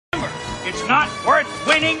It's not worth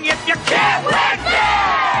winning if you can't win it!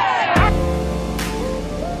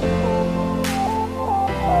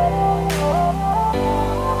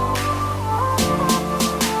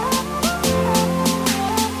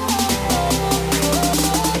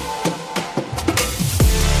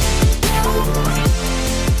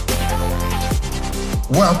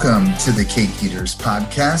 Welcome to the Cake Eaters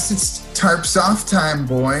podcast. It's Tarps Off time,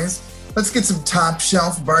 boys. Let's get some top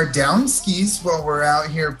shelf bar down skis while we're out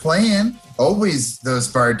here playing. Always those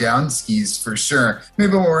bar down skis for sure.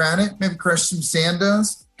 Maybe while we're at it, maybe crush some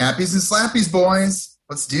sandos. Happies and slappies, boys.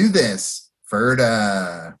 Let's do this.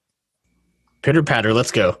 Ferda. Pitter patter,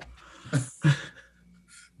 let's go.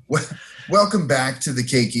 Welcome back to the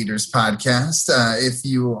Cake Eaters podcast. If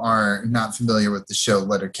you are not familiar with the show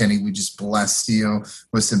Letterkenny, we just blessed you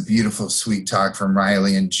with some beautiful sweet talk from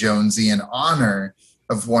Riley and Jonesy in honor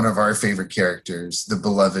of one of our favorite characters, the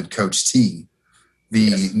beloved Coach T,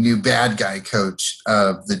 the new bad guy coach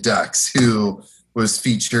of the Ducks, who was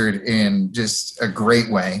featured in just a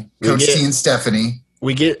great way. Coach T and Stephanie.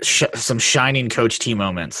 We get some shining Coach T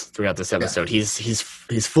moments throughout this episode. Yeah.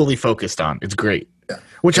 He's fully focused on. It's great. Yeah.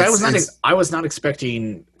 Which I was not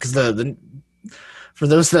expecting, because the for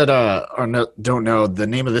those that don't know, the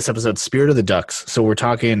name of this episode, Spirit of the Ducks. So we're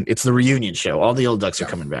talking, it's the reunion show. All the old Ducks are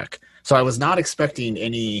coming back. So I was not expecting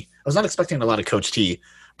a lot of Coach T,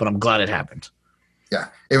 but I'm glad it happened. Yeah,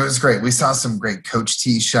 it was great. We saw some great Coach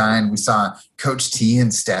T shine. We saw Coach T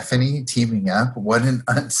and Stephanie teaming up. What an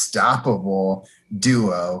unstoppable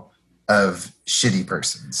duo of shitty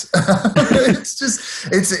persons. It's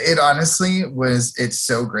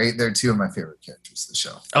so great. They're two of my favorite characters of the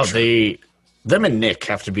show. Oh, sure. Them and Nick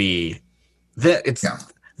have to be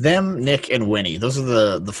them, Nick, and Winnie. Those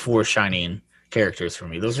are the four shining characters for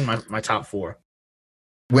me. Those are my top four.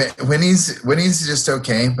 Winnie's just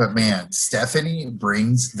okay, but man, Stephanie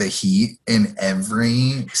brings the heat in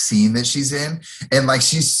every scene that she's in, and like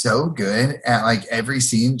she's so good at like every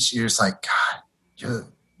scene. You're just like, God,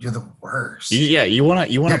 you're the worst. You want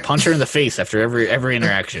to punch her in the face after every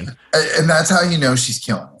interaction, and that's how you know she's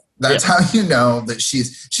killing it. That's how you know that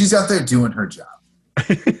she's out there doing her job.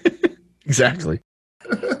 Exactly.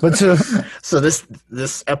 But so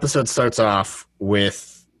this episode starts off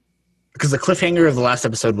with, because the cliffhanger of the last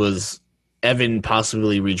episode was Evan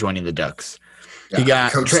possibly rejoining the Ducks. Yeah, he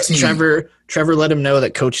got Trevor let him know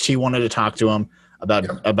that Coach T wanted to talk to him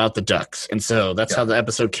about the Ducks, and so that's how the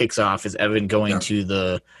episode kicks off, is Evan going to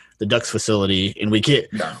the Ducks facility, and we get.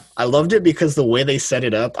 Yeah. I loved it because the way they set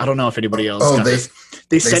it up. I don't know if anybody else.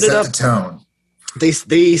 They set it up. The tone.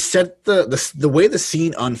 They set the way the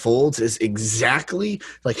scene unfolds is exactly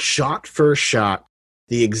like shot for shot,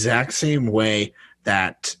 the exact same way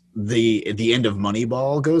that the end of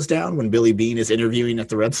Moneyball goes down when Billy Beane is interviewing at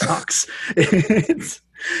the Red Sox.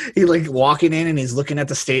 He like walking in and he's looking at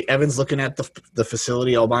the state. Evan's looking at the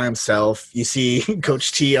facility all by himself. You see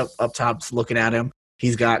Coach T up top's looking at him.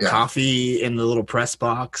 He's got coffee in the little press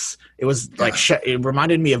box. It was like it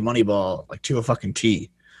reminded me of Moneyball, like to a fucking T.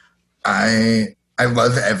 I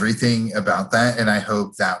love everything about that, and I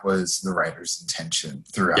hope that was the writer's intention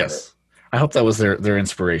throughout it. I hope that was their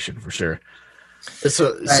inspiration for sure.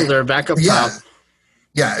 So they're back up top.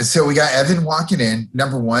 Yeah, so we got Evan walking in.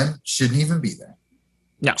 Number one, shouldn't even be there.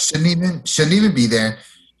 No. Shouldn't even be there.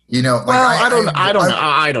 You know, like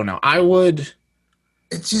I don't know. I would.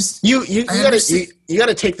 It's just you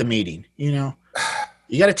gotta take the meeting, you know.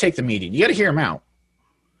 You gotta take the meeting. You gotta hear him out.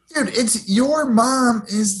 Dude, it's your mom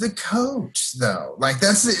is the coach, though. Like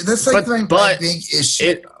that's like my big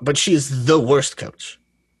issue. But she's the worst coach.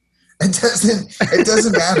 It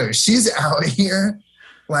doesn't matter. She's out here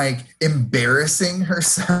like embarrassing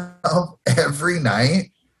herself every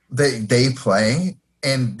night that they play,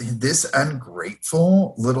 and this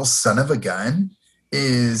ungrateful little son of a gun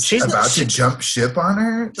is to jump ship on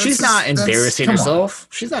her. She's not embarrassing herself.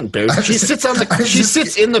 She's not embarrassed. She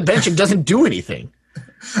sits in the bench and doesn't do anything.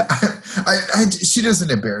 She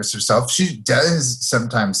doesn't embarrass herself. She does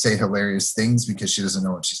sometimes say hilarious things because she doesn't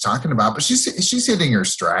know what she's talking about, but she's hitting her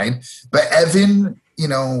stride. But Evan, you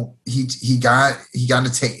know, he got a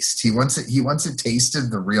taste. He wants a taste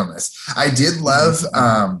of the realness. I did love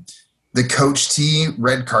the Coach T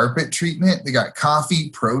red carpet treatment. They got coffee,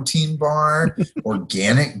 protein bar,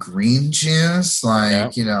 organic green juice,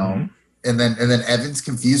 you know, and then Evan's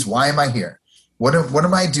confused. Why am I here? What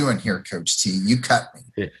am I doing here, Coach T? You cut me.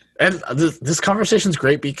 Yeah. And this conversation is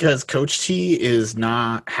great because Coach T is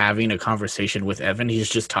not having a conversation with Evan. He's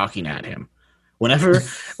just talking at him. Whenever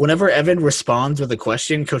Evan responds with a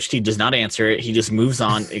question, Coach T does not answer it. He just moves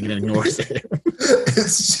on and ignores it.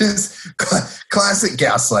 It's just classic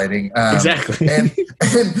gaslighting. Exactly. And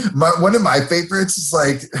one of my favorites is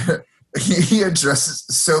like he addresses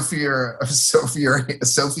Sophie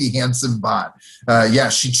Hansen Bond. Yeah,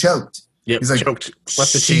 she choked. Yep, he's like, choked.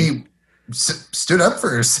 Left the team. Stood up for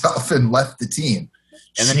herself and left the team.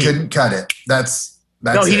 And she then couldn't cut it. That's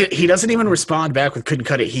no, it. he doesn't even respond back with couldn't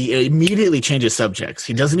cut it. He immediately changes subjects.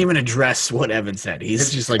 He doesn't even address what Evan said.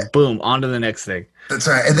 He's just like, boom, on to the next thing. That's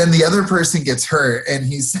right. And then the other person gets hurt, and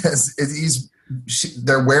he says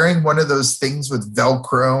they're wearing one of those things with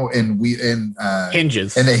Velcro and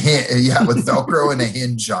hinges and with Velcro and a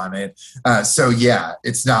hinge on it. So yeah,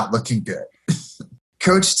 it's not looking good.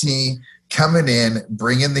 Coach T coming in,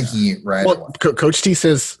 bringing the heat right away. Coach T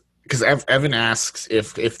says, because Evan asks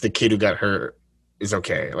if the kid who got hurt is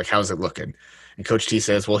okay, like how's it looking? And Coach T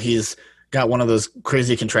says, well, he's got one of those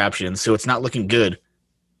crazy contraptions, so it's not looking good,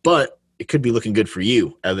 but it could be looking good for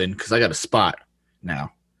you, Evan, because I got a spot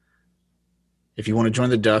now. If you want to join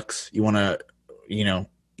the Ducks, you want to,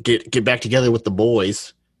 get back together with the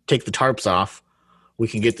boys, take the tarps off, we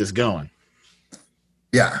can get this going.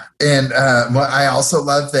 Yeah. And I also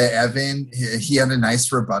love that Evan, he had a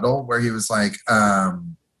nice rebuttal where he was like,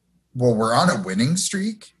 well, we're on a winning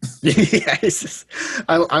streak. Yeah,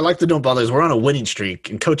 I like the don't bothers. We're on a winning streak.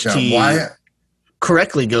 And Coach T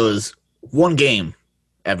correctly goes, one game,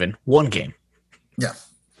 Evan, one game. Yeah.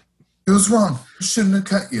 It was wrong. Shouldn't have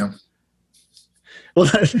cut you. Well,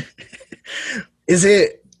 is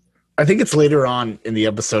it? I think it's later on in the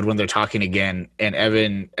episode when they're talking again, and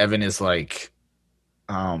Evan is like,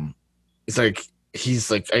 he's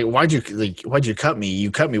like, hey, why'd you cut me? You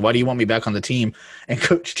cut me. Why do you want me back on the team? And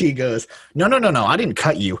Coach T goes, no, I didn't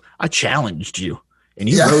cut you. I challenged you, and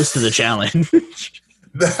you rose to the challenge.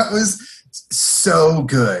 That was so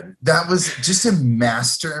good. That was just a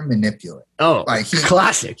master manipulator. Oh,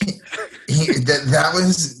 classic.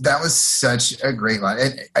 That was such a great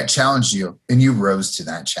line. I challenged you, and you rose to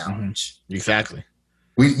that challenge. Mm-hmm. Exactly.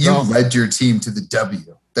 You led your team to the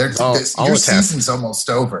W. Your season's almost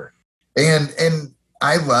over, and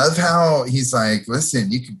I love how he's like,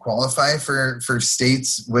 listen, you can qualify for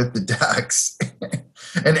states with the Ducks,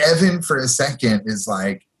 and Evan for a second is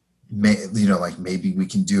like, maybe we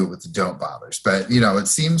can do it with the don't bothers, but it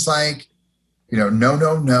seems like.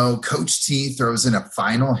 No. Coach T throws in a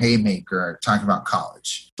final haymaker talking about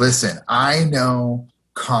college. Listen, I know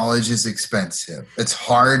college is expensive. It's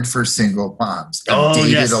hard for single moms. I've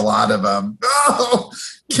dated a lot of them. Oh,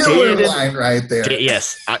 killer line right there.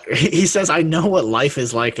 Yes. He says, I know what life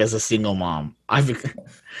is like as a single mom.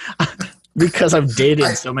 Because I've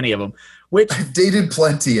dated so many of them. I've dated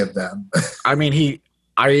plenty of them. I mean,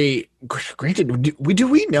 granted, do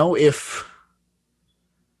we know if...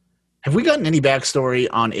 Have we gotten any backstory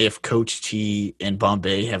on if Coach T and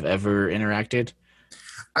Bombay have ever interacted?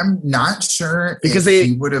 I'm not sure because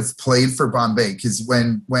he would have played for Bombay, because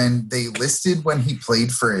when they listed when he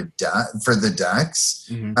played for the Ducks,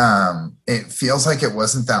 mm-hmm. It feels like it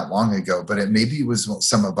wasn't that long ago, but it maybe was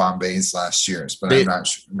some of Bombay's last years, but I'm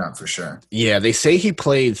not for sure. Yeah, they say he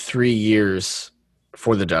played 3 years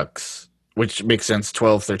for the Ducks, which makes sense.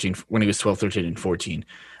 12, 13 when he was 12, 13, and 14.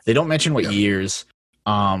 They don't mention what years.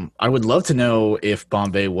 I would love to know if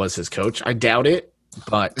Bombay was his coach. I doubt it,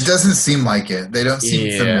 but it doesn't seem like it. They don't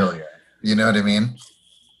seem familiar. You know what I mean?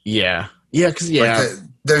 Yeah. Because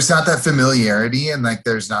there's not that familiarity, and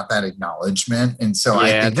there's not that acknowledgement, and so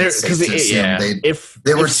I think it's safe to assume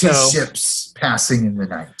they were two ships passing in the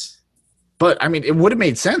night. But I mean, it would have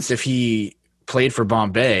made sense if he played for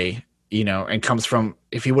Bombay, and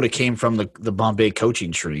if he would have came from the Bombay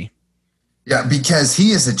coaching tree. Yeah, because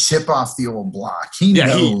he is a chip off the old block. He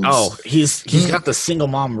knows. He's got the single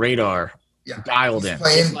mom radar dialed in.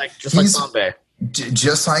 Just like Bombay.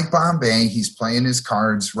 Just like Bombay, he's playing his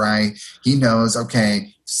cards right. He knows,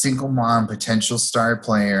 okay, single mom, potential star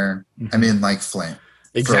player. Mm-hmm. I'm in like Flint.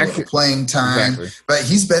 Exactly. For playing time. Exactly. But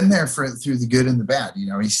he's been there through the good and the bad.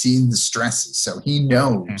 He's seen the stresses. So he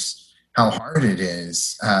knows how hard it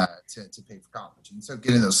is to pay for college. And so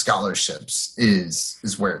getting those scholarships is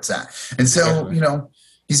where it's at. And so,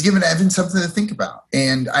 he's given Evan something to think about.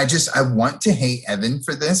 And I want to hate Evan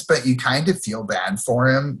for this, but you kind of feel bad for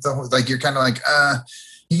him. You're kind of like,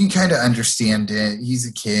 you can kind of understand it. He's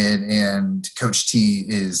a kid, and Coach T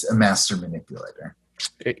is a master manipulator.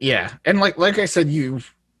 Yeah. And like I said,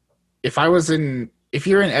 if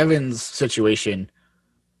you're in Evan's situation,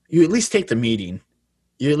 you at least take the meeting.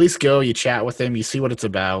 You at least go, you chat with him, you see what it's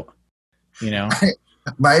about,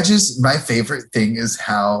 My favorite thing is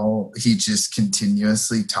how he just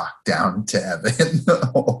continuously talked down to Evan.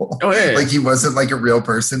 Oh, yeah. Like he wasn't like a real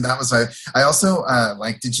person. That was I also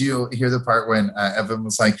did you hear the part when Evan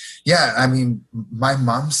was like, yeah, I mean, my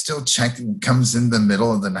mom still comes in the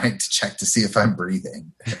middle of the night to check to see if I'm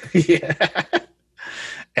breathing. Yeah.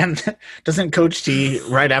 And doesn't Coach T,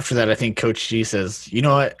 right after that, I think Coach T says, you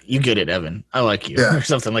know what? You get it, Evan. I like you. Yeah. Or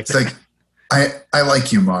something like It's that. like, I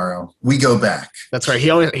like you, Morrow. We go back. That's right. He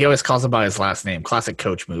always calls him by his last name. Classic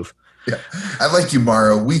Coach move. Yeah. I like you,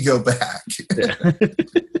 Morrow. We go back. Yeah.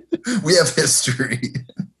 We have history.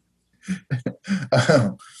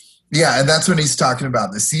 Yeah, and that's when he's talking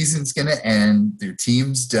about the season's going to end. Their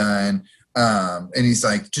team's done. And he's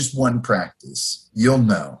like, just one practice. You'll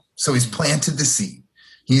know. So he's planted the seed.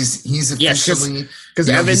 He's officially because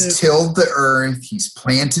he's tilled the earth, he's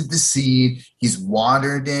planted the seed, he's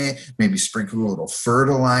watered it, maybe sprinkled a little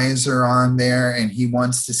fertilizer on there, and he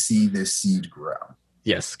wants to see this seed grow.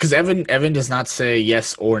 Yes, because Evan does not say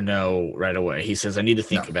yes or no right away. He says, I need to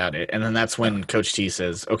think about it. And then that's when Coach T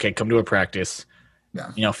says, okay, come to a practice.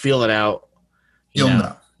 Yeah. Feel it out. You'll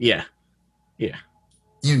know. Yeah. Yeah.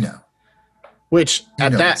 You know. Which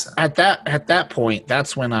at that point,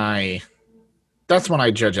 that's when I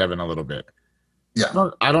judge Evan a little bit. Yeah.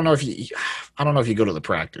 I don't know if you go to the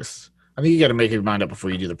practice. I think you got to make your mind up before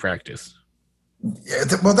you do the practice. Yeah,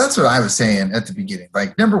 well, that's what I was saying at the beginning.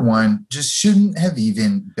 Like, number one, just shouldn't have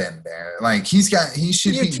even been there. Like, he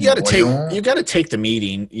should be. You got to take the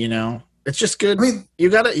meeting. It's just good. I mean, you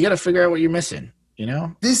got to figure out what you're missing.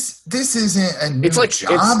 This isn't a new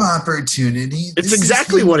job opportunity. It's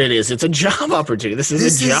exactly what it is. It's a job opportunity. This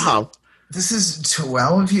is a job. This is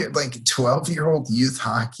 12-year-old youth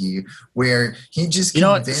hockey where he just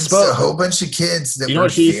convinced a whole bunch of kids that were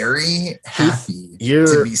very happy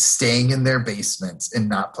to be staying in their basements and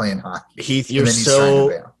not playing hockey. Heath, you're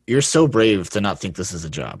so brave to not think this is a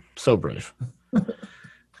job. So brave.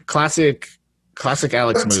 Classic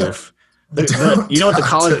Alex move. The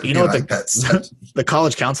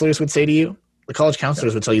college counselors would say to you? The college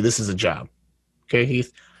counselors would tell you this is a job. Okay,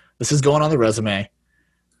 Heath? This is going on the resume.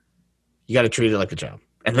 You got to treat it like a job.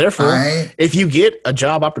 And therefore, if you get a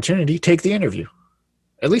job opportunity, take the interview.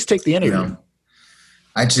 At least take the interview.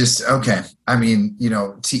 I mean,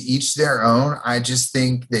 to each their own. I just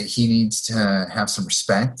think that he needs to have some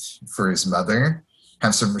respect for his mother,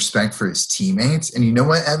 have some respect for his teammates. And you know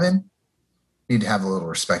what, Evan? You need to have a little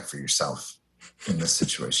respect for yourself in this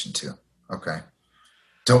situation too. Okay.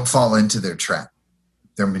 Don't fall into their trap.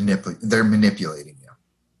 They're manipulating you.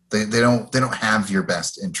 They don't have your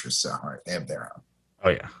best interests at heart. They have their own. Oh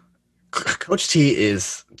yeah, Coach T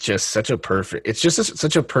is just such a perfect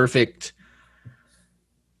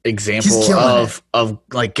example of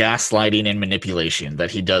like gaslighting and manipulation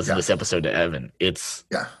that he does in this episode to Evan. It's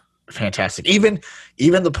fantastic. Even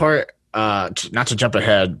the part, not to jump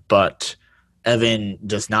ahead, but Evan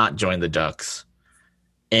does not join the Ducks.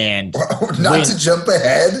 And to jump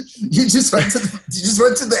ahead, you just went to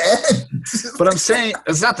the end. But I'm saying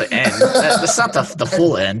it's not the end. That's not the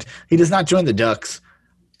full end. He does not join the Ducks.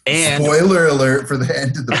 And spoiler alert for the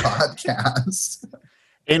end of the podcast.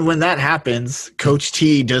 And when that happens, Coach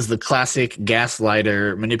T does the classic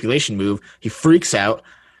gaslighter manipulation move. He freaks out.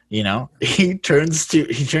 He turns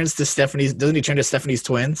to Stephanie's. Doesn't he turn to Stephanie's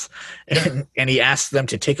twins? And he asks them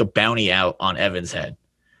to take a bounty out on Evan's head.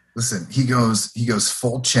 Listen, he goes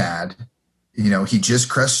full Chad. He just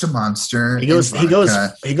crushed a monster. He goes full Coach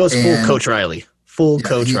Riley.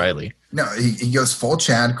 Riley. No, he goes full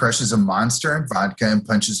Chad, crushes a monster and vodka, and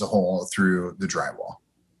punches a hole through the drywall.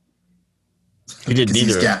 He didn't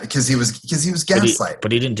either because he was gaslighting.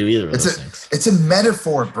 But he didn't do either of those things. It's a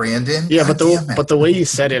metaphor, Brandon. Yeah, but the way you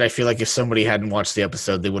said it, I feel like if somebody hadn't watched the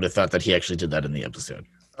episode, they would have thought that he actually did that in the episode.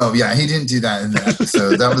 Oh, yeah, he didn't do that in the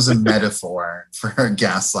episode. That was a metaphor for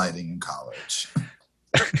gaslighting in college.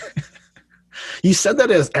 You said that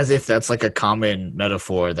as if that's like a common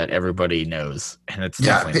metaphor that everybody knows, and it's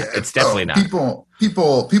definitely not. People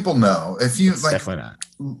know. If you definitely not.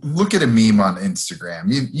 Look at a meme on Instagram,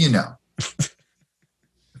 you know.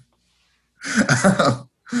 All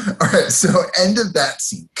right, so end of that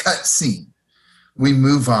scene, cut scene. We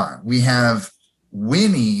move on. We have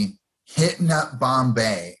Winnie hitting up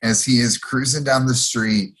Bombay as he is cruising down the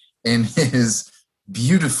street in his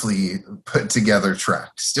beautifully put together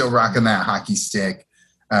truck, still rocking that hockey stick,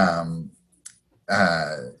 and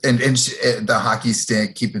the hockey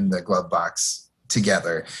stick, keeping the glove box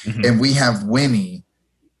together. Mm-hmm. And we have Winnie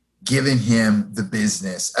giving him the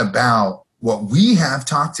business about what we have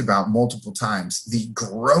talked about multiple times, the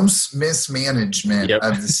gross mismanagement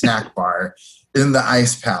of the snack bar in the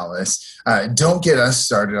Ice Palace. Don't get us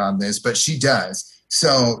started on this, but she does.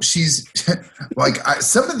 So she's like,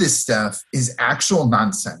 some of this stuff is actual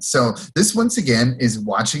nonsense. So this, once again, is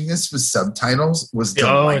watching this with subtitles was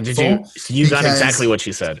delightful. Oh, did you? So you got exactly what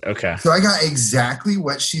she said. Okay. So I got exactly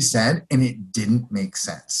what she said, and it didn't make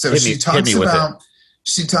sense. So Hit me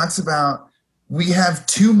she talks about we have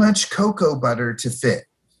too much cocoa butter to fit.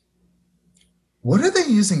 What are they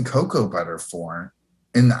using cocoa butter for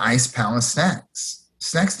in the Ice Palace snack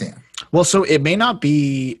stand? Well, so it may not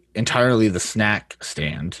be entirely the snack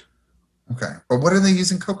stand. Okay. But what are they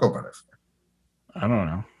using cocoa butter for? I don't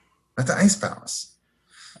know. At the Ice Palace.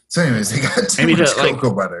 So anyways, they got too much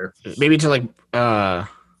cocoa butter. Maybe to I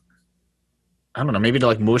don't know, maybe to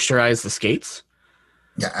moisturize the skates?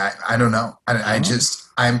 Yeah, I don't know.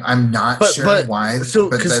 I'm not sure why, but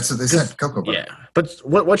that's what they said, cocoa butter. Yeah. But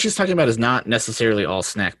what she's talking about is not necessarily all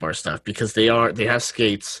snack bar stuff, because they have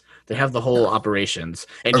skates. They have the whole operations,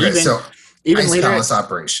 and even Ice later, Palace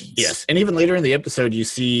operations. Yes, and even later in the episode, you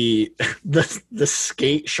see the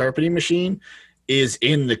skate sharpening machine is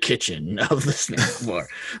in the kitchen of the snack bar.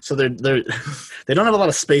 So they don't have a lot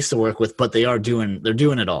of space to work with, but they're doing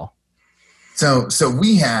it all. So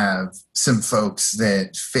we have some folks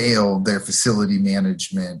that failed their facility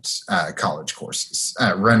management college courses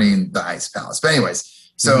running the Ice Palace. But anyways.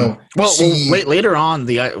 So later on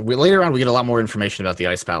we get a lot more information about the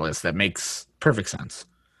Ice Palace that makes perfect sense.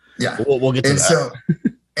 Yeah, we'll get to that. So,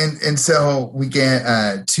 and so we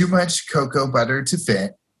get too much cocoa butter to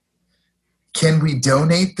fit. Can we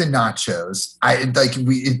donate the nachos?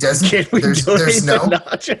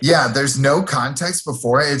 There's no context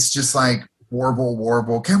before it. It's just like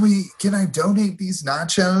warble. Can I donate these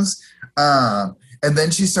nachos? And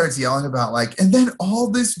then she starts yelling about and then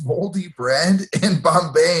all this moldy bread in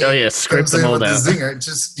Bombay. Oh yeah, scrape the mold out.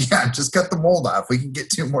 Just cut the mold off. We can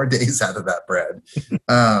get 2 more days out of that bread.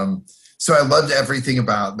 So I loved everything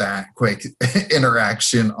about that quick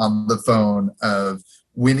interaction on the phone of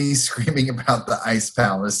Winnie screaming about the Ice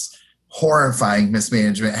Palace, horrifying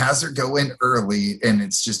mismanagement, has her go in early, and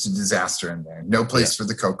it's just a disaster in there. No place for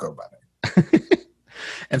the cocoa butter.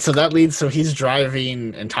 And so that leads, so he's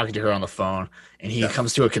driving and talking to her on the phone, and he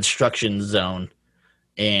comes to a construction zone,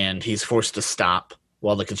 and he's forced to stop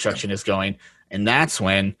while the construction is going. And that's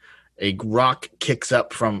when a rock kicks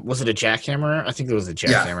up from, was it a jackhammer? I think it was a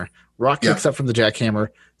jackhammer. Rock kicks up from the jackhammer,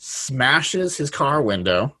 smashes his car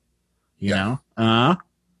window,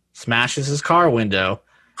 smashes his car window,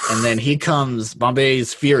 and then he comes,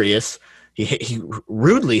 Bombay's furious. He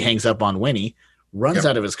rudely hangs up on Winnie, runs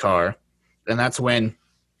out of his car, and that's when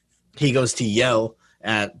he goes to yell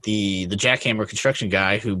at the jackhammer construction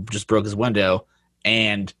guy who just broke his window,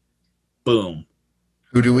 and boom.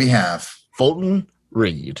 Who do we have? Fulton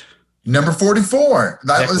Reed. Number 44.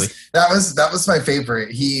 That was my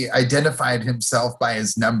favorite. He identified himself by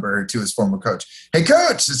his number to his former coach. Hey,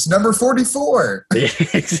 coach, it's number 44.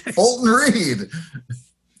 Fulton Reed.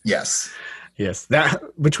 Yes. Yes. That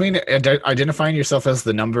between identifying yourself as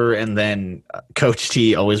the number and then Coach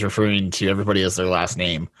T always referring to everybody as their last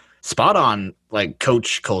name. Spot on,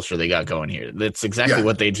 coach culture they got going here. That's exactly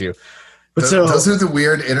what they do. But those are the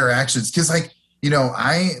weird interactions, because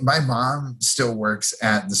my mom still works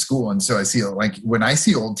at the school, and so I see when I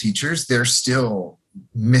see old teachers, they're still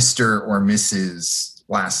Mr. or Mrs.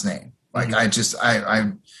 last name.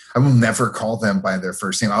 I will never call them by their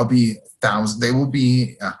first name. I'll be 1,000. They will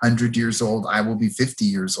be 100 years old. I will be 50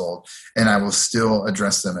 years old, and I will still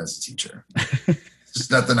address them as a teacher.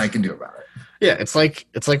 There's nothing I can do about it. Yeah, it's like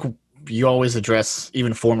you always address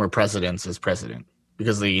even former presidents as president,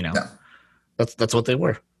 because they, that's what they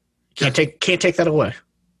were. Can't take that away.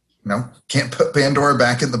 No, can't put Pandora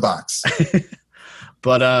back in the box.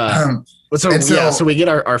 But so we get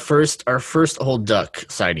our first whole duck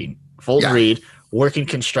sighting. Fulton Reed working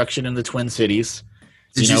construction in the Twin Cities.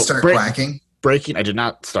 Did you start quacking? Breaking. I did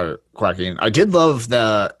not start quacking. I did love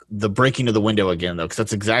the breaking of the window again, though, because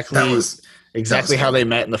that's exactly how they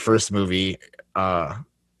met in the first movie.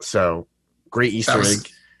 So great Easter egg.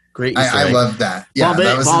 Great Easter egg. I love that. Yeah,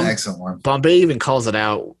 that was an excellent one. Bombay even calls it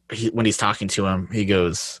out when he's talking to him. He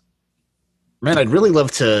goes, "Man, I'd really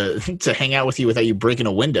love to hang out with you without you breaking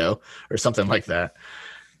a window," or something like that.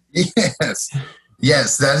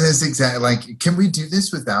 Yes, that is exactly can we do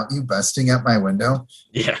this without you busting up my window?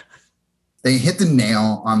 Yeah. They hit the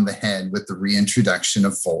nail on the head with the reintroduction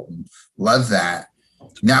of Fulton. Love that.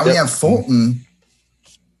 Now we have Fulton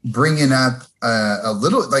bringing up a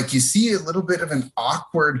little, you see a little bit of an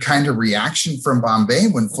awkward kind of reaction from Bombay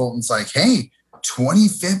when Fulton's like, hey,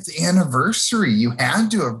 25th anniversary. You had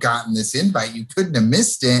to have gotten this invite. You couldn't have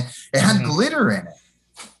missed it. It had glitter in it.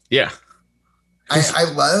 Yeah. I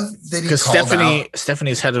love that he because called out.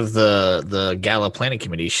 Stephanie's head of the gala planning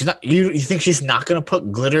committee. She's not. You think she's not going to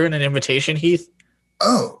put glitter in an invitation, Heath?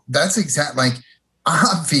 Oh, that's like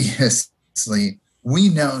obviously we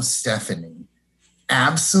know Stephanie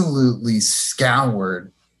absolutely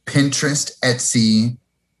scoured Pinterest, Etsy,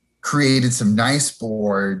 created some nice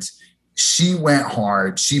boards. She went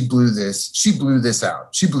hard. She blew this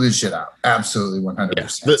out. She blew this shit out. Absolutely 100%.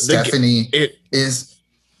 Yeah. Stephanie is.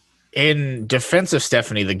 In defense of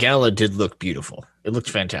Stephanie, the gala did look beautiful. It looked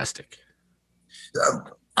fantastic.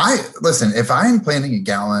 If I'm planning a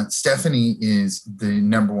gala, Stephanie is the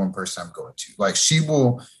number one person I'm going to. Like, she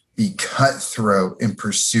will be cutthroat in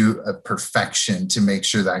pursuit of perfection to make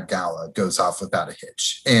sure that gala goes off without a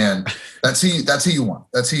hitch. And that's who you want.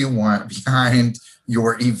 That's who you want behind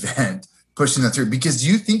your event, pushing that through. Because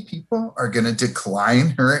you think people are going to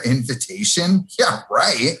decline her invitation? Yeah,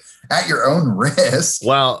 right. At your own risk.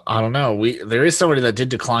 Well, I don't know. There is somebody that did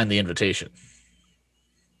decline the invitation.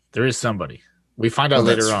 There is somebody. We find out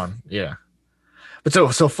later on. Yeah. But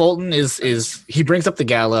so Fulton is he brings up the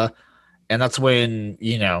gala, and that's when,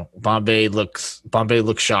 Bombay looks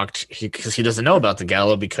shocked because he doesn't know about the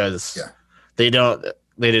gala because they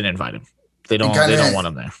didn't invite him. They don't want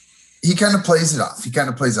him there. He kind of plays it off.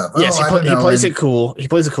 Yes, he plays it cool. He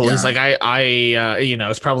plays it cool. Yeah. He's like,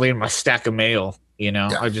 it's probably in my stack of mail.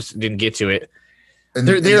 I just didn't get to it. And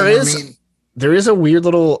there is a weird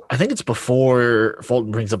little. I think it's before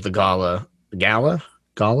Fulton brings up the gala. Gala.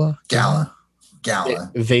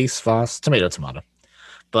 Vase, Voss, tomato.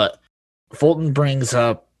 But Fulton brings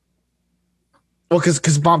up. Well,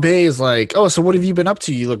 because Bombay is like, oh, so what have you been up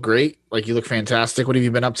to? You look great. Like, you look fantastic. What have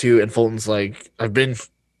you been up to? And Fulton's like, I've been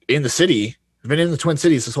in the city. I've been in the Twin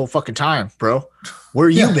Cities this whole fucking time, bro. Where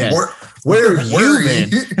you been? Where have you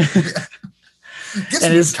been?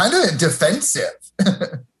 And it's kind of defensive.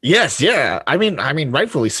 Yes, yeah. I mean,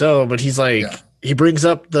 rightfully so. But he's like, he brings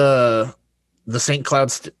up the St.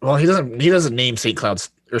 Cloud. Well, he doesn't name St. Cloud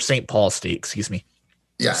or St. Paul State. Excuse me.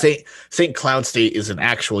 Yeah. St. Cloud State is an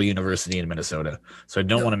actual university in Minnesota, so I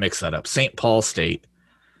don't want to mix that up. St. Paul State,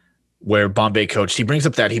 where Bombay coached. He brings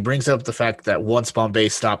up the fact that once Bombay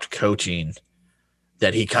stopped coaching,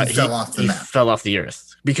 that he fell off the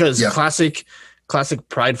earth because classic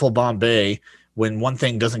prideful Bombay. When one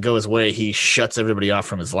thing doesn't go his way, he shuts everybody off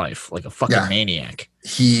from his life like a fucking maniac.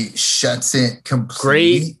 He shuts it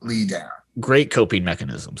completely down. Great coping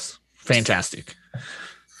mechanisms. Fantastic.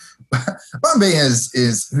 Bombay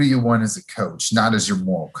is who you want as a coach, not as your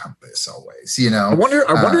moral compass always. I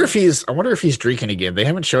wonder if he's drinking again. They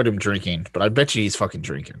haven't showed him drinking, but I bet you he's fucking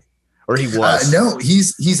drinking. Or he was. No,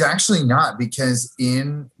 he's actually not, because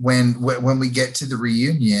when we get to the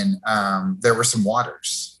reunion, there were some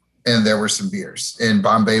waters. And there were some beers, and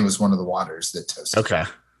Bombay was one of the waters that toasted. Okay,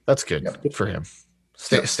 that's good. Yep. Good for him.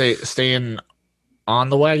 Staying on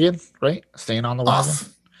the wagon, right? Staying on the wagon.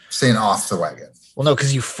 Staying off the wagon. Well, no,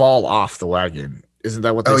 because you fall off the wagon. Isn't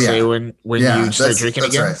that what they say when you start drinking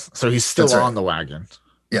again? Right. So he's still on the wagon.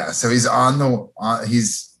 Yeah. So he's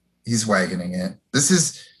he's wagoning it. This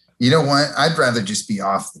is, you know what? I'd rather just be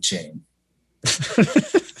off the chain.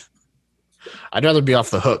 I'd rather be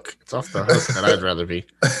off the hook. It's off the hook that I'd rather be.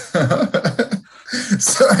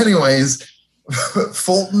 So anyways,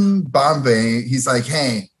 Fulton, Bombay, he's like,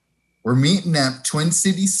 hey, we're meeting up Twin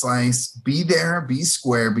City Slice. Be there, be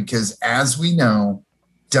square, because as we know,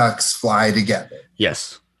 ducks fly together.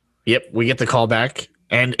 Yes. Yep. We get the call back.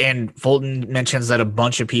 And Fulton mentions that a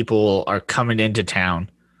bunch of people are coming into town.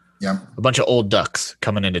 Yeah. A bunch of old ducks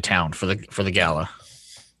coming into town for the gala.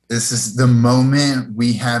 This is the moment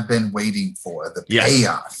we have been waiting for, the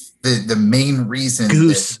payoff, the main reason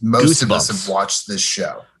that most of us have watched this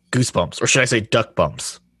show. Goosebumps, or should I say duck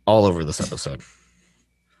bumps, all over this episode.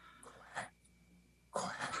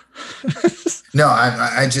 No,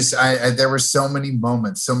 I there were so many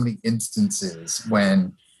moments, so many instances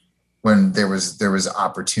when there was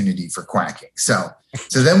opportunity for quacking. So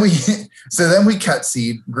then we cut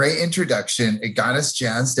seed. Great introduction. It got us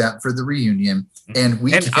jazzed up for the reunion, and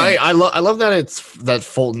I love that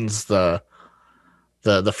Fulton's the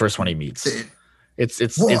first one he meets.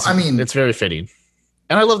 It's very fitting,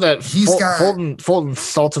 and I love that Fulton,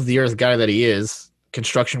 salt of the earth guy that he is,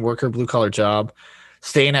 construction worker, blue collar job,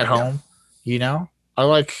 staying at home. I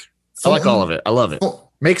like all of it. I love it.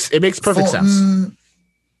 Makes perfect sense.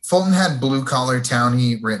 Fulton had blue collar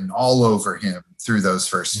townie written all over him through those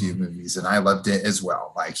first few movies, and I loved it as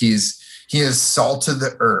well. Like he is salt of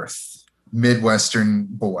the earth, Midwestern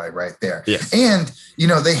boy right there. Yes. And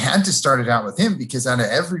they had to start it out with him because out of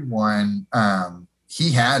everyone,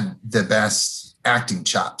 he had the best acting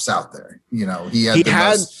chops out there. You know, he had He the had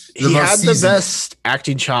most, he had the seasoning. best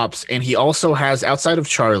acting chops, and he also has, outside of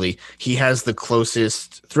Charlie, he has the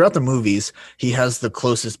closest throughout the movies. He has the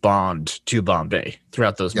closest bond to Bombay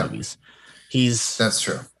throughout those movies. That's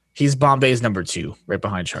true. He's Bombay's number 2, right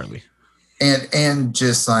behind Charlie. And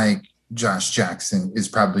just like Josh Jackson is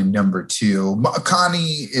probably number 2. Connie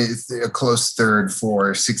is a close third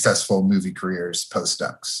for successful movie careers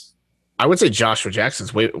post-Ducks. I would say Joshua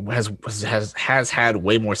Jackson's has had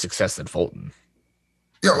way more success than Fulton.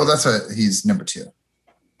 Yeah, well, that's what he's number 2.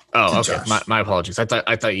 Oh, okay. My apologies. I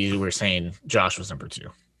thought you were saying Josh was number 2.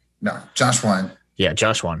 No, Josh won. Yeah,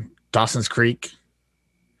 Josh won. Dawson's Creek.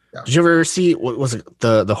 Yeah. Did you ever see, what was it,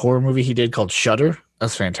 the horror movie he did called Shudder?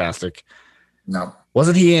 That's fantastic. No.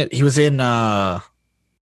 Wasn't he was in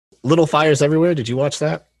Little Fires Everywhere? Did you watch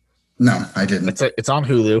that? No, I didn't. It's on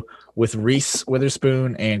Hulu with Reese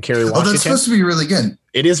Witherspoon and Kerry Washington. Oh, that's supposed to be really good.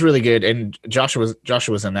 It is really good, and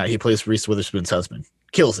Joshua's in that. He plays Reese Witherspoon's husband.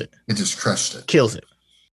 Kills it. It just crushed it. Kills it.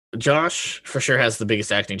 Josh for sure has the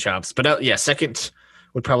biggest acting chops, but second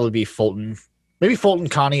would probably be Fulton. Maybe Fulton,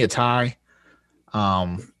 Connie, a tie.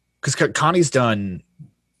 Because Connie's done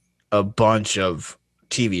a bunch of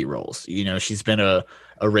TV roles. You know, she's been a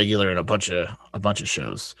regular in a bunch of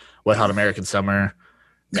shows. Wet Hot American Summer,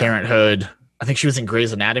 Parenthood. I think she was in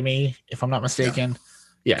Grey's Anatomy, if I'm not mistaken.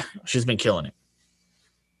 Yeah, she's been killing it.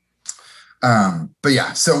 But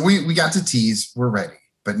yeah, so we got to tease. We're ready.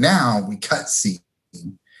 But now we cut scene.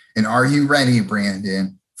 And are you ready,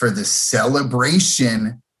 Brandon, for the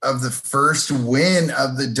celebration of the first win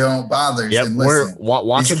of the Don't Bothers? Yep, and we're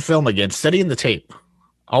watching film again, studying the tape.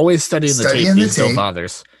 Always studying the tape. These Don't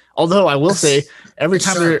Bothers. Although I will say, every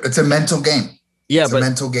time it's a mental game. Yeah, it's a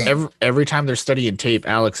mental game. Every time they're studying tape,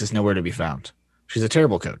 Alex is nowhere to be found. She's a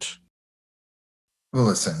terrible coach. Well,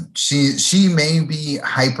 listen, she may be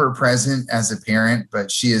hyper present as a parent, but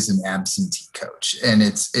she is an absentee coach, and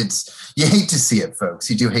it's you hate to see it, folks.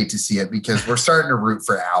 You do hate to see it because we're starting to root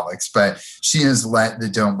for Alex, but she has let the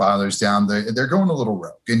Don't Bothers down. They're going a little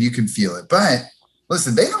rogue, and you can feel it. But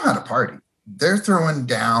listen, they know how to party. They're throwing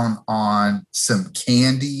down on some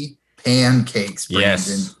candy pancakes,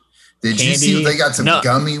 Brandon. Yes. Did you see they got some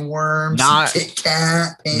gummy worms, some Kit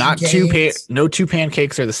Kat pancakes? No two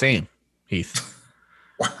pancakes are the same, Heath.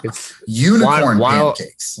 It's unicorn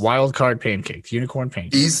pancakes. Wild card pancakes. Unicorn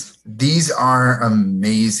pancakes. These are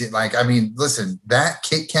amazing. Like, I mean, listen, that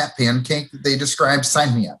Kit Kat pancake that they described,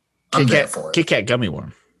 sign me up. I'm there for it. Kit Kat gummy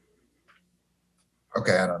worm.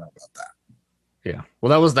 Okay, I don't know about that. Yeah.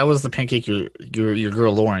 Well, that was the pancake your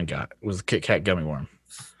girl Lauren got. It was a Kit Kat gummy worm.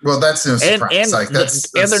 Well, that's no surprise.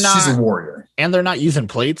 And they're not, she's a warrior. And they're not using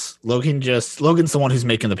plates. Logan's the one who's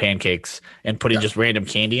making the pancakes and putting just random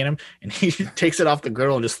candy in them. And he takes it off the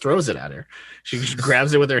girl and just throws it at her. She just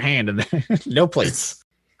grabs it with her hand and then no plates.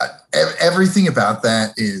 Everything about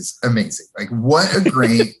that is amazing. Like, what a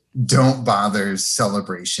great Don't Bothers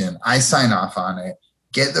celebration. I sign off on it.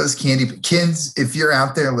 Get those candy. Kids, if you're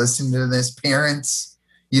out there listening to this, parents,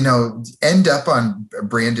 you know, end up on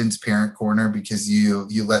Brandon's parent corner because you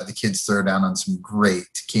let the kids throw down on some great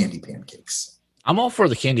candy pancakes. I'm all for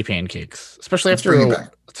the candy pancakes, especially to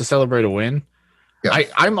celebrate a win. Yeah.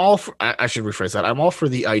 I'm all for, I should rephrase that. I'm all for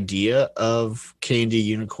the idea of candy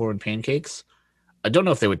unicorn pancakes. I don't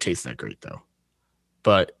know if they would taste that great though,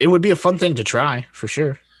 but it would be a fun thing to try for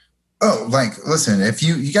sure. Oh, like, listen, if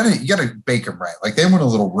you gotta bake them right. Like, they went a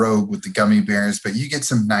little rogue with the gummy bears, but you get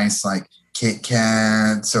some nice, like, Kit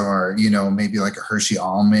Kats or, you know, maybe like a Hershey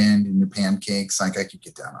almond in the pancakes. Like, I could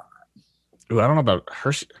get down on that. Ooh, I don't know about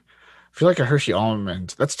Hershey. I feel like a Hershey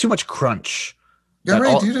almond. That's too much crunch. Yeah,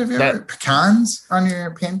 right, dude. Have you ever pecans on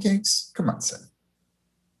your pancakes? Come on, son.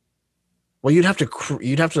 Well, you'd have to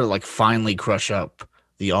like finely crush up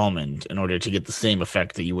the almond in order to get the same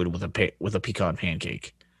effect that you would with a pecan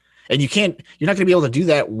pancake. And you're not going to be able to do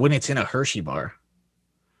that when it's in a Hershey bar.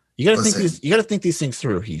 You got to think these things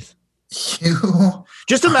through, Heath.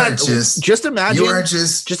 Just imagine you are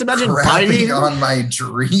just biting on my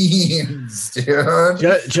dreams, dude.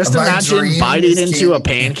 Just imagine biting into a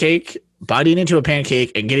pancake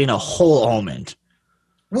and getting a whole almond.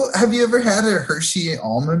 Well, have you ever had a Hershey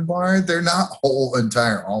almond bar? They're not whole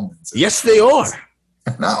entire almonds. Yes, they are.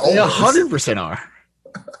 Not always. They 100% are.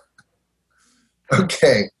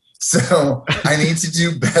 Okay, so I need to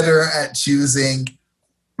do better at choosing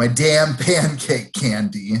my damn pancake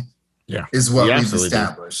candy. Yeah, is what we've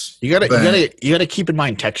established. You gotta keep in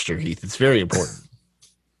mind texture, Heath. It's very important.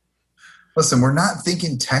 Listen, we're not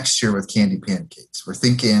thinking texture with candy pancakes. We're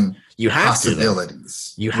thinking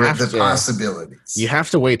possibilities. You have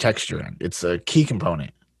to weigh texture in. It's a key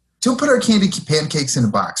component. Don't put our candy pancakes in a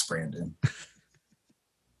box, Brandon.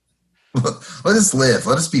 Let us live.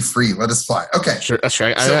 Let us be free. Let us fly. Okay. Sure, that's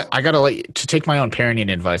right. So- I gotta let you, to take my own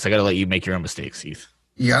parenting advice. I gotta let you make your own mistakes, Heath.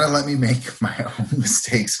 You gotta let me make my own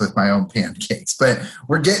mistakes with my own pancakes. But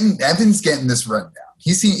Evan's getting this rundown.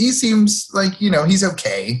 He seems like, he's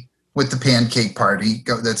okay with the pancake party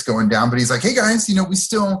that's going down. But he's like, hey guys,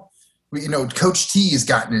 Coach T has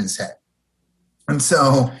gotten in his head. And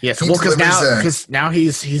so yes, well, because now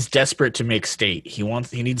he's desperate to make state.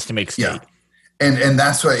 He needs to make state. Yeah. And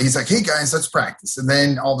that's what he's like, hey guys, let's practice. And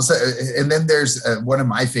then all of a sudden, and then there's one of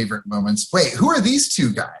my favorite moments. Wait, who are these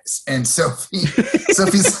two guys? And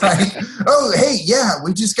Sophie's like, oh, hey, yeah,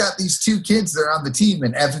 we just got these two kids. They're on the team.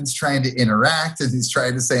 And Evan's trying to interact and he's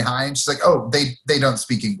trying to say hi. And she's like, oh, they don't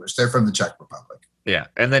speak English. They're from the Czech Republic. Yeah.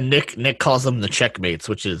 And then Nick calls them the Checkmates,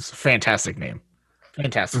 which is a fantastic name.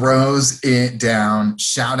 Fantastic. Throws it down.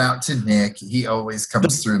 Shout out to Nick. He always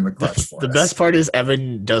comes through in the clutch for us. The best part is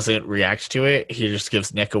Evan doesn't react to it. He just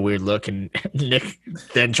gives Nick a weird look, and Nick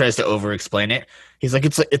then tries to over-explain it. He's like,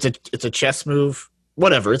 it's a chess move.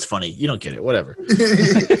 Whatever. It's funny. You don't get it. Whatever. it'll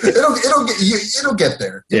get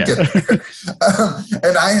there. You'll get there.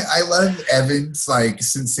 And I love Evan's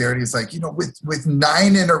sincerity. It's like, with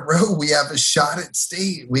 9 in a row, we have a shot at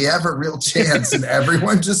state. We have a real chance. And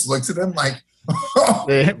everyone just looks at him like, oh,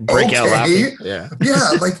 they break out laughing. Yeah.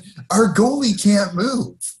 Yeah. Like our goalie can't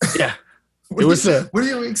move. Yeah. What do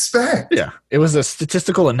you expect? Yeah. It was a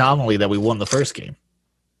statistical anomaly that we won the first game,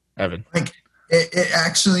 Evan. It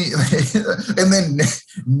actually, and then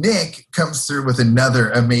Nick comes through with another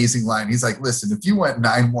amazing line. He's like, listen, if you want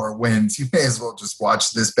 9 more wins, you may as well just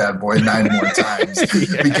watch this bad boy 9 more times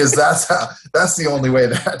because that's the only way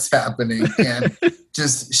that's happening. And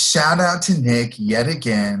just shout out to Nick yet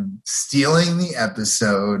again, stealing the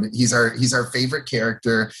episode. He's our favorite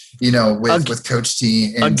character, with Coach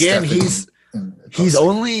T. And again,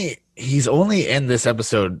 Stephanie. He's only in this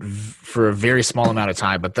episode for a very small amount of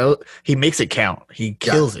time, but though he makes it count. He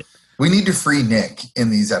kills it. We need to free Nick in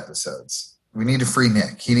these episodes. We need to free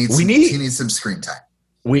Nick. He needs some screen time.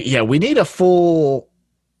 We need a full,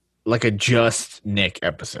 a just Nick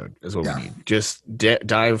episode is what we need. Just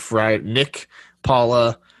dive right. Nick,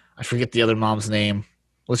 Paula, I forget the other mom's name.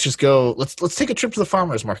 Let's just go. Let's take a trip to the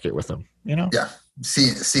farmer's market with them. Yeah.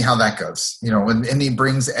 See how that goes. And he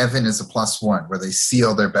brings Evan as a +1 where they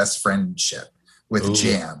seal their best friendship with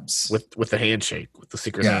jams. With the handshake, with the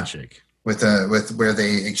secret handshake. With where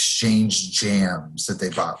they exchange jams that they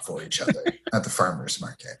bought for each other at the farmer's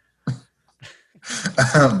market.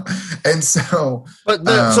 So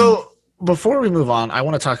before we move on, I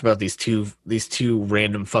want to talk about these two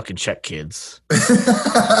random fucking Czech kids.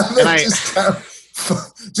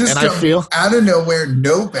 I feel out of nowhere,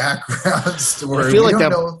 no background story. I feel we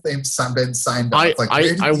don't know if they've been signed up. Where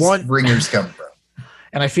did these ringers come from?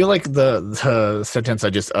 And I feel like the sentence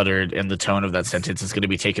I just uttered and the tone of that sentence is going to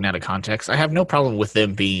be taken out of context. I have no problem with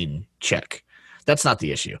them being Czech. That's not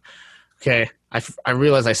the issue. Okay, I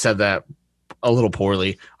realize I said that a little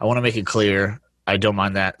poorly. I want to make it clear. I don't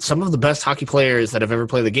mind that. Some of the best hockey players that have ever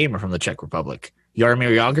played the game are from the Czech Republic.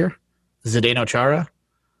 Jaromír Jágr, Zdeno Chara.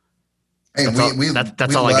 Hey,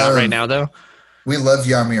 that's all I got right now, though. We love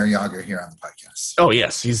Jaromír Jágr here on the podcast. Oh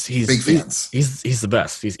yes, he's big fans. He's the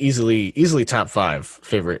best. He's easily top 5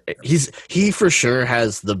 favorite. He for sure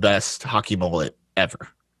has the best hockey mullet ever.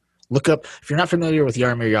 Look up if you're not familiar with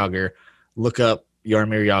Jaromír Jágr. Look up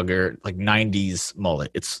Jaromír Jágr 90s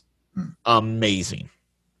mullet. It's amazing.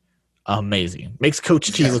 Makes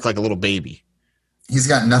Coach T look like a little baby. He's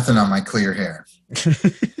got nothing on my clear hair.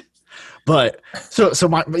 But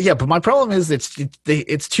my problem is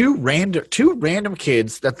it's two random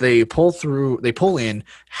kids that they pull in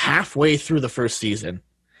halfway through the first season,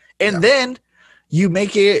 and then you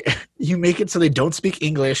make it so they don't speak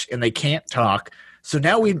English and they can't talk. So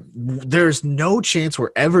now there's no chance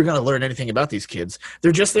we're ever going to learn anything about these kids.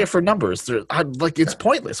 They're just there for numbers. It's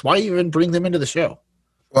pointless. Why even bring them into the show?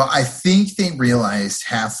 Well, I think they realized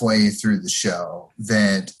halfway through the show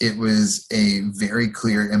that it was a very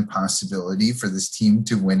clear impossibility for this team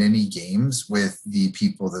to win any games with the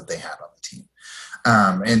people that they had on the team.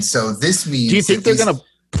 And so this means... Do you think they're going to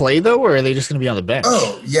play, though, or are they just going to be on the bench?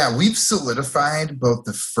 Oh, yeah. We've solidified both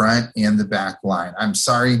the front and the back line. I'm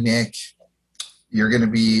sorry, Nick. You're going to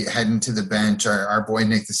be heading to the bench. Our boy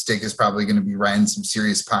Nick the Stick is probably going to be riding some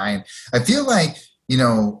serious pine. I feel like...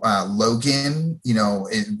 Logan,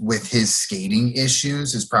 with his skating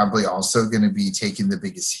issues is probably also going to be taking the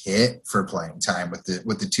biggest hit for playing time with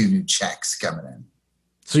the 2 new Czechs coming in.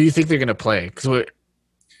 So you think they're going to play? Because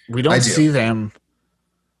we don't see them.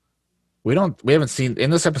 We haven't seen in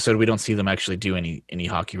this episode. We don't see them actually do any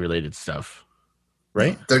hockey related stuff.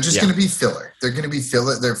 right? They're just Yeah. going to be filler. They're going to be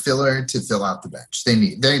filler. They're filler to fill out the bench. They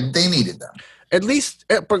needed them. At least,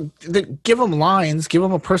 but give them lines, give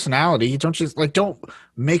them a personality. Don't just don't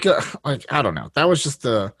make a like. I don't know. That was just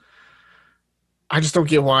the. I just don't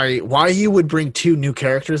get why you would bring 2 new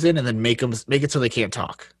characters in and then make it so they can't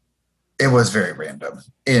talk. It was very random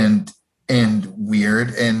and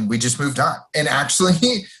weird, and we just moved on. And actually,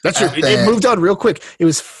 That's true. It moved on real quick. It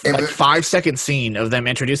was 5-second scene of them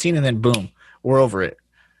introducing, and then boom, we're over it.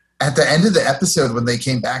 At the end of the episode, when they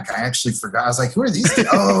came back, I actually forgot. I was like, "Who are these?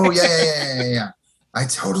 Oh, yeah. I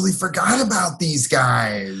totally forgot about these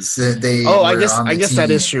guys." I guess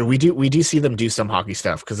that is true. We do see them do some hockey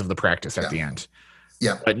stuff because of the practice at the end.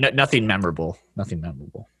 Yeah, but nothing memorable. Nothing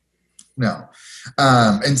memorable. No,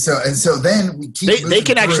 and so then we keep. They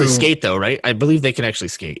can actually skate though, right? I believe they can actually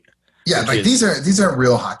skate. Yeah, like these are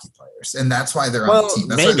real hockey players, and that's why they're on the team.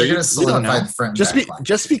 That's why they're going to solidify the front. Just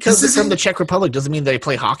because they're from the Czech Republic doesn't mean they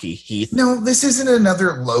play hockey, Heath. No, this isn't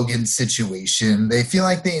another Logan situation. They feel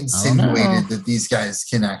like they insinuated that these guys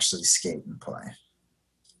can actually skate and play.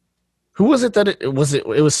 Who was it that it was? It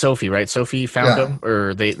was Sophie, right? Sophie found them,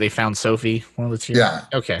 or they found Sophie. One of the 2. Yeah.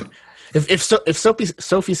 Okay. If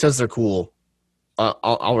Sophie says they're cool,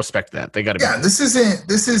 I'll respect that. They got to. Yeah, this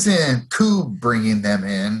isn't Coob bringing them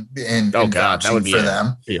in and God, that would be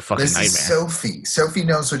them. Be a fucking nightmare. Is Sophie. Sophie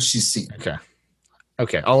knows what she's seen.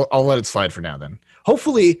 Okay. I'll let it slide for now then.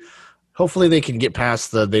 Hopefully they can get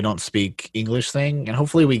past the they don't speak English thing, and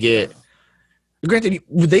hopefully we get. Granted,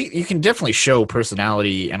 you can definitely show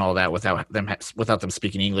personality and all that without them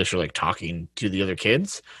speaking English or like talking to the other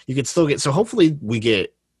kids. You could still get. So hopefully we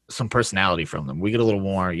get some personality from them. We get a little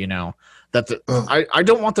more, I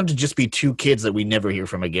don't want them to just be 2 kids that we never hear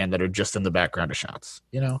from again that are just in the background of shots.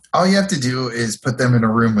 All you have to do is put them in a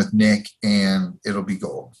room with Nick, and it'll be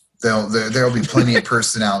gold. There'll be plenty of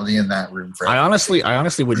personality in that room. I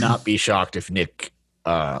honestly would not be shocked if Nick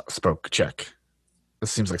spoke Czech.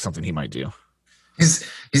 This seems like something he might do. He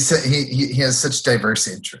has such diverse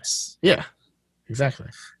interests. Yeah, exactly.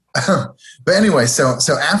 But anyway, so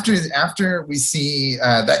after we see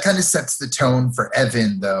that kind of sets the tone for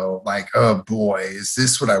Evan, though. Like, oh boy, is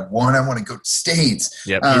this what I want? I want to go to States.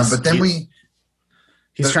 Yeah, but then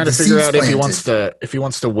he's trying to figure out if he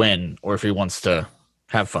wants to win or if he wants to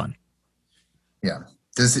have fun. Yeah.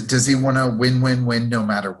 Does he want to win no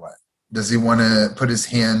matter what? Does he want to put his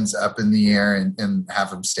hands up in the air and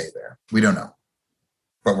have him stay there? We don't know,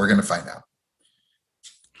 but we're going to find out.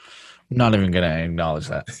 Not even going to acknowledge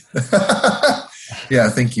that. Yeah,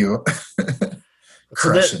 thank you.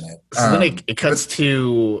 Crushing it. So then it cuts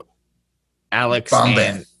to Alex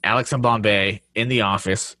and Bombay in the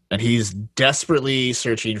office, and he's desperately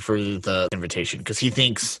searching for the invitation because he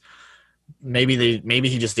thinks maybe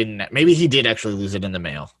he just didn't. Maybe he did actually lose it in the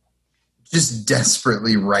mail. Just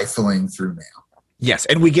desperately rifling through mail. Yes,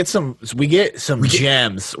 and we get some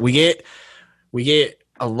gems. We get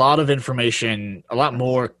a lot of information, a lot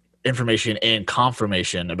more information and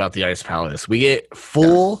confirmation about the Ice Palace. We get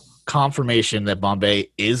full confirmation that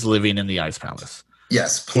Bombay is living in the Ice Palace.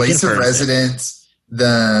 Yes, place of residence,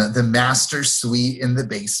 the master suite in the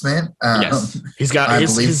basement. Yes, he's got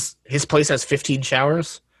his place has 15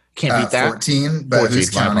 showers. Can't beat that. 14, but 14, who's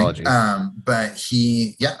counting? But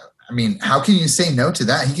I mean, how can you say no to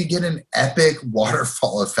that? He could get an epic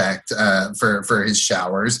waterfall effect for his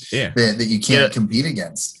showers that you can't compete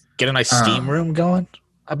against. Get a nice steam room going,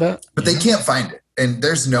 I bet. But they can't find it. And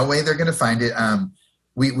there's no way they're going to find it.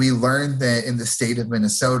 We learned that in the state of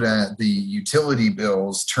Minnesota, the utility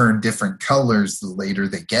bills turn different colors the later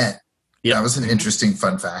they get. Yep. That was an interesting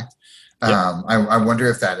fun fact. Yep. I wonder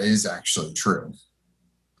if that is actually true.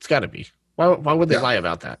 It's got to be. Why would they lie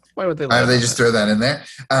about that? Why would they lie? They just throw that in there?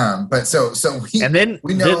 But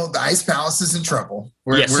we know the Ice Palace is in trouble.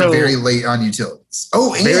 We're very late on utilities.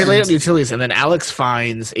 Very late on utilities. And then Alex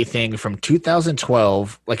finds a thing from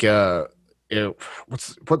 2012, like what's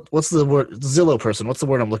the word? Zillow person. What's the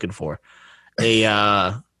word I'm looking for? It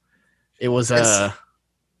was like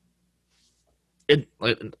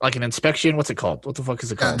an inspection. What's it called? What the fuck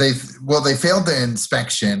is it called? They failed the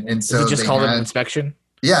inspection, and so is it just called an inspection?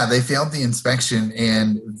 Yeah, they failed the inspection,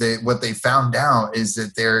 and what they found out is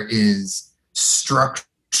that there is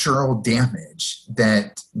structural damage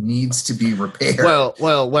that needs to be repaired.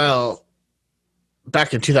 Well.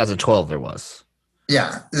 Back in 2012, there was.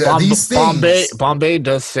 Yeah, these things. Bombay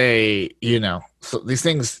does say, so these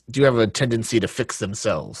things do have a tendency to fix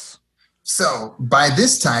themselves. So by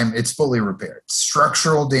this time, it's fully repaired.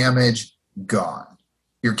 Structural damage gone.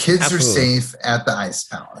 Your kids are safe at the Ice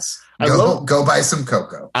Palace. Go buy some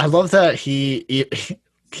cocoa. I love that he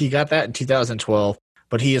got that in 2012.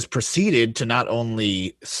 but he has proceeded to not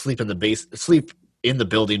only sleep in the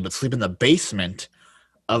building, but sleep in the basement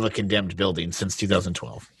of a condemned building since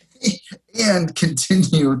 2012. And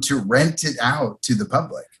continue to rent it out to the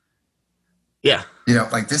public. Yeah.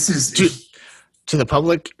 Like this is to the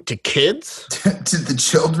public, to kids, to the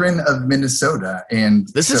children of Minnesota. And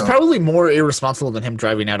this is probably more irresponsible than him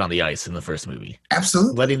driving out on the ice in the first movie.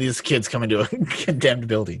 Absolutely. Letting these kids come into a condemned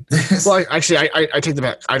building. Well, I take the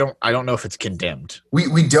back. I don't know if it's condemned.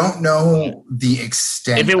 We don't know the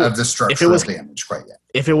extent of the structural damage quite yet.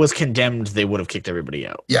 If it was condemned, they would have kicked everybody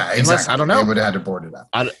out. Yeah, exactly. Unless, I don't know. They would have had to board it up.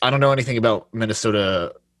 I don't know anything about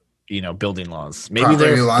Minnesota, building laws. Maybe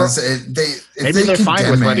they're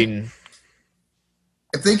fine with letting.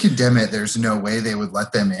 If they condemn it, there's no way they would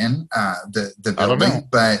let them in the building. I don't know.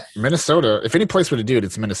 But Minnesota, if any place would do it,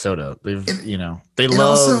 it's Minnesota. They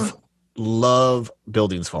love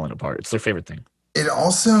buildings falling apart. It's their favorite thing. It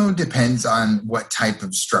also depends on what type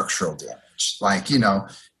of structural damage. Like,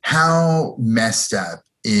 how messed up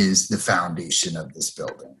is the foundation of this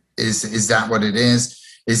building? Is that what it is?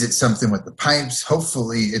 Is it something with the pipes?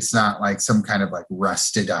 Hopefully it's not like some kind of like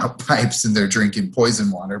rusted out pipes and they're drinking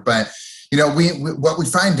poison water. But what we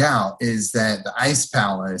find out is that the Ice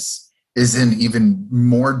Palace is in even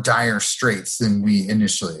more dire straits than we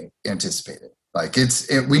initially anticipated. Like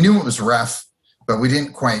we knew it was rough, but we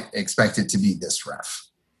didn't quite expect it to be this rough.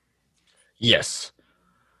 Yes.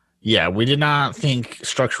 Yeah, we did not think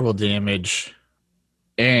structural damage,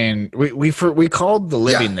 and we called the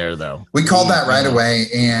living there though. We called that right away,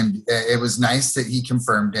 and it was nice that he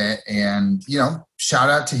confirmed it. And shout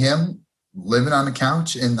out to him. Living on a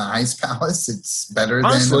couch in the Ice Palace, it's better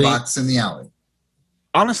than the box in the alley.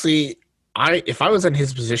 Honestly, if I was in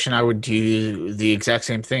his position, I would do the exact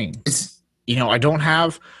same thing. I don't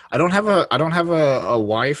have a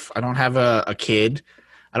wife. I don't have a kid.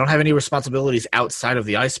 I don't have any responsibilities outside of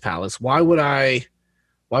the Ice Palace. Why would I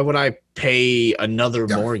pay another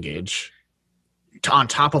mortgage on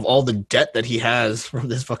top of all the debt that he has from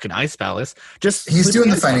this fucking Ice Palace? He's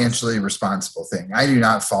doing the financially responsible thing. I do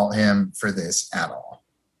not fault him for this at all.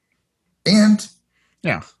 And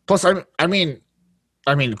yeah, plus I mean,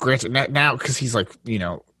 granted now because he's like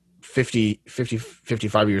 50,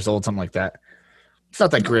 55 years old, something like that. It's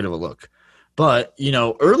not that great of a look, but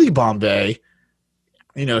early Bombay,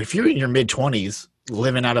 if you're in your mid-20s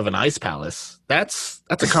living out of an Ice Palace, that's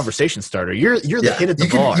a conversation starter. You're the hit at the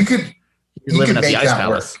bar. You're living at the Ice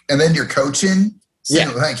Palace. And then you're coaching.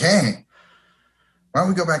 Like, hey, why don't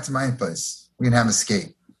we go back to my place? We can have a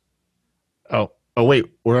skate. Oh, wait.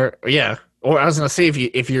 Or I was going to say,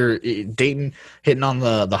 if you're dating, hitting on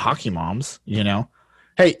the hockey moms,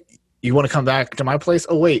 hey, you want to come back to my place?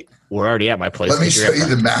 Oh, wait, we're already at my place. Let me show you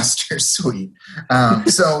the master suite.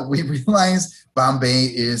 So we realize Bombay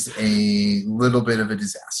is a little bit of a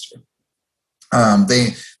disaster.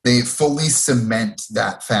 They fully cement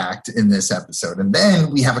that fact in this episode, and then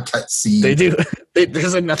we have a cut scene. They do.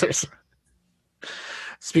 There's another.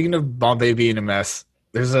 Speaking of Bombay being a mess,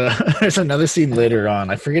 there's another scene later on.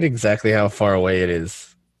 I forget exactly how far away it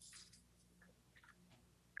is.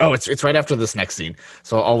 Oh, it's right after this next scene,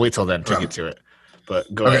 so I'll wait till then to get to it.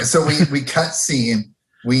 But go ahead. So we cut scene.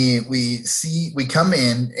 We come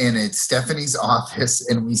in and it's Stephanie's office,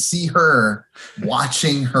 and we see her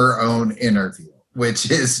watching her own interview, which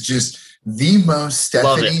is just the most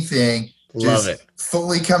Stephanie thing. Love it.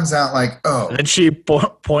 Fully comes out like, oh. And then she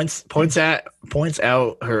points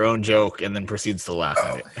out her own joke and then proceeds to laugh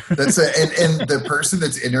at it. That's it. And the person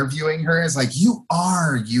that's interviewing her is like, you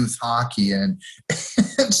are youth hockey. And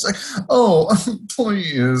it's like, oh,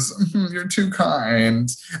 please, you're too kind.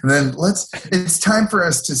 And then it's time for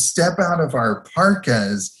us to step out of our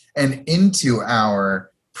parkas and into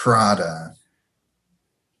our Prada.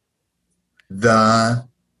 The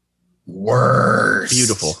worst.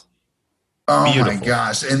 Beautiful. Oh Beautiful. My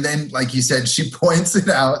gosh. And then, like you said, she points it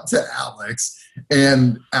out to Alex,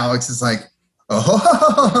 and Alex is like,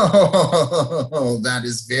 oh, that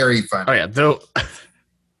is very funny. Oh, yeah.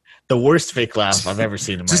 The worst fake laugh I've ever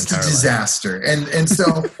seen in my entire life. Just a disaster. And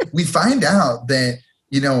so we find out that,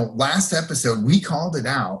 last episode, we called it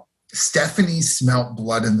out. Stephanie smelt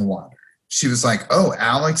blood in the water. She was like, oh,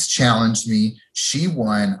 Alex challenged me. She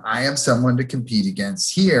won. I have someone to compete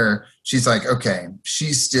against. Here, she's like, okay,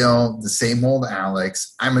 she's still the same old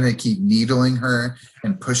Alex. I'm going to keep needling her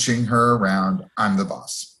and pushing her around. I'm the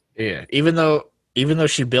boss. Yeah. Even though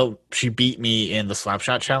she beat me in the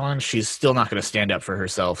Slapshot challenge, she's still not going to stand up for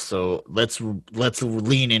herself. So let's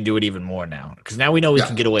lean into it even more now, because now we know we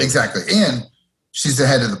can get away. Exactly. And she's the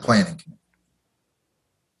head of the planning committee.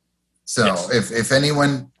 So yes. if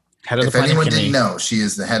anyone didn't know, she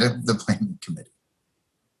is the head of the planning committee.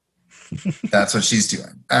 That's what she's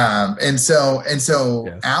doing. And so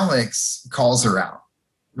Yes. Alex calls her out,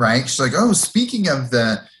 right? She's like, "Oh, speaking of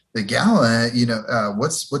the gala,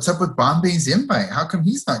 what's up with Bombay's invite? How come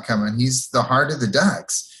he's not coming? He's the heart of the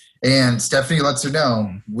Ducks." And Stephanie lets her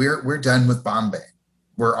know, we're done with Bombay.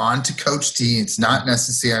 We're on to Coach T. It's not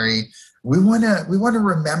necessary. We want to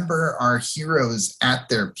remember our heroes at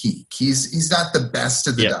their peak. He's not the best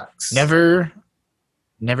of the Ducks. Never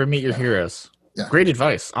meet your heroes. Yeah. Great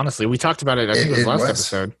advice. Honestly, we talked about it. I think it was last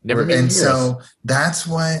episode. Never meet your heroes. So that's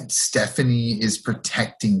what Stephanie is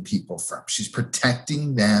protecting people from. She's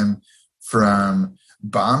protecting them from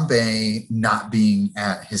Bombay not being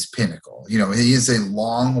at his pinnacle. He is a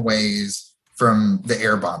long ways from the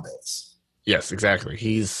Air Bombays. Yes, exactly.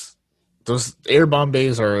 Those Air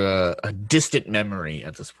Bombays are a distant memory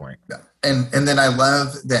at this point. Yeah. And then I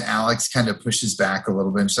love that Alex kind of pushes back a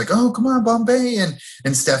little bit. And she's like, "Oh, come on, Bombay."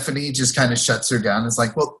 And Stephanie just kind of shuts her down and is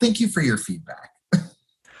like, "Well, thank you for your feedback."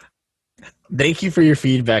 Thank you for your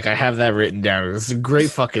feedback. I have that written down. It's a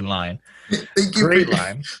great fucking line. Great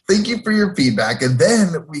line. Thank you for your feedback. And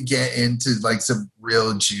then we get into like some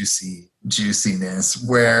real juiciness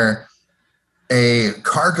where a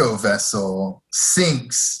cargo vessel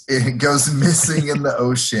sinks, it goes missing in the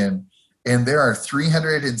ocean, and there are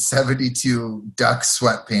 372 duck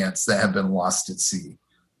sweatpants that have been lost at sea.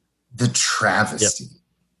 The travesty.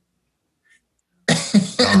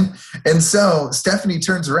 Yep. and so Stephanie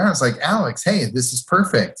turns around and is like, "Alex, hey, this is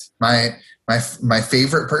perfect. My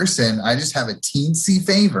favorite person. I just have a teensy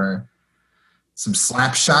favor. Some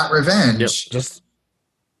slap shot revenge." Yep.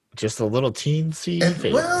 Just a little teensy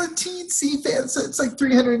favor. Well, teensy favor. So it's like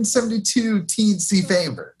 372 teensy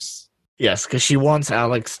favors. Yes, because she wants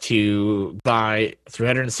Alex to buy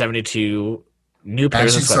 372 new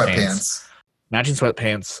pairs of sweatpants. Matching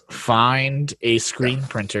sweatpants. Find a screen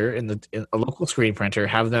printer in a local screen printer.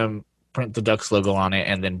 Have them print the Ducks logo on it,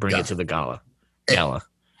 and then bring it to the gala. I'm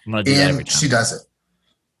gonna do that every time. She does it.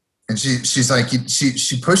 And she's like,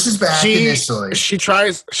 she pushes back initially. She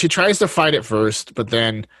tries to fight it first, but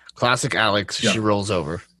then classic Alex, she rolls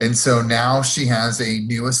over. And so now she has a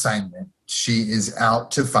new assignment. She is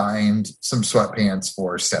out to find some sweatpants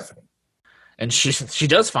for Stephanie. And she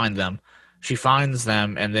does find them. She finds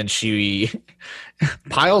them, and then she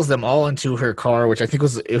piles them all into her car, which I think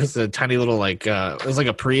was a tiny little it was like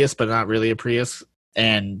a Prius, but not really a Prius.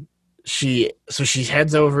 And she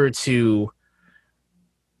heads over to,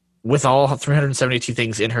 with all 372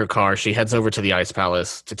 things in her car, she heads over to the Ice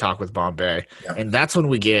Palace to talk with Bombay. Yep. And that's when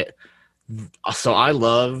we get, so I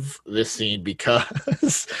love this scene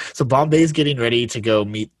because so Bombay's getting ready to go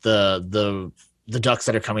meet the Ducks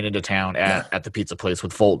that are coming into town at the pizza place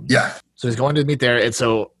with Fulton. Yeah. So he's going to meet there, and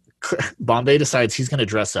so Bombay decides he's going to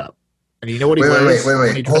dress up. And you know what he wears? Wait.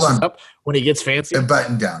 When he dresses up, when he gets fancy? A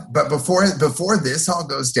button down. But before this all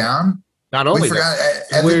goes down, not only we forgot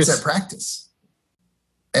Evan's at practice.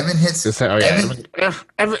 Evan hits.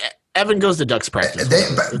 Evan goes to Ducks practice.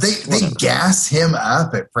 They gas him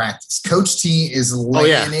up at practice. Coach T is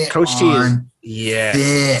laying it Coach on T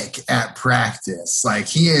is thick at practice. Like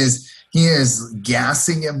he is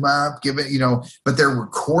gassing him up, but they're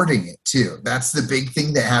recording it too. That's the big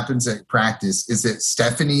thing that happens at practice is that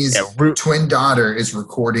Stephanie's twin daughter is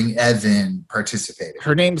recording Evan participating.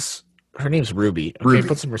 Her name's Ruby. Okay,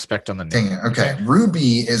 put some respect on the name. Okay.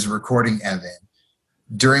 Ruby is recording Evan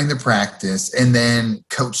during the practice, and then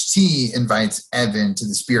Coach T invites Evan to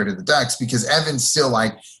the Spirit of the Ducks because Evan's still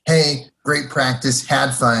like, "Hey, great practice,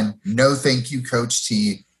 had fun. No, thank you, Coach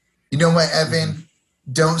T. You know what, Evan?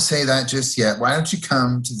 Don't say that just yet. Why don't you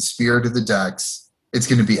come to the Spirit of the Ducks? It's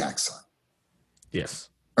going to be excellent." Yes.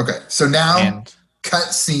 Okay, so now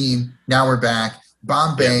cut scene. Now we're back.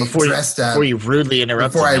 Bombay dressed up. Before you rudely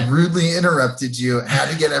interrupted Before I rudely interrupted you,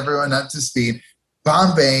 had to get everyone up to speed.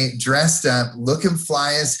 Bombay dressed up, looking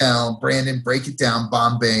fly as hell. Brandon, break it down.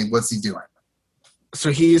 Bombay, what's he doing?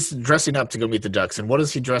 So he's dressing up to go meet the Ducks. And what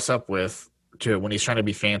does he dress up with when he's trying to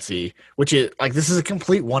be fancy? Which is like, this is a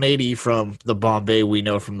complete 180 from the Bombay we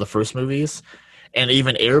know from the first movies and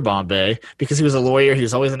even Air Bombay, because he was a lawyer. He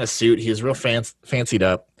was always in a suit. He was real fancied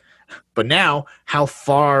up. But now how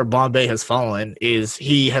far Bombay has fallen is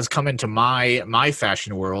he has come into my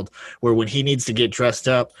fashion world where when he needs to get dressed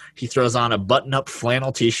up, he throws on a button-up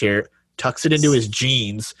flannel T-shirt, tucks it into his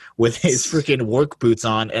jeans with his freaking work boots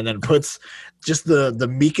on, and then puts just the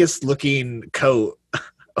meekest looking coat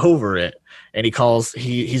over it. And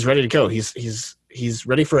he's ready to go. He's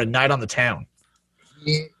ready for a night on the town.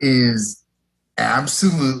 He is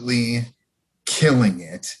absolutely killing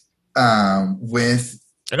it with.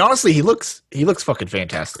 And honestly, he looks fucking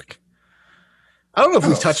fantastic. I don't know if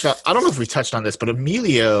we touched on this, but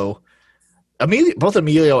Emilio both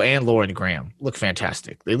Emilio and Lauren Graham look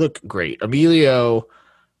fantastic. They look great. Emilio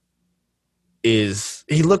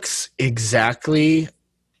he looks and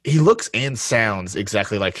sounds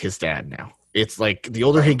exactly like his dad now. It's like the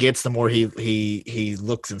older he gets, the more he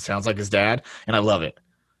looks and sounds like his dad, and I love it.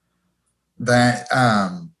 That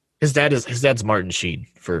his dad's Martin Sheen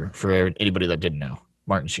for anybody that didn't know.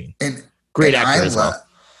 Martin Sheen. and Great and actor as well.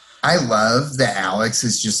 I love that Alex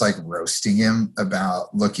is just like roasting him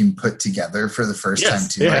about looking put together for the first time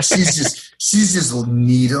too. Yeah. Like she's just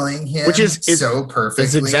needling him, Which is so perfectly.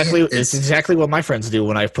 It's exactly what my friends do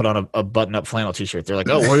when I put on a button-up flannel t-shirt. They're like,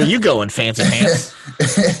 "Oh, where are you going, fancy pants?"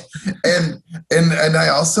 and I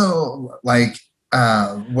also like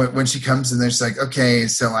when she comes in there, she's like, "Okay,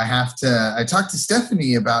 so I talked to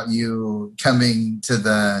Stephanie about you coming to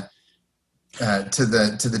the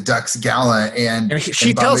Ducks gala," and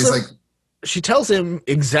she tells him, she tells him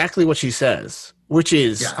exactly what she says, which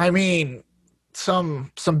is, I mean,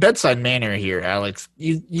 some bedside manner here, Alex.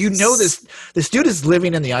 You know this dude is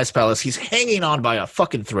living in the Ice Palace. He's hanging on by a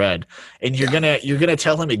fucking thread, and you're gonna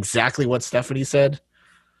tell him exactly what Stephanie said.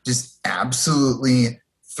 Just absolutely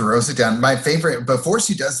throws it down. My favorite, before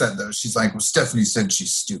she does that though, she's like, "Well, Stephanie said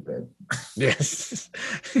she's stupid." Yes.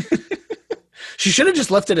 She should have just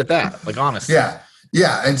left it at that, like, honestly.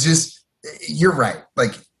 Yeah, and just, you're right.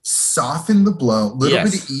 Like, soften the blow, little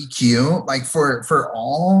bit of EQ. Like, for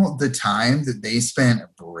all the time that they spent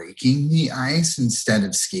breaking the ice instead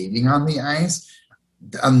of skating on the ice,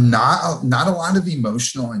 not a lot of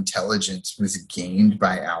emotional intelligence was gained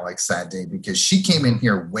by Alex that day, because she came in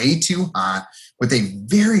here way too hot with a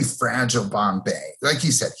very fragile Bombay. Like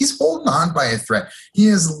you said, he's holding on by a thread. He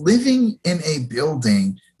is living in a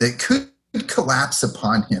building that could collapse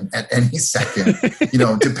upon him at any second,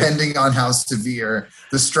 depending on how severe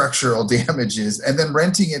the structural damage is, and then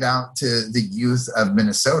renting it out to the youth of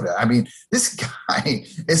Minnesota. I mean, this guy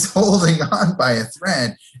is holding on by a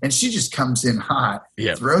thread, and she just comes in hot,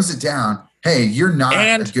 throws it down. Hey, you're not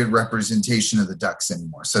a good representation of the Ducks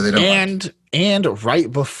anymore, so they don't. And right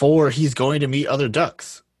before he's going to meet other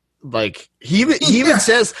Ducks. Like he even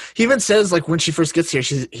says like when she first gets here,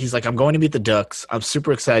 he's like, "I'm going to meet the Ducks. I'm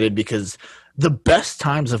super excited because the best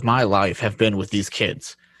times of my life have been with these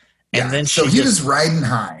kids." And then he was riding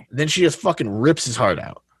high. Then she just fucking rips his heart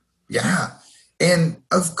out. Yeah. And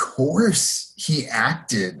of course he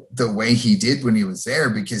acted the way he did when he was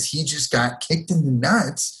there, because he just got kicked in the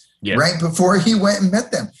nuts right before he went and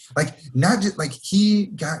met them. Like, not just like he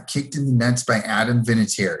got kicked in the nuts by Adam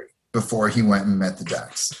Vinatieri before he went and met the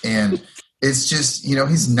Ducks. And it's just,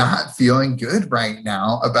 he's not feeling good right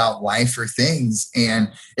now about life or things. And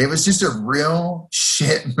it was just a real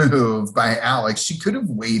shit move by Alex. She could have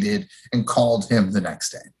waited and called him the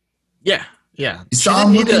next day. Yeah. You saw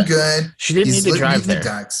him looking good. She didn't need to drive there. The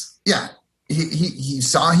Ducks. Yeah. He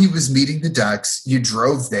saw he was meeting the Ducks. You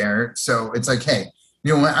drove there. So it's like, hey,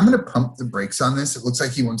 you know what? I'm going to pump the brakes on this. It looks like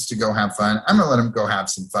he wants to go have fun. I'm going to let him go have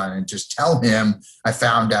some fun and just tell him I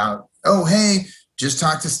found out, oh, hey, just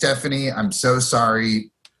talk to Stephanie. I'm so sorry.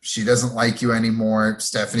 She doesn't like you anymore.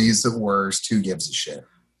 Stephanie's the worst. Who gives a shit?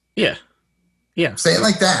 Yeah. Say it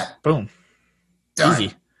like that. Boom. Done.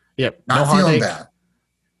 Easy. Yep. Not feeling bad.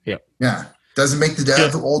 Yep. Yeah. Doesn't make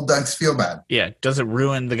the old Ducks feel bad. Yeah. Doesn't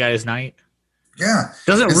ruin the guy's night. Yeah.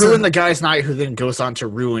 Doesn't ruin the guy's night who then goes on to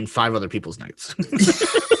ruin 5 other people's nights.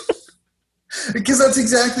 Because that's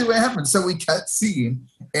exactly what happened. So we cut scene,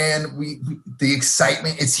 and the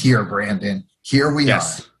excitement is here, Brandon. Here we are.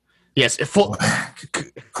 Yes. Quack,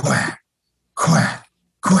 quack, quack, quack,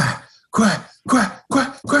 quack, quack,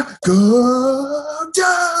 quack, quack. Go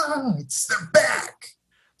Ducks!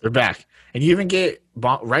 They're back. And you even get,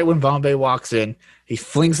 right when Bombay walks in, he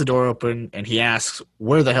flings the door open and he asks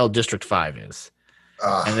where the hell District 5 is.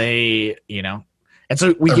 And they, and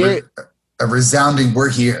so we get a resounding, we're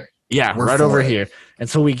here. Yeah, we're right over here. And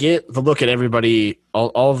so we get the look at everybody,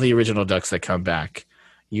 all of the original Ducks that come back.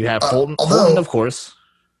 You have Holton, of course.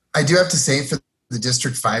 I do have to say, for the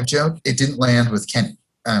District 5 joke, it didn't land with Kenny.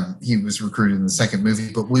 He was recruited in the second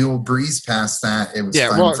movie, but we will breeze past that. It was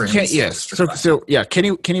fun for him.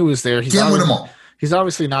 Kenny was there. He's Can't win them all. He's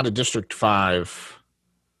obviously not a District 5,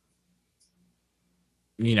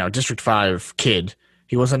 District 5 kid.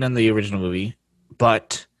 He wasn't in the original movie.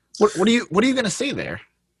 But what are you going to say there?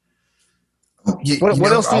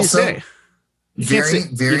 What else do you say?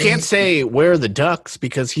 You can't say where are the Ducks,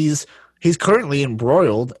 because he's currently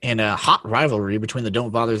embroiled in a hot rivalry between the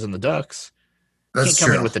Don't Bothers and the Ducks. That's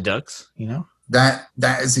can't come in with the Ducks, That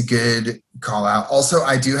is a good call out. Also,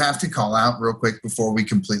 I do have to call out real quick before we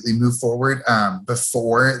completely move forward.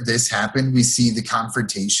 Before this happened, we see the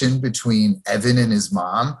confrontation between Evan and his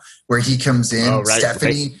mom, where he comes in. Oh,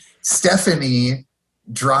 right. Stephanie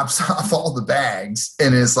drops off all the bags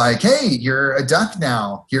and is like, "Hey, you're a duck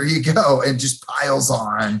now. Here you go," and just piles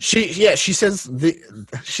on. She says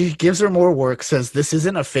she gives her more work. Says this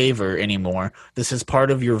isn't a favor anymore. This is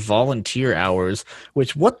part of your volunteer hours.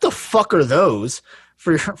 Which what the fuck are those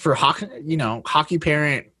for hockey? Hockey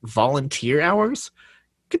parent volunteer hours.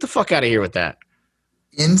 Get the fuck out of here with that.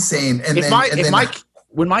 Insane. And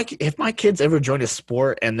if my kids ever join a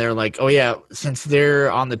sport and they're like, oh yeah, since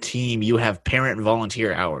they're on the team, you have parent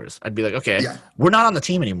volunteer hours, I'd be like, okay, we're not on the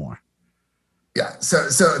team anymore. Yeah. So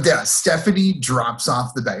Stephanie drops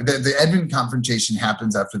off the bag. The Edmund confrontation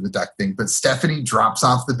happens after the duck thing, but Stephanie drops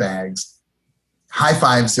off the bags, high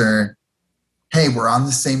fives her. Hey, we're on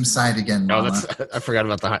the same side again, Mama. I forgot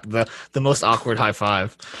about the most awkward high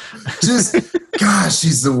five. Gosh,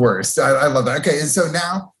 she's the worst. I love that. Okay, and so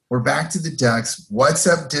now we're back to the Ducks. What's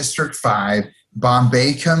up, District 5?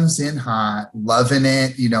 Bombay comes in hot, loving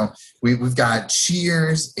it. We've got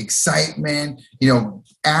cheers, excitement.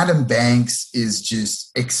 Adam Banks is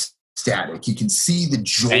just ecstatic. You can see the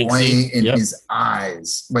joy in his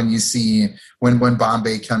eyes when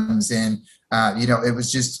Bombay comes in. It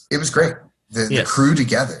was great. The crew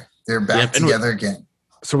together. They're back together again.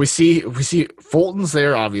 So we see Fulton's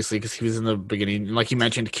there, obviously, because he was in the beginning. Like you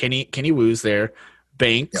mentioned, Kenny Wu's there.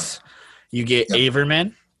 Banks, you get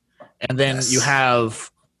Averman, and then you have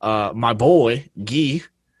my boy Guy,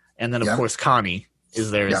 and then of course Connie is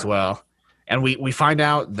there as well. And we find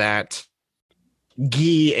out that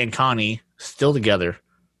Guy and Connie still together,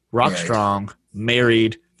 rock strong,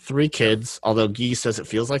 married, 3 kids. Although Guy says it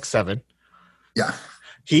feels like 7. Yeah,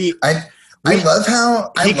 I love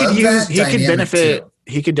how he could benefit. Too.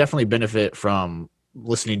 He could definitely benefit from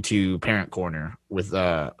listening to Parenting Corner with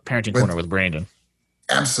Brandon.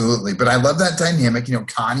 Absolutely. But I love that dynamic.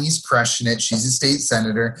 Connie's crushing it. She's a state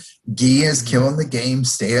senator. Guy is killing the game,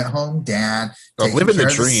 stay-at-home dad, living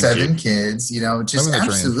the dream, 7 kids, just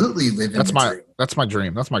absolutely living the dream. That's my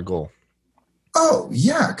dream. That's my goal. Oh,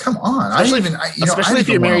 yeah. Come on. Especially if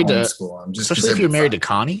you're married to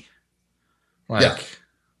Connie. That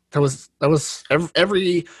was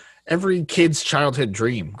every kid's childhood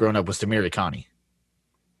dream growing up was to marry Connie.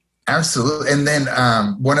 Absolutely. And then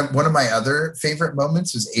one of my other favorite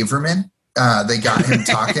moments was Averman. They got him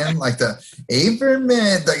talking like the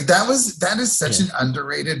Averman. Like that is such an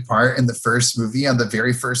underrated part in the first movie. On the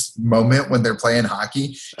very first moment when they're playing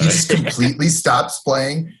hockey, he just completely stops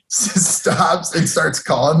playing, stops and starts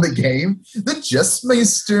calling the game. The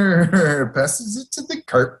Justmeister passes it to the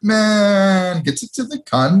Cartman, gets it to the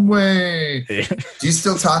Conway. Do you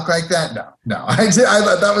still talk like that? No. I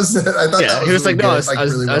thought that was. I thought that was. He was really like,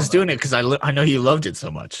 good. I was doing it because I know you loved it so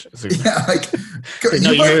much. You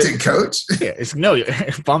loved it, Coach. Yeah,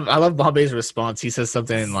 I love Bombay's response. He says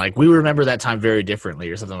something like, "We remember that time very differently,"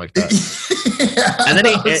 or something like that.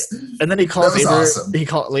 And then he calls awesome.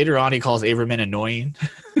 Later on he calls Averman annoying.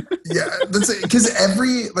 Yeah, because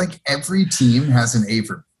every team has an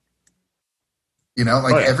Averman.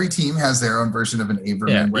 Every team has their own version of an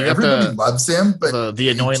Averman where everybody loves him, but the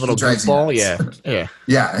annoying little goofball. Yeah.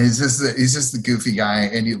 Yeah, he's just the goofy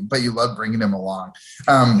guy, but you love bringing him along.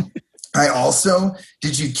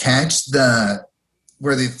 Did you catch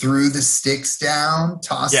where they threw the sticks down,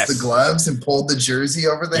 tossed the gloves, and pulled the jersey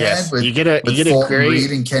over the head? You get a great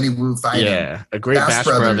Reed and Kenny Wu fighting. Yeah, a great Bash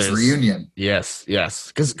Brothers reunion. Yes,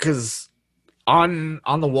 because on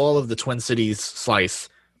the wall of the Twin Cities slice,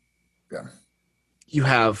 you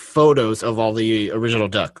have photos of all the original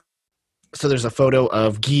Duck. So there's a photo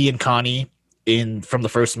of Guy and Connie from the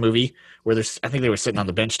first movie where I think they were sitting on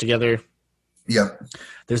the bench together. Yep.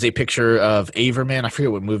 There's a picture of Averman. I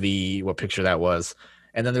forget what picture that was.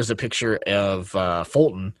 And then there's a picture of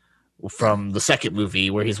Fulton from the second movie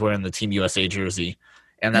where he's wearing the Team USA jersey.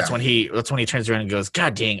 And that's when he turns around and goes,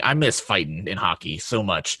 "God dang, I miss fighting in hockey so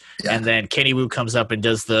much." Yeah. And then Kenny Wu comes up and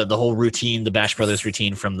does the whole routine, the Bash Brothers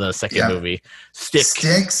routine from the second movie.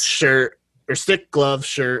 Sticks, shirt, or stick, glove,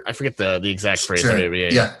 shirt. I forget the exact phrase. Sure.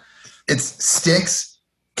 Yeah. It's sticks.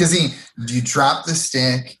 Because you drop the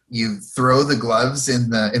stick, you throw the gloves in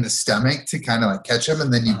the stomach to kind of like catch them,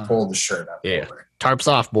 and then you pull the shirt up. Yeah, over. Tarps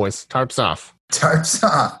off, boys. Tarps off. Tarps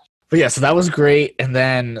off. But yeah, so that was great, and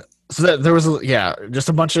then there was just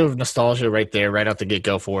a bunch of nostalgia right there, right out the get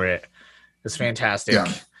go for it. It's fantastic.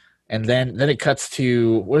 Yeah. And then it cuts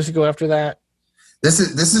to where does it go after that? This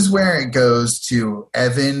is where it goes to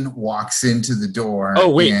Evan walks into the door.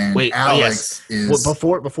 Oh wait, and wait. Alex is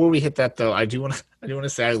before we hit that though, I do want to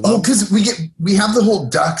say I love. Oh, because we have the whole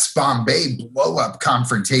Ducks Bombay blow up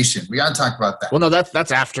confrontation. We got to talk about that. Well, no,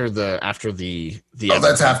 that's after the Oh,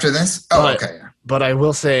 that's after this. Oh, but, okay. But I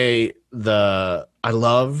will say I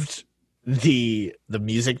loved the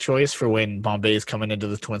music choice for when Bombay is coming into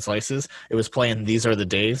the Twin Slices. It was playing "These Are the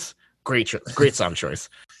Days." Great song choice.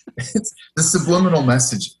 It's the subliminal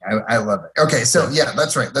message. I love it. Okay, so yeah,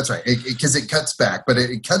 that's right. Because it cuts back, but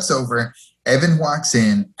it cuts over. Evan walks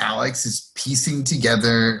in. Alex is piecing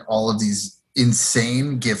together all of these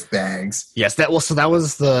insane gift bags. Yes, that was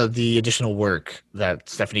the additional work that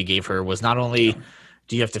Stephanie gave her. Was not only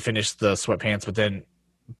do you have to finish the sweatpants, but then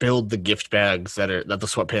build the gift bags that the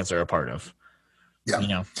sweatpants are a part of.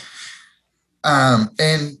 Yeah,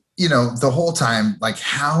 and the whole time, like,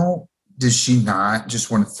 how does she not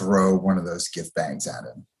just want to throw one of those gift bags at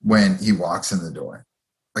him when he walks in the door?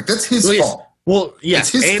 Like, that's his fault. Well, yeah, it's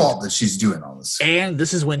his fault that she's doing all this. And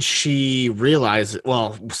this is when she realized.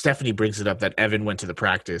 Well, Stephanie brings it up that Evan went to the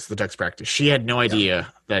Ducks practice. She had no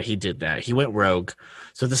idea that he did that. He went rogue.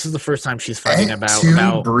 So this is the first time she's finding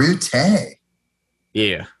about Brute.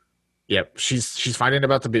 Yeah, yep. She's finding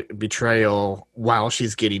about the betrayal while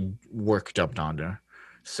she's getting work dumped on her.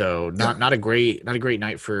 So not a great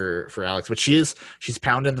night for Alex, but she's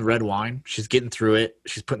pounding the red wine. She's getting through it.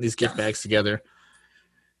 She's putting these gift bags together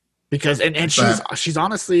because she's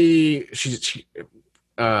honestly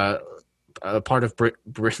a part of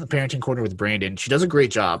Parenting Corner with Brandon. She does a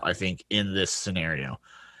great job, I think, in this scenario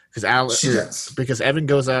because Evan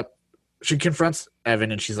goes up. She confronts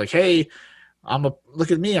Evan and she's like, "Hey,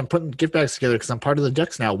 look at me. I'm putting gift bags together because I'm part of the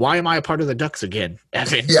Ducks now. Why am I a part of the Ducks again,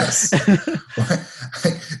 Evan?" Yes.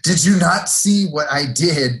 Did you not see what I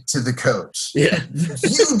did to the coach? Yeah.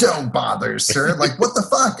 You don't bother, sir. Like, what the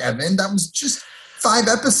fuck, Evan? That was just 5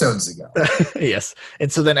 episodes ago. Yes.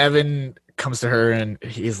 And so then Evan comes to her and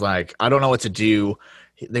he's like, "I don't know what to do.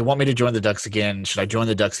 They want me to join the Ducks again. Should I join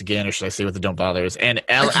the Ducks again or should I stay with the Don't Bothers?" And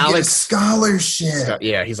Alex get a scholarship.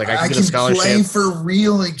 Yeah, he's like, I can get a scholarship. Play for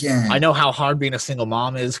real again. I know how hard being a single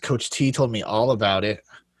mom is. Coach T told me all about it.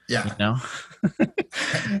 Yeah.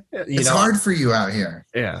 It's hard for you out here.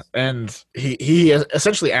 Yeah. And he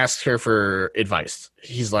essentially asks her for advice.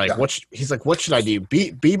 He's like, what should I do?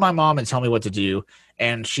 Be my mom and tell me what to do.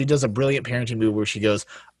 And she does a brilliant parenting move where she goes,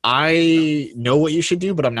 "I know what you should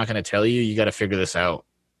do, but I'm not going to tell you. You got to figure this out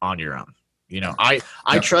on your own.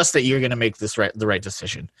 I trust that you're going to make the right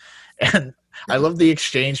decision." And I love the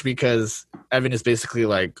exchange because Evan is basically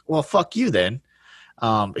like, "Well, fuck you then."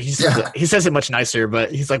 He says it much nicer,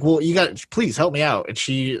 but he's like, "Well, please help me out." And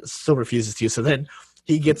she still refuses to. So then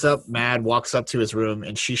he gets up mad, walks up to his room,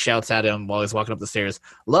 and she shouts at him while he's walking up the stairs,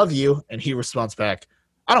 "Love you." And he responds back,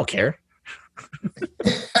 "I don't care."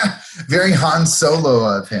 Very Han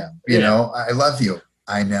Solo of him. You know, "I love you.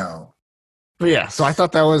 I know." But yeah, so I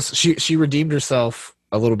thought that was she redeemed herself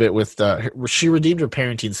a little bit with she redeemed her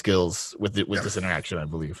parenting skills with this interaction, I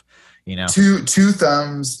believe. Two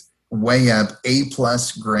thumbs way up, A+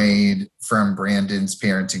 grade from Brandon's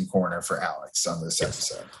Parenting Corner for Alex on this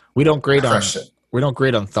episode. We don't grade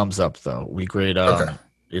on thumbs up though. We grade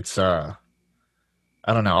it's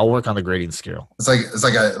I don't know. I'll work on the grading scale. It's like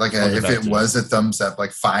if it was a thumbs up,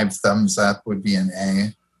 like 5 thumbs up would be an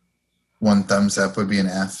A, 1 thumbs up would be an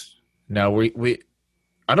F. No, we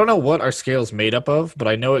I don't know what our scale is made up of, but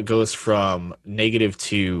I know it goes from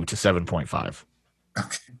 -2 to 7.5.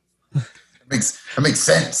 Okay, that makes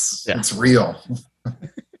sense. Yeah. It's real.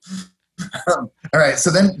 All right, so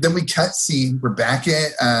then we cut scene. We're back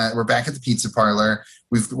at the pizza parlor.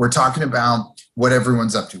 We're talking about what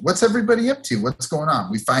everyone's up to. What's everybody up to? What's going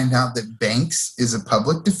on? We find out that Banks is a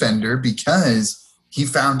public defender because he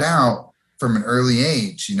found out from an early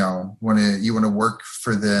age, you want to work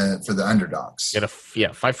for the underdogs.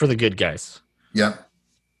 Fight for the good guys. Yep.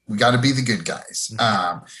 We got to be the good guys.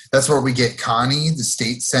 That's where we get Connie, the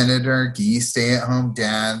state senator, Guy, stay-at-home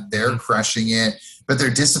dad. They're crushing it, but they're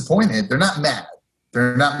disappointed. They're not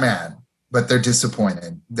mad, but they're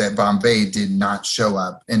disappointed that Bombay did not show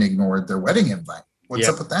up and ignored their wedding invite. What's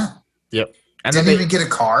up with that? Yep. And didn't even get a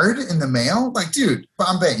card in the mail? Like, dude,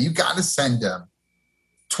 Bombay, you got to send them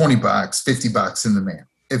 $20, $50 in the mail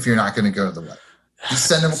if you're not going to go to the wedding. Just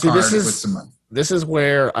send them a card with some money. This is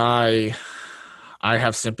where I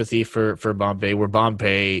have sympathy for Bombay, where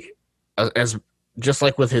Bombay, as just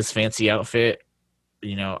like with his fancy outfit,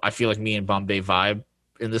 I feel like me and Bombay vibe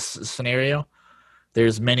in this scenario.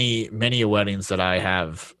 There's many weddings that I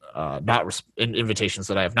have invitations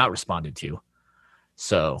that I have not responded to.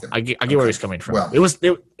 So I get where he's coming from. Well,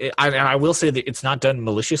 I will say that it's not done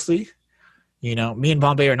maliciously. You know, me and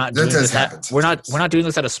Bombay are not doing this. We're not doing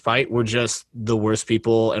this out of spite. We're just the worst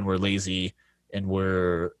people, and we're lazy, and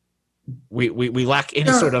we lack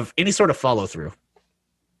any sort of follow through.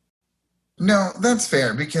 No, that's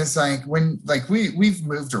fair, because we've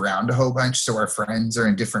moved around a whole bunch, so our friends are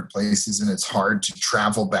in different places, and it's hard to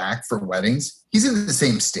travel back for weddings. He's in the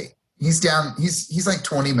same state. He's like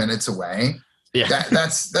 20 minutes away. Yeah,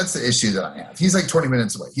 that's the issue that I have. He's like 20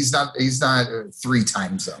 minutes away. He's not 3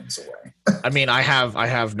 time zones away. I mean, I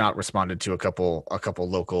have not responded to a couple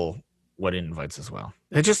local wedding invites as well.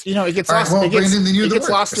 It just, it gets lost. It gets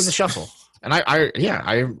lost in the shuffle. And I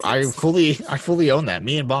fully own that.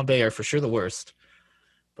 Me and Bombay are for sure the worst.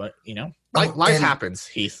 But life happens,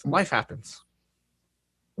 Heath. Life happens.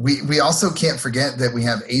 We also can't forget that we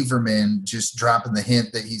have Averman just dropping the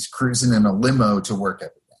hint that he's cruising in a limo to work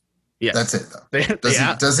every day. Yeah, that's it though.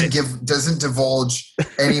 Doesn't divulge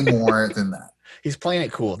any more than that. He's playing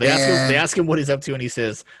it cool. They ask him what he's up to, and he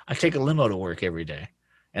says, "I take a limo to work every day,"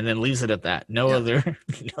 and then leaves it at that. No other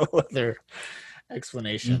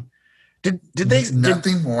explanation. Did they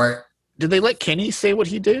more? Did they let Kenny say what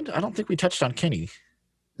he did? I don't think we touched on Kenny.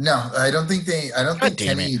 No, I don't think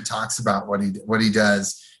Kenny talks about what he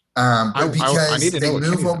does. Because they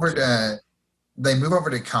move over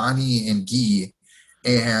to Connie and Guy,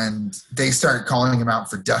 and they start calling him out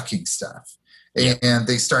for ducking stuff. And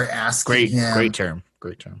they start asking him.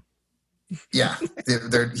 Great term. Yeah,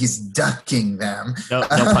 he's ducking them. No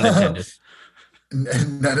pun intended.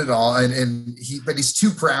 None at all. But he's too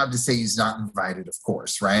proud to say he's not invited, of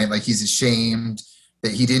course, right? Like, he's ashamed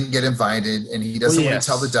that he didn't get invited, and he doesn't want to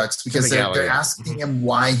tell the Ducks because they're asking him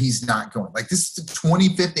why he's not going. Like, this is the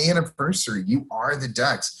 25th anniversary. You are the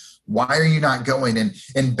Ducks. Why are you not going?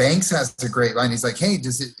 And Banks has a great line. He's like, "Hey,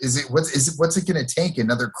 what's it going to take?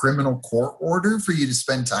 Another criminal court order for you to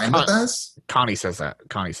spend time with us?" Connie says that.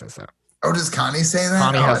 Oh, does Connie say that?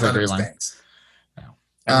 Connie has that great line. Banks. No.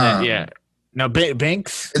 And then, no,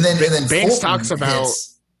 Banks. And then Banks Fulton talks about.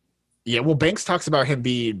 Banks talks about him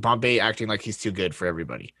Bombay acting like he's too good for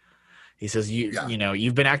everybody. He says,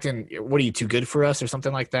 you've been acting. What are you, too good for us, or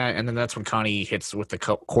something like that? And then that's when Connie hits with the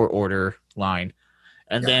court order line.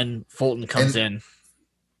 And then Fulton comes in.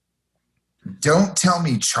 Don't tell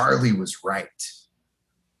me Charlie was right.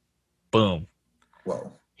 Boom.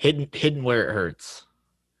 Whoa. Hidden where it hurts.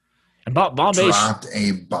 And Bombay dropped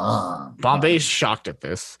a bomb. Bombay's shocked at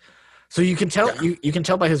this. So you can tell you can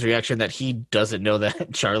tell by his reaction that he doesn't know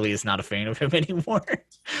that Charlie is not a fan of him anymore.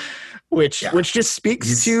 Which just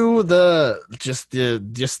speaks to the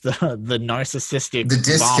narcissistic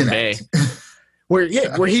Bombay. Where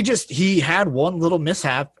he had one little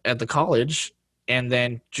mishap at the college, and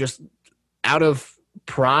then just out of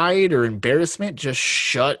pride or embarrassment just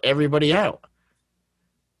shut everybody out.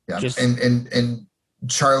 Yeah. And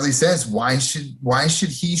Charlie says, why should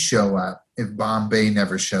he show up if Bombay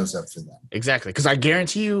never shows up for them? Exactly. Because I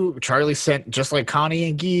guarantee you, Charlie sent, just like Connie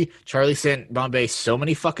and Guy, Charlie sent Bombay so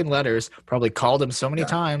many fucking letters, probably called him so many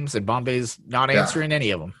times, and Bombay's not answering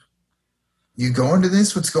any of them. You going to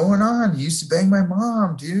this? What's going on? You used to bang my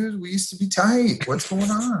mom, dude. We used to be tight. What's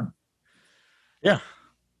going on? Yeah.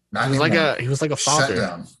 He was like a father. Shut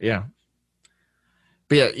down. Yeah.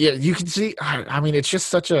 But yeah, you can see, I mean, it's just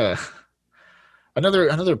such another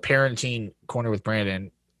parenting corner with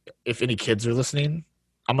Brandon. If any kids are listening,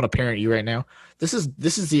 I'm going to parent you right now. This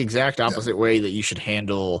is the exact opposite way that you should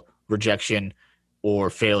handle rejection or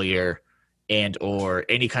failure and or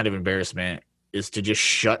any kind of embarrassment, is to just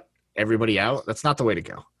shut everybody out. That's not the way to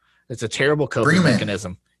go. It's a terrible coping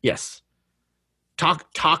mechanism. Yes. Talk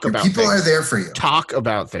about people things. Are there for you. Talk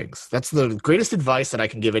about things. That's the greatest advice that I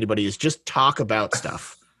can give anybody, is just talk about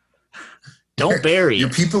stuff. Don't bury. Your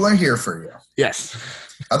people are here for you. Yes.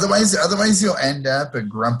 Otherwise you'll end up a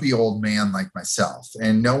grumpy old man like myself,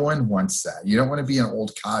 and no one wants that. You don't want to be an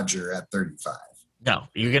old codger at 35. No,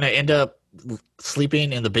 you're going to end up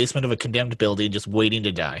sleeping in the basement of a condemned building just waiting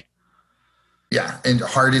to die. Yeah, and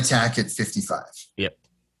heart attack at 55. Yep.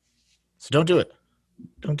 So don't do it.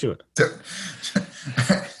 Don't do it.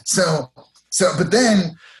 So, but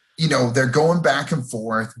then, they're going back and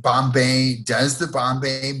forth. Bombay does the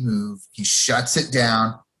Bombay move. He shuts it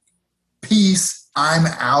down. Peace. I'm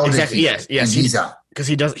out. Exactly. Of here. Yes. And he's out. Because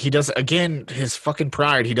he does again, his fucking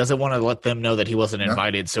pride. He doesn't want to let them know that he wasn't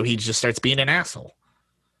invited. So he just starts being an asshole.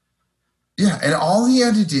 Yeah. And all he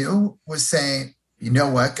had to do was say, you know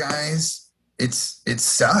what, guys? It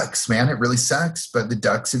sucks, man. It really sucks. But the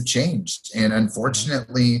Ducks have changed. And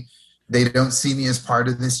unfortunately, they don't see me as part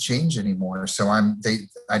of this change anymore. So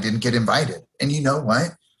I didn't get invited. And you know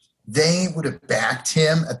what? they would have backed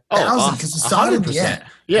him a Oh, thousand because we saw it in the 100%. end.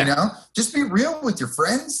 Yeah. You know, just be real with your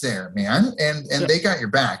friends there, man. And they got your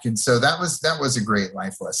back. And so that was a great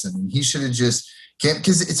life lesson. And he should have just came,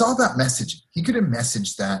 because it's all about messaging. He could have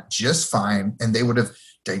messaged that just fine, and they would have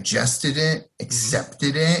digested it,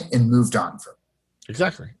 accepted it, and moved on from it.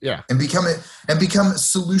 Exactly. Yeah. And become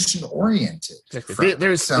solution oriented. Exactly.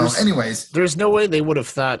 Anyways, there's no way they would have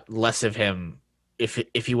thought less of him if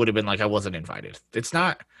he would have been like, I wasn't invited. It's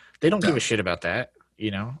not. They don't give a shit about that.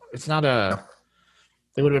 You know, it's not a. No.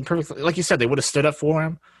 They would have been perfectly, like you said, they would have stood up for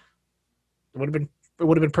him. It would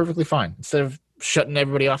have been perfectly fine instead of shutting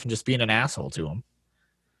everybody off and just being an asshole to him.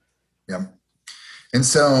 Yeah. And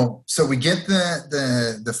so we get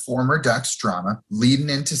the former Ducks drama leading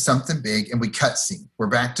into something big, and we cut scene. We're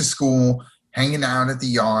back to school, hanging out at the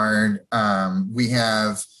yard. We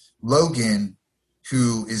have Logan,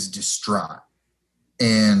 who is distraught,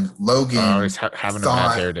 and Logan he's having a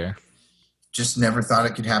bad hair day. Just never thought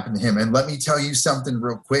it could happen to him. And let me tell you something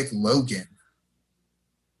real quick, Logan.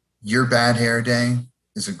 Your bad hair day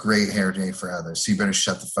is a great hair day for others. So you better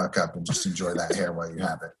shut the fuck up and just enjoy that hair while you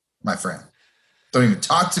have it, my friend. Don't even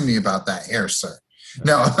talk to me about that hair, sir.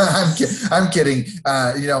 No, I'm kidding.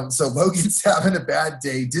 So Logan's having a bad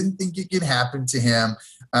day. Didn't think it could happen to him.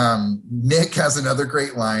 Nick has another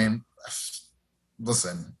great line.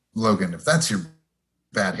 Listen, Logan, if that's your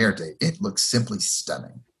bad hair day, it looks simply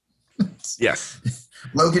stunning. Yes.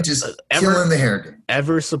 Logan just killing the hair day.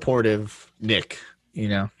 Ever supportive Nick,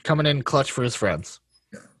 coming in clutch for his friends.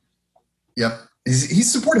 Yeah. Yep.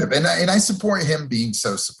 He's supportive, and I support him being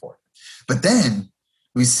so supportive. But then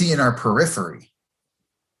we see in our periphery,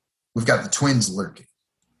 we've got the twins lurking.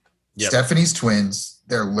 Yep. Stephanie's twins,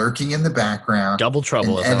 they're lurking in the background. Double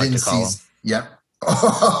trouble, as I like to call them. Yep.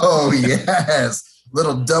 Oh, yes.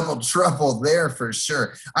 Little double trouble there for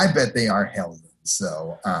sure. I bet they are hellions,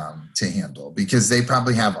 though, to handle, because they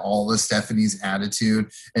probably have all of Stephanie's attitude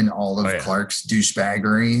and all of Clark's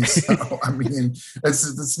douchebaggery. So, I mean,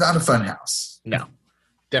 it's not a fun house. No,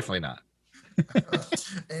 definitely not.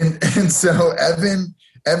 and so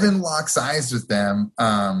Evan locks eyes with them,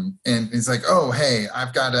 and he's like, "Oh, hey,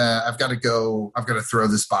 I've got to go. I've got to throw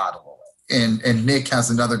this bottle away." And Nick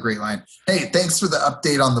has another great line. "Hey, thanks for the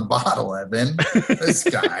update on the bottle, Evan." This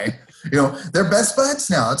guy, they're best buds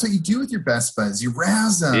now. That's what you do with your best buds. You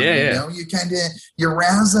razz them. Yeah. You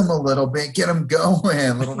razz them a little bit, get them going,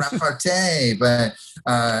 a little repartee. But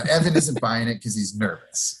Evan isn't buying it because he's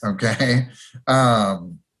nervous. Okay.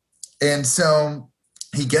 And so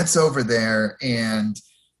he gets over there, and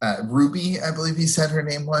Ruby, I believe he said her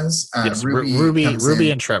name was. Yes, Ruby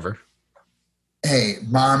and Trevor. Hey,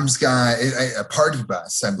 Mom's got a party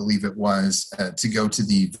bus, I believe it was, to go to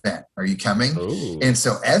the event. Are you coming? Ooh. And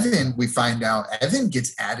so we find out Evan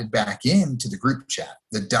gets added back into the group chat,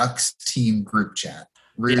 the Ducks team group chat.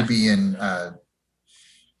 Ruby and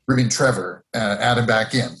Trevor add him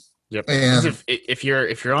back in. Yep. And if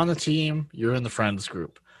you're on the team, you're in the friends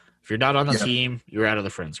group. If you're not on the team, you're out of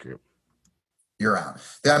the friends group. You're out.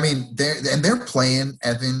 I mean, they're playing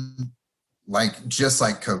Evan just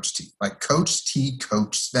like Coach T. Like Coach T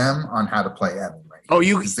coached them on how to play Evan, right? Oh,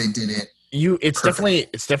 because they did it. It's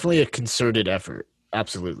definitely a concerted effort.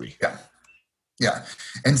 Absolutely. Yeah.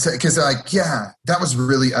 And so because they're like, that was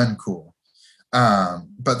really uncool.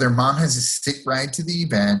 But their mom has a sick ride to the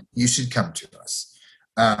event. You should come to us.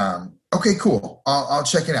 Okay, cool. I'll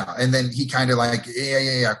check it out. And then he kind of like,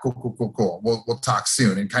 yeah, cool. We'll talk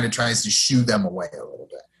soon, and kind of tries to shoo them away a little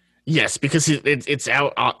bit. Yes, because it's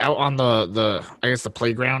out on the I guess the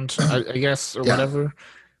playground, I guess, or whatever.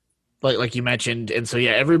 Like you mentioned, and so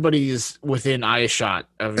everybody's within eye shot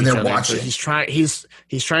of each other. And they're watching. So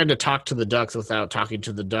he's trying to talk to the Ducks without talking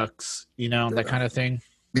to the Ducks, that kind of thing.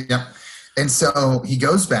 Yeah. And so he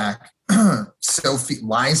goes back. Sophie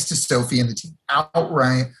lies to Sophie and the team,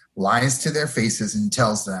 outright lies to their faces, and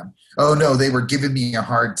tells them, "Oh no, they were giving me a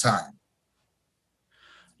hard time."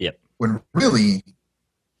 Yep. When really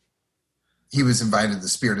he was invited to the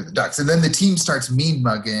Spirit of the Ducks. And then the team starts mean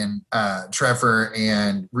mugging Trevor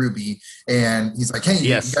and Ruby, and he's like, "Hey, you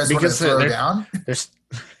guys want to throw down?"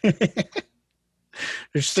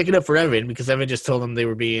 They're sticking up for Evan because Evan just told them they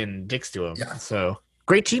were being dicks to him. Yeah. So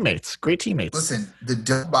Great teammates. Listen, the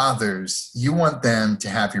Duck Bothers, you want them to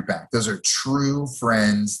have your back. Those are true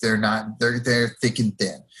friends. They're thick and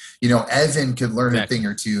thin. Evan could learn a thing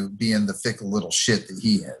or two being the thick little shit that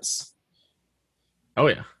he is. Oh,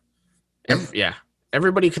 yeah. Yeah.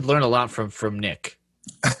 Everybody could learn a lot from Nick.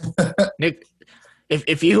 Nick,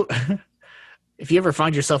 if you ever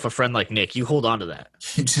find yourself a friend like Nick, you hold on to that.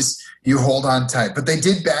 You hold on tight. But they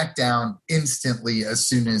did back down instantly as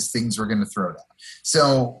soon as things were going to throw down.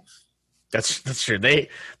 So That's true. They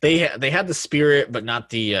had the spirit, but not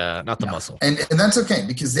the muscle. And that's okay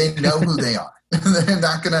because they know who they are. they're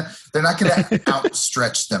not gonna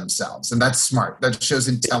outstretch themselves, and that's smart. That shows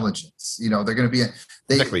intelligence. You know, they're gonna be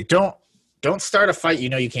exactly. Don't start a fight you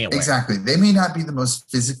know you can't win. Exactly. They may not be the most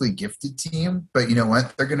physically gifted team, but you know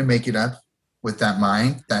what? They're gonna make it up with that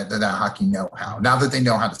mind, that hockey know-how. Now that they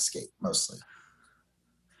know how to skate, mostly.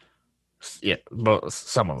 Yeah, but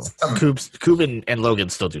some of them. Coob and Logan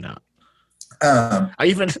still do not. I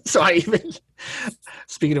even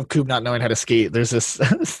speaking of Coob not knowing how to skate, there's this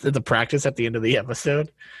the practice at the end of the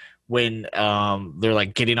episode when they're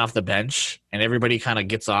like getting off the bench and everybody kind of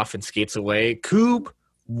gets off and skates away. Coob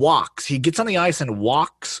walks. He gets on the ice and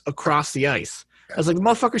walks across the ice. I was like, the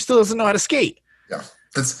motherfucker still doesn't know how to skate. Yeah,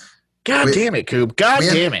 damn it, Coob.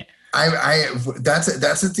 Damn it.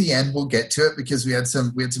 That's at the end. We'll get to it because we had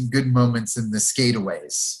some good moments in the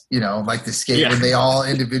skateaways. You know, like the skate when they all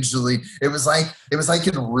individually. It was like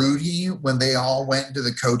in Rudy when they all went into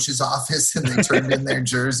the coach's office and they turned in their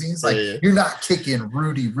jerseys. Like you're not kicking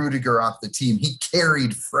Rudiger off the team. He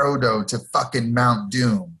carried Frodo to fucking Mount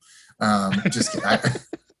Doom. Just kidding.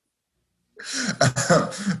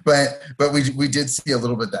 But we did see a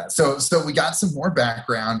little bit of that. So we got some more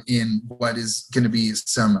background in what is going to be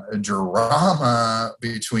some drama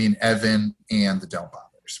between Evan and the Dome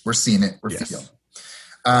Bombers. We're seeing it. We're feeling it.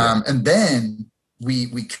 And then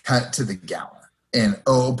we cut to the gala, and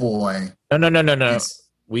oh boy,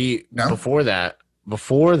 no. Before that,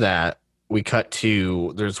 we cut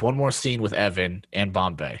to there's one more scene with Evan and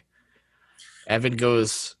Bombay. Evan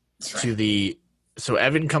goes to the. So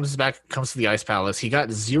Evan comes to the Ice Palace. He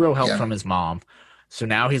got zero help from his mom, so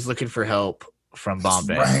now he's looking for help from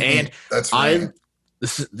Bombay. Right. And that's right.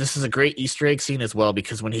 This is a great Easter egg scene as well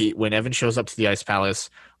because when Evan shows up to the Ice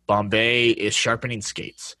Palace, Bombay is sharpening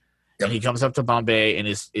skates, and he comes up to Bombay and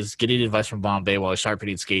is getting advice from Bombay while he's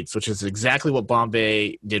sharpening skates, which is exactly what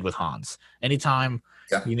Bombay did with Hans. Anytime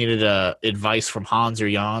you needed advice from Hans or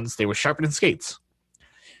Jans, they were sharpening skates.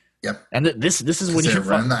 Yep. And this is when you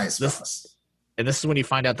run the Ice Palace. And this is when you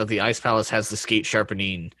find out that the Ice Palace has the skate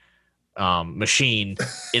sharpening machine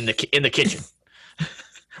in the kitchen,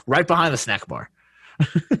 right behind the snack bar.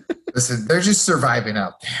 Listen, they're just surviving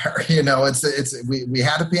out there. You know, we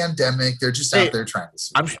had a pandemic. They're just out there trying to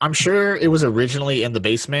survive. I'm sure it was originally in the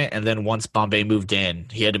basement, and then once Bombay moved in,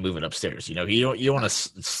 he had to move it upstairs. You know, you don't want to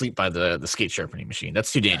sleep by the skate sharpening machine.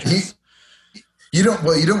 That's too dangerous. You don't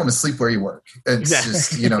want to sleep where you work. It's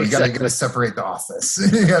just, you know, you got to separate the office.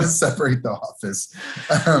 You got to separate the office.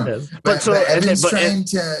 But Evan's trying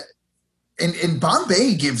to, and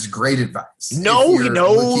Bombay gives great advice. No, he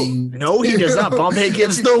does not. Bombay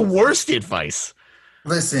gives the worst advice.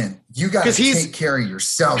 Listen, you got to take care of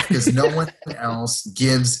yourself because no one else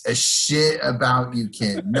gives a shit about you,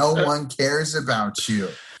 kid. No one cares about you.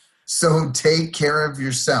 So take care of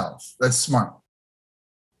yourself. That's smart.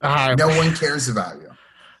 No one cares about you.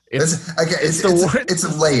 It's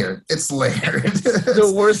layered. It's layered.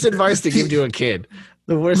 The worst advice to give to a kid.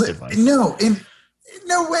 The worst advice. No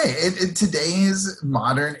way. In today's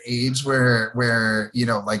modern age where you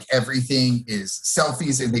know, like everything is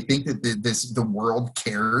selfies and they think that the world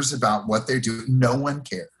cares about what they're doing. No one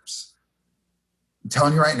cares. I'm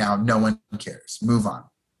telling you right now, no one cares. Move on.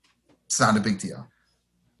 It's not a big deal.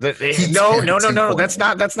 No. That's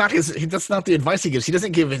not the advice he gives. He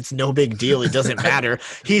doesn't give it's no big deal. It doesn't matter.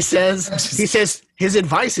 He says his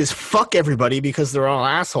advice is fuck everybody because they're all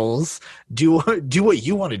assholes. Do what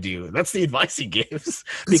you want to do. That's the advice he gives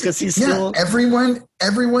because he's still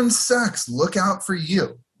everyone sucks. Look out for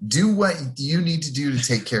you. Do what you need to do to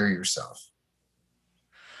take care of yourself.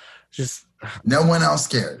 Just no one else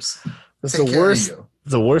cares. That's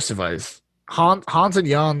the worst advice. Hans and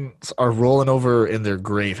Jans are rolling over in their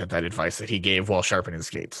grave at that advice that he gave while sharpening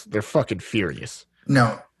skates. They're fucking furious.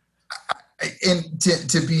 No, and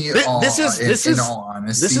to be in all honesty,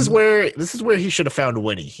 this is where he should have found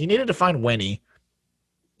Winnie. He needed to find Winnie.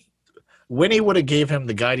 Winnie would have gave him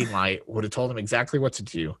the guiding light. Would have told him exactly what to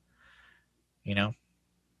do. You know,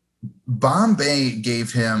 Bombay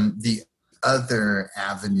gave him the other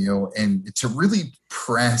avenue and to really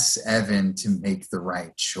press Evan to make the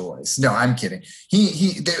right choice. No, I'm kidding.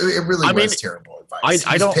 It really was terrible advice.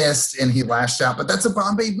 He was pissed and he lashed out, but that's a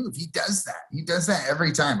Bombay move. He does that. He does that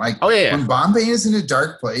every time. Like when Bombay is in a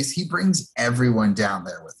dark place, he brings everyone down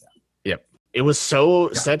there with him. Yep. It was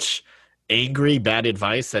such angry bad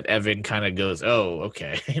advice that Evan kind of goes, "Oh,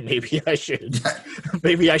 okay. Maybe I should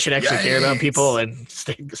actually care about people and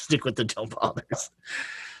stick with the Dome Bombers."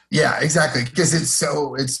 Yeah, exactly. Because it's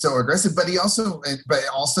so aggressive. But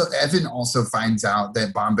Evan also finds out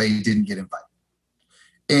that Bombay didn't get invited.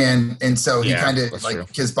 and so he Yeah, kind of that's like true.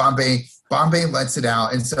 because Bombay lets it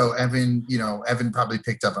out, and so Evan probably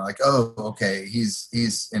picked up on like, oh, okay, he's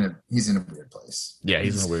in a weird place. Yeah,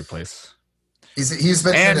 he's in a weird place. He's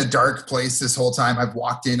been in a dark place this whole time. I've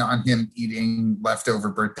walked in on him eating leftover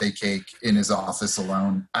birthday cake in his office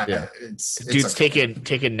alone. Dude's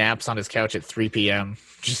taking naps on his couch at 3 p.m.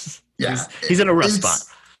 Just he's in a rough spot.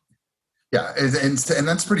 Yeah, and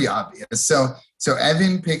that's pretty obvious. So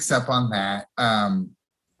Evan picks up on that.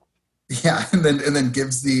 Yeah, and then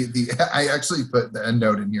gives the I actually put a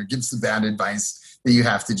note in here, gives the bad advice that you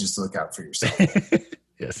have to just look out for yourself.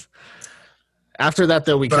 Yes. After that,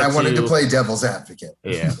 though, I wanted to play devil's advocate.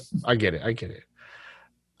 Yeah, I get it.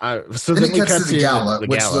 So then we cut to the gala,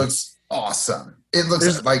 which gala. Looks awesome. It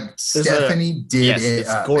looks like Stephanie did it.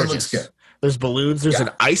 It's gorgeous. It looks good. There's balloons. There's an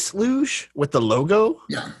ice luge with the logo.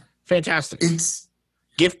 Yeah. Fantastic. It's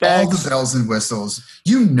gift bags. All the bells and whistles.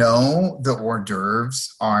 The hors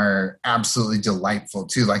d'oeuvres are absolutely delightful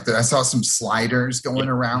too. Like I saw some sliders going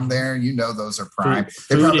around there. Those are prime.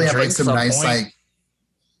 They probably have like some nice like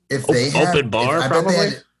if they have open bar probably.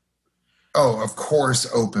 Of course,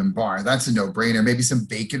 open bar. That's a no-brainer. Maybe some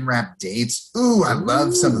bacon wrapped dates. Ooh, I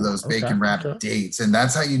love some of those bacon wrapped dates. And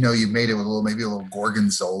that's how you made it with maybe a little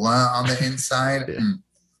gorgonzola on the inside. I'm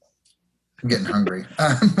getting hungry.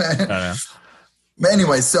 But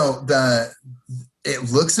anyway, so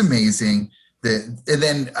it looks amazing. And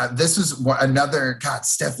then this was another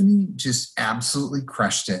Stephanie just absolutely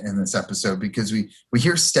crushed it in this episode because we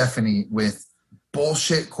hear Stephanie with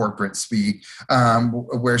bullshit corporate speak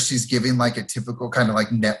where she's giving like a typical kind of like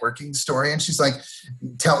networking story, and she's like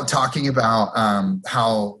talking about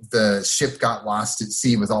how the ship got lost at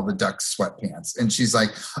sea with all the ducks sweatpants, and she's like,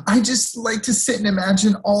 I just like to sit and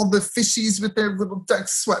imagine all the fishies with their little duck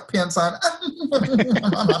sweatpants on.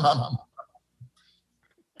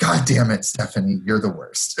 God damn it, Stephanie, you're the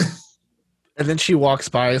worst. And then she walks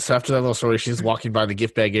by. So after that little story, she's walking by the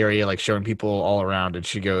gift bag area, like showing people all around, and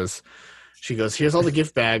she goes, here's all the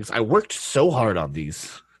gift bags. I worked so hard on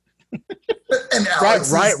these. And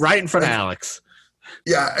Alex right in front of Alex.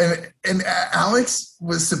 Yeah, and Alex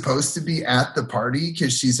was supposed to be at the party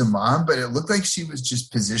because she's a mom, but it looked like she was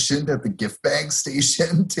just positioned at the gift bag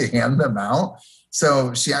station to hand them out.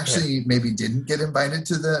 So she actually maybe didn't get invited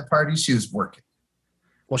to the party. She was working.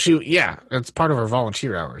 Well, it's part of her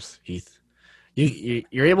volunteer hours, Heath.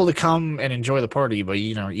 You're able to come and enjoy the party, but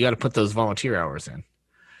you got to put those volunteer hours in.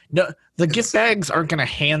 No, the gift bags aren't going to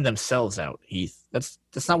hand themselves out, Heath. That's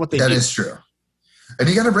not what they do. That is true. And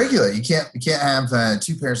you got to regulate. You can't have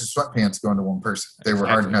 2 pairs of sweatpants going to one person. They were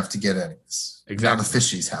hard enough to get anyways. Exactly. Now the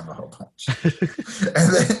fishies have a whole bunch.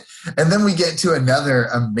 and then we get to another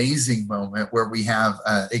amazing moment where we have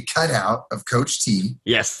a cutout of Coach T.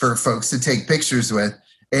 Yes. For folks to take pictures with.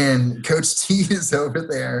 And Coach T is over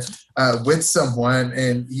there with someone,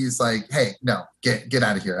 and he's like, "Hey, no, get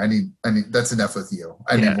out of here. I need. That's enough with you.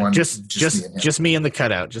 I need one. Just me in the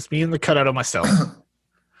cutout. Just me in the cutout of myself."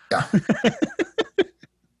 Yeah.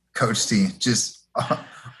 Coach T, just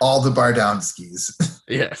all the bar down skis.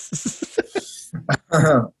 Yes.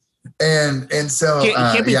 and so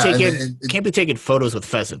can't be taking photos with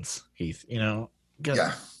pheasants, Heath. Yeah.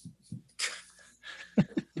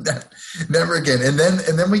 Never again. And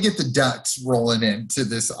then we get the Ducks rolling into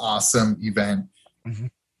this awesome event. Mm-hmm.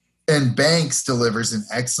 And Banks delivers an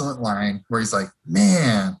excellent line where he's like,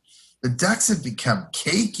 man, the Ducks have become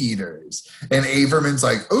cake eaters. And Averman's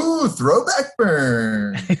like, ooh, throwback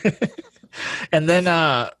burn. And then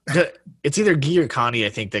it's either Guy or Connie, I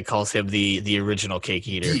think, that calls him the original cake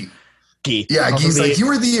eater. Guy. Yeah, Guy's like, you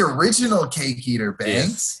were the original cake eater, Banks.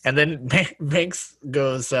 Yes. And then Banks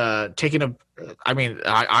goes I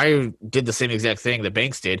did the same exact thing that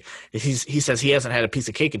Banks did. He says he hasn't had a piece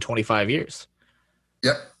of cake in 25 years.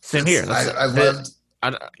 Yep. Same here.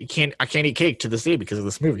 I can't eat cake to this day because of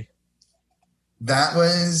this movie. That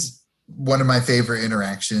was one of my favorite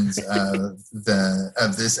interactions of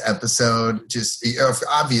this episode. Just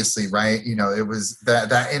obviously, right? It was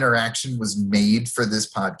that interaction was made for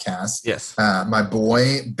this podcast. Yes. My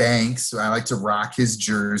boy Banks, I like to rock his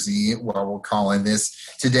jersey while we're calling this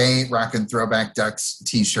today, rocking Throwback Ducks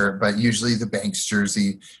t-shirt, but usually the Banks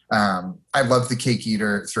jersey. I love the cake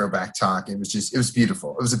eater throwback talk. It was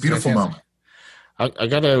beautiful. It was a beautiful moment. I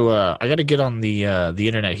gotta get on the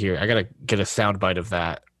internet here. I gotta get a soundbite of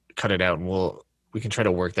that. Cut it out, and we can try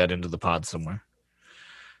to work that into the pod somewhere.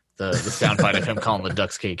 The soundbite of him calling the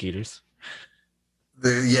Ducks cake eaters.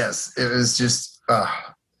 Yes, it was just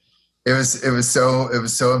it was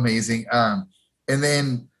so amazing. And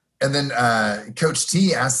then Coach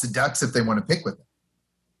T asks the Ducks if they want to pick with him.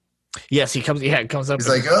 Yes, he comes. Yeah, it comes up. He's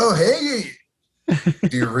like, "Oh, hey,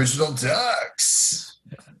 The original Ducks.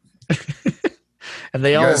 And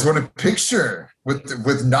they You all guys want a picture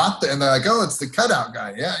with not the, and they're like, oh, it's the cutout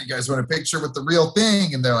guy. Yeah, you guys want a picture with the real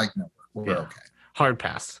thing? And they're like, no, we're okay. hard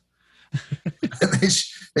pass. And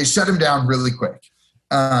they shut him down really quick.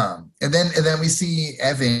 And then we see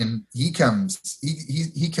Evan. He comes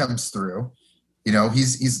through. You know,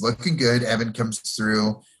 he's looking good. Evan comes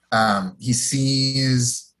through. He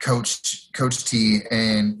sees Coach T,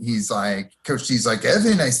 and he's like, Coach T's like,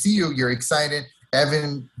 Evan, I see you. You're excited.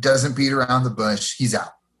 Evan doesn't beat around the bush. He's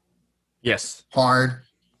out. Yes. Hard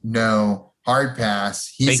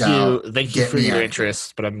pass. He's out. Thank Thank you for your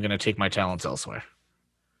interest, but I'm going to take my talents elsewhere.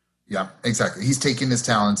 Yeah, exactly. He's taking his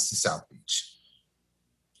talents to South Beach.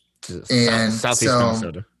 And Southeast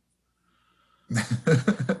Minnesota.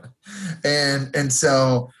 and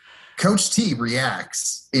so Coach T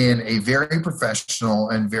reacts in a very professional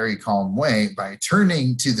and very calm way by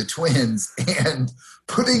turning to the twins and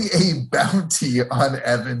putting a bounty on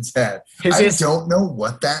Evan's head. I don't know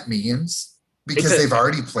what that means because they've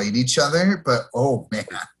already played each other, but oh man.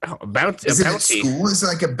 Is it at school? Is it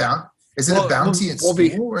like a bounty? Is it a bounty at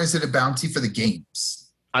school or is it a bounty for the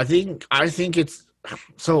games? I think it's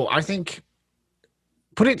so I think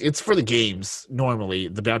it's for the games. Normally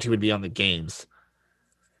the bounty would be on the games.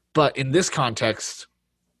 But in this context,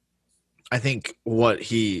 I think what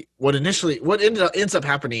ends up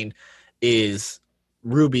happening is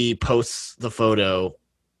Ruby posts the photo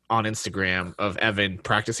on Instagram of Evan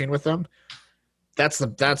practicing with them. That's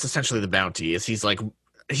essentially the bounty. Is he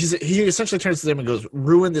essentially turns to them and goes,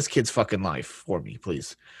 "Ruin this kid's fucking life for me,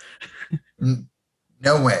 please."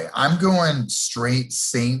 No way. I'm going straight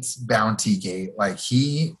Saints bounty gate. Like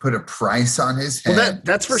he put a price on his head. Well,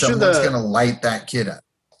 that's for sure. Someone's going to light that kid up.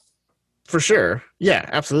 For sure. Yeah,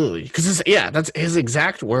 absolutely. Because that's his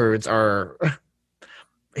exact words are.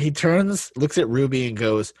 He looks at Ruby and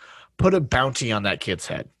goes, "Put a bounty on that kid's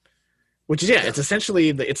head." Which is it's essentially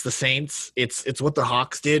it's the Saints. It's what the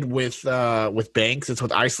Hawks did with Banks. It's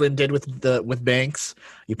what Iceland did with Banks.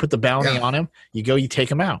 You put the bounty on him. You take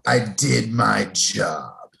him out. I did my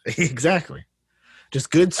job. Exactly. Just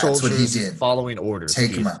good soldiers following orders.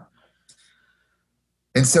 Take him out.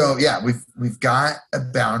 And so we've got a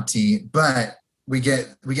bounty, but we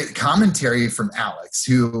get commentary from Alex,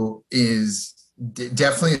 who is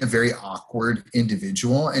definitely a very awkward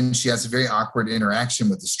individual, and she has a very awkward interaction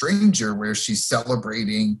with a stranger where she's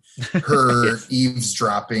celebrating her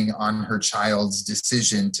eavesdropping on her child's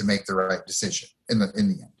decision to make the right decision in the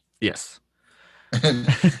end. Yes. And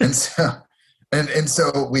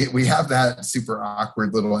so we have that super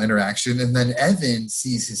awkward little interaction, and then Evan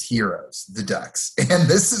sees his heroes, the Ducks, and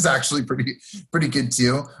this is actually pretty good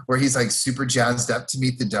too, where he's like super jazzed up to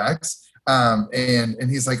meet the Ducks. And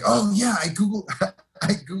he's like, oh yeah, I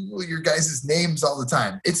Google your guys' names all the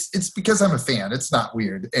time. It's because I'm a fan. It's not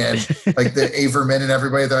weird. And like the Averman and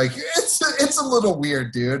everybody, they're like, it's a little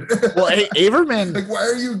weird, dude. Well, Averman, like, why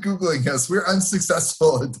are you Googling us? We're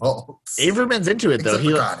unsuccessful adults. Averman's into it though.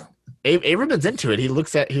 Averman's into it. He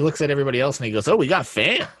looks at everybody else and he goes, oh, we got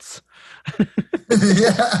fans.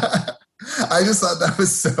 Yeah. I just thought that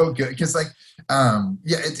was so good because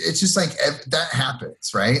it's just like that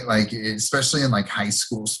happens, right? Like especially in like high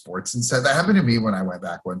school sports and stuff. That happened to me when I went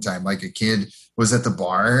back one time. Like a kid was at the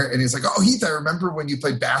bar and he's like, "Oh, Heath, I remember when you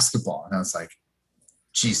played basketball," and I was like,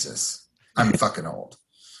 "Jesus, I'm fucking old."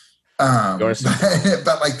 But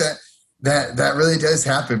like that really does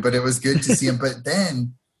happen. But it was good to see him. But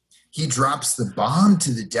then he drops the bomb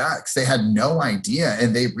to the Ducks. They had no idea,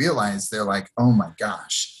 and they realized they're like, "Oh my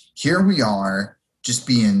gosh." Here we are just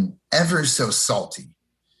being ever so salty.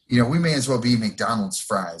 You know, we may as well be McDonald's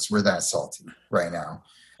fries. We're that salty right now.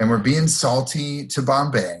 And we're being salty to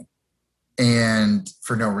Bombay and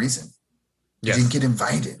for no reason. You didn't get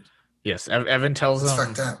invited. Yes. Evan tells them.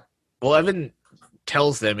 Fucked up. Well, Evan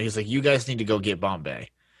tells them, he's like, you guys need to go get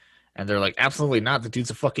Bombay. And they're like, absolutely not. The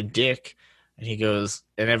dude's a fucking dick. And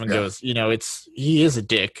Evan goes, he is a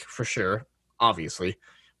dick for sure, obviously.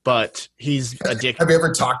 But he's a dick. Have you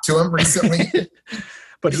ever talked to him recently?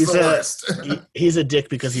 But he's a dick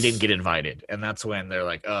because he didn't get invited, and that's when they're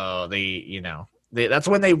like, oh, that's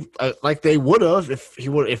when they they would have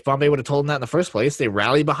if Bombay would have told him that in the first place. They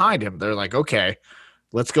rally behind him. They're like, okay,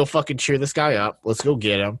 let's go fucking cheer this guy up. Let's go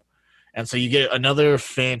get him. And so you get another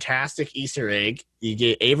fantastic Easter egg. You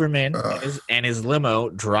get Averman and his limo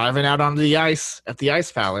driving out onto the ice at the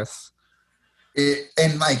Ice Palace.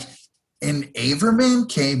 And Averman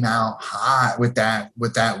came out hot with that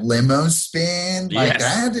limo spin. Like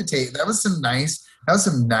that was some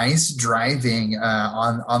nice driving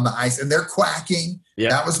on the ice, and they're quacking. Yeah.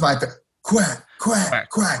 That was quack, quack,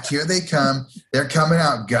 quack. Here they come. They're coming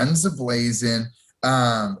out guns a-blazing.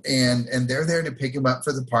 And they're there to pick him up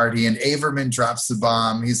for the party. And Averman drops the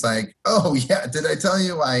bomb. He's like, "Oh yeah, did I tell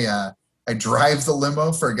you I drive the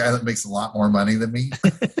limo for a guy that makes a lot more money than me?"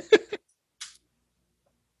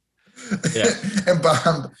 Yeah. And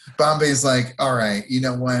Bombay's like, "All right, you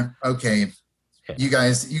know what? Okay, you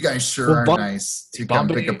guys sure are nice to come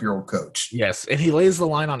pick up your old coach." Yes, and he lays the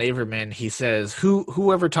line on Averman. He says,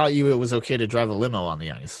 "Whoever taught you it was okay to drive a limo on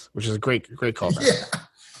the ice?" Which is a great callback. Yeah,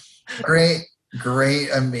 great,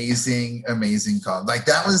 amazing call. Like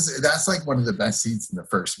that's like one of the best scenes in the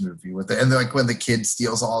first movie with it. And like when the kid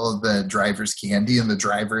steals all of the driver's candy and the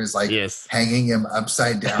driver is like hanging him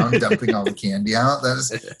upside down, dumping all the candy out. That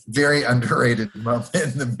was a very underrated moment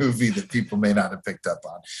in the movie that people may not have picked up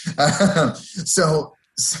on.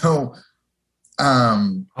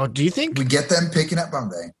 Do you think we get them picking up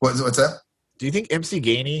Bombay? What's up? Do you think MC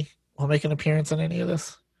Gainey will make an appearance on any of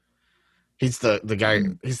this? He's the guy.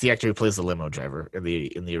 He's the actor who plays the limo driver in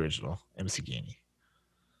the original, MC Gainey.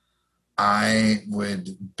 I would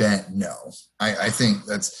bet no. I think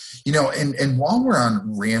that's, and while we're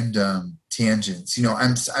on random tangents,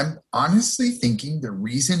 I'm honestly thinking the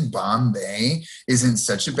reason Bombay is in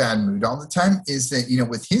such a bad mood all the time is that,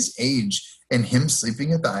 with his age and him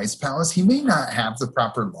sleeping at the Ice Palace, he may not have the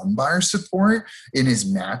proper lumbar support in his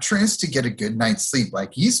mattress to get a good night's sleep.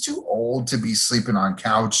 Like, he's too old to be sleeping on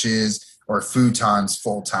couches or futons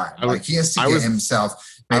full time. Like, he has to get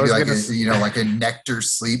himself maybe like a Nectar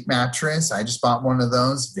sleep mattress. I just bought one of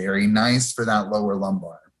those. Very nice for that lower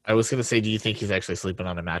lumbar. I was going to say, do you think he's actually sleeping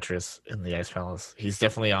on a mattress in the Ice Palace? He's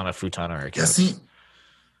definitely on a futon or a couch.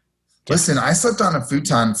 Listen, I slept on a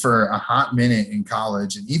futon for a hot minute in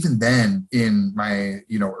college. And even then, in my,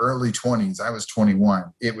 early 20s, I was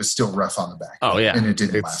 21. It was still rough on the back. Oh, yeah. And it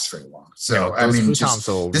didn't last very long. So, I mean,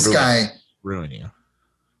 this guy ruin you.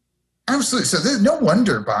 Absolutely. So no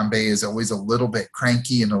wonder Bombay is always a little bit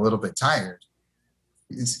cranky and a little bit tired.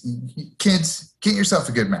 Kids, get yourself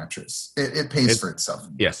a good mattress. It pays for itself.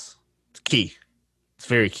 Yes. It's key. It's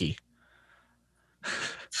very key.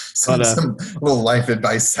 Some little life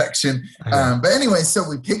advice section. But anyway, so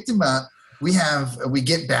we picked him up. We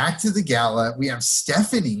get back to the gala. We have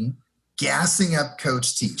Stephanie gassing up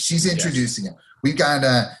Coach T. She's introducing him. We got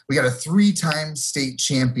a 3-time state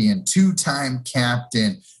champion, 2-time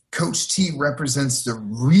captain. Coach T represents the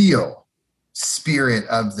real spirit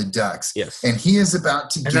of the Ducks. Yes. And he is about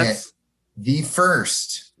to get the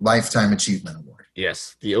first Lifetime Achievement Award.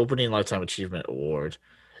 Yes, the opening Lifetime Achievement Award.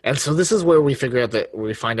 And so this is where we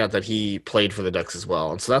find out that he played for the Ducks as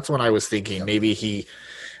well. And so that's when I was thinking maybe he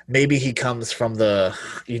comes from the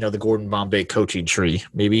the Gordon Bombay coaching tree.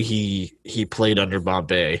 Maybe he played under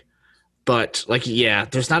Bombay. But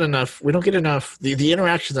there's not enough. We don't get enough. The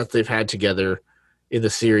interactions that they've had together in the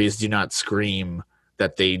series do not scream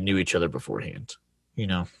that they knew each other beforehand,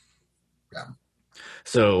 Yeah.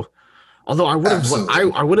 So, although I would have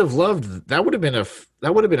loved that would have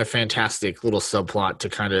been a fantastic little subplot to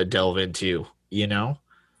kind of delve into,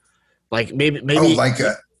 like maybe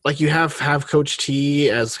like you have Coach T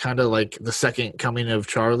as kind of like the second coming of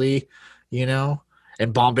Charlie,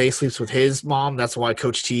 and Bombay sleeps with his mom. That's why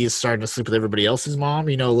Coach T is starting to sleep with everybody else's mom.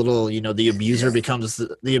 The abuser becomes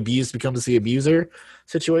the abused becomes the abuser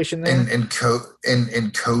situation there. And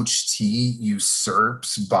Coach T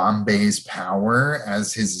usurps Bombay's power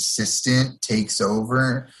as his assistant takes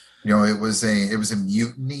over. It was a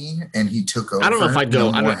mutiny, and he took over. I don't know if I'd go.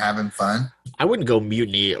 We're having fun. I wouldn't go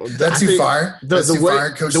mutiny. That's too far. That's too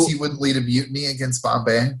far. Coach T wouldn't lead a mutiny against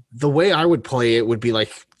Bombay. The way I would play it would be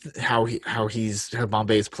like how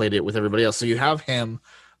Bombay's played it with everybody else. So you have him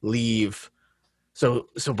leave. So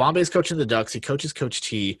Bombay's coaching the Ducks. He coaches Coach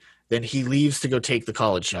T. Then he leaves to go take the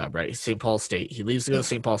college job, right? St. Paul State. He leaves to go to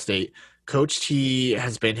St. Paul State. Coach T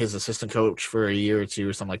has been his assistant coach for a year or two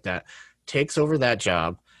or something like that. Takes over that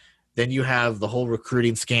job. Then you have the whole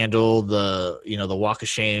recruiting scandal, the walk of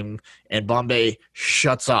shame, and Bombay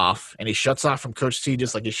shuts off. And he shuts off from Coach T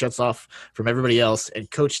just like he shuts off from everybody else. And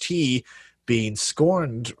Coach T, being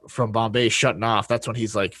scorned from Bombay shutting off, that's when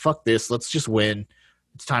he's like, fuck this, let's just win.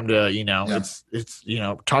 It's time to, it's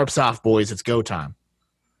tarps off, boys, it's go time.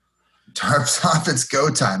 Tarps off, it's go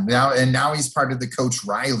time. Now he's part of the Coach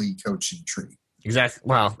Riley coaching tree. Exactly.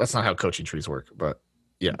 Well, that's not how coaching trees work, but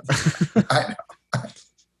yeah. I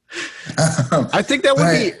know. I think that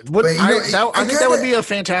would be a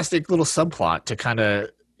fantastic little subplot to kind of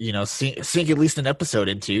sink at least an episode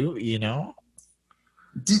into.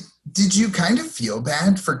 Did you kind of feel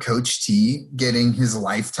bad for Coach T getting his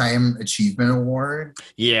lifetime achievement award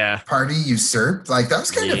Yeah. party usurped? Like that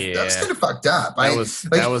was kind of fucked up.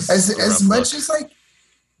 That was as much as like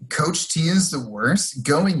Coach T is the worst,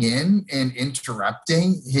 going in and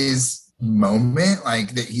interrupting his moment,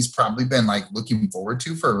 like that he's probably been like looking forward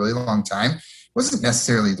to for a really long time, wasn't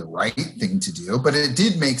necessarily the right thing to do, but it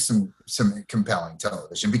did make some compelling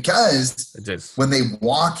television because it did. When they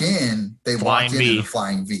walk in, they walk in a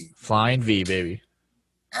flying V. Flying V, baby.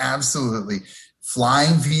 Absolutely.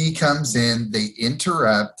 Flying V comes in, they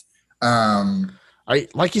interrupt. I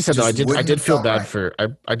like you said though, I did feel bad for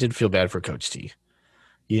Coach T.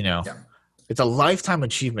 You know, It's a lifetime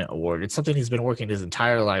achievement award. It's something he's been working his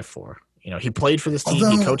entire life for. You know, he played for this team,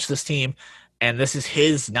 he coached this team, and this is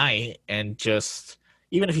his night. And just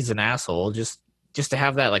even if he's an asshole, just to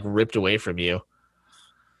have that like ripped away from you,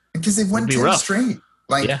 because they've won 10 straight.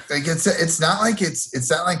 Like it's not like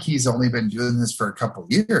he's only been doing this for a couple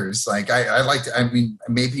years. Like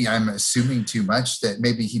maybe I'm assuming too much that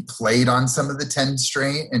maybe he played on some of the 10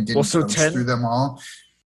 straight and didn't coach through them all.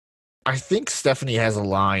 I think Stephanie has a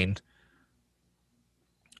line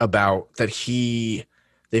about that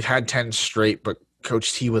they've had 10 straight, but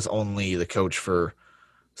Coach T was only the coach for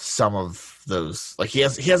some of those. Like he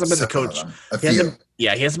hasn't been the coach. He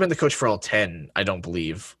hasn't been the coach for all 10, I don't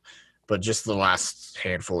believe, but just the last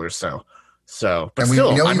handful or so. So, but we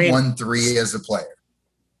know he won 3 as a player.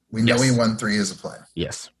 We know he won 3 as a player.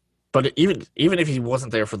 Yes, but even if he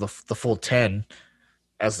wasn't there for the full 10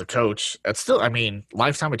 as the coach, that's still,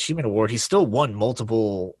 lifetime achievement award. He's still won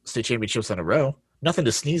multiple state championships in a row. Nothing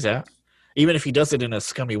to sneeze at, even if he does it in a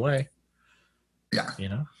scummy way. Yeah, you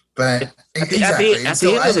know. But at the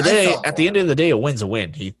end of the day, a win's a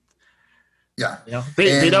win. They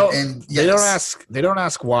don't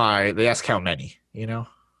ask why. They ask how many. You know.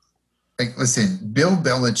 Like, listen, Bill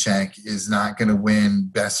Belichick is not going to win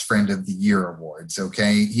Best Friend of the Year awards,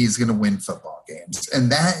 okay? He's going to win football games.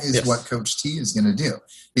 And that is what Coach T is going to do.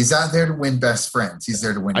 He's not there to win best friends. He's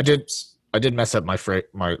there to win games. I did mess up my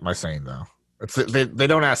saying, though. They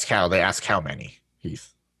don't ask how. They ask how many,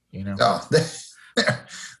 Heath. You know? Oh,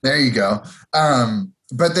 there you go. So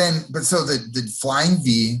the Flying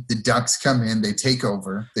V, the Ducks come in. They take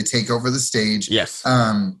over. They take over the stage. Yes.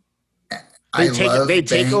 They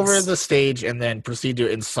take over the stage and then proceed to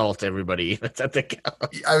insult everybody that's at the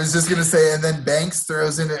couch. I was just going to say, and then Banks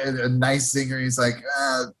throws in a nice zinger. He's like,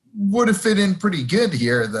 would have fit in pretty good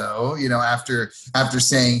here, though, you know, after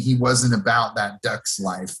saying he wasn't about that Ducks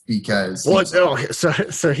life because.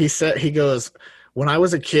 So he goes, when I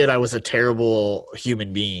was a kid, I was a terrible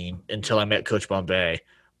human being until I met Coach Bombay.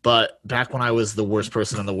 But back when I was the worst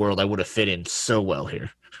person in the world, I would have fit in so well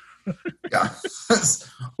here. Yeah.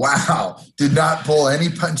 Wow. Did not pull any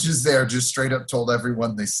punches there. Just straight up told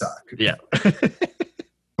everyone they suck. Yeah.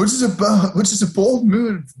 Which is a bold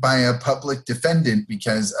move by a public defendant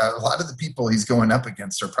because a lot of the people he's going up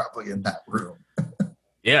against are probably in that room.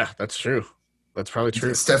 Yeah, that's true. That's probably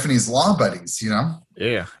true. Stephanie's law buddies, you know?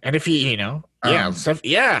 Yeah. And if he, most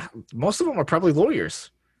of them are probably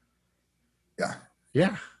lawyers. Yeah.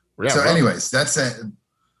 Yeah. So anyways, that's a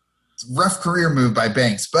rough career move by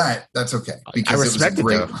Banks, but that's okay because I respect it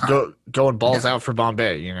though. Going balls out for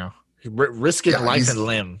Bombay, you know, risking life and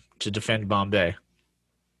limb to defend Bombay.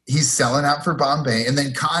 He's selling out for Bombay, and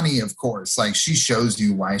then Connie, of course, like she shows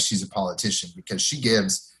you why she's a politician because she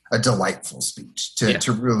gives a delightful speech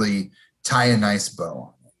to really tie a nice bow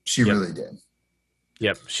on it. She really did.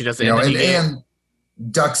 Yep, she does. And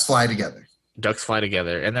ducks fly together. Ducks fly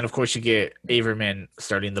together, and then of course you get Averman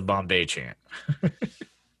starting the Bombay chant.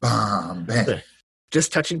 Bombay.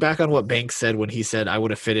 Just touching back on what Banks said when he said I would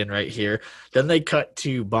have fit in right here. Then they cut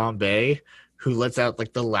to Bombay, who lets out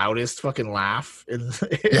like the loudest fucking laugh.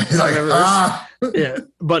 Yeah,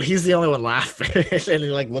 but he's the only one laughing, and he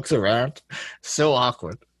like looks around. So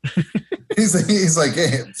awkward. he's like, hey,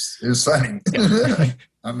 it was funny. Yeah.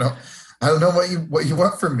 I don't know what you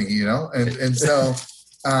want from me, you know, and so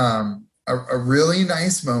a really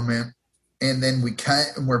nice moment. And then we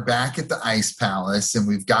cut and we're back at the Ice Palace and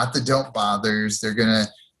we've got the Don't Bothers. They're gonna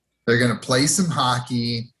play some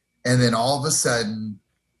hockey. And then all of a sudden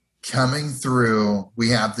coming through, we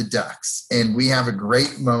have the Ducks. And we have a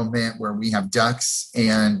great moment where we have Ducks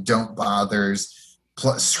and Don't Bothers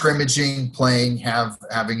scrimmaging, playing,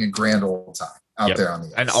 having a grand old time out there on the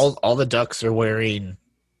ice. And all the Ducks are wearing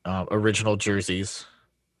original jerseys.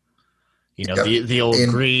 You know, the old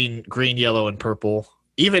green, yellow, and purple.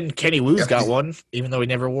 Even Kenny Wu's got one, even though he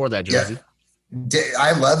never wore that jersey. Yeah.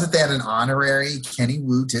 I love that they had an honorary Kenny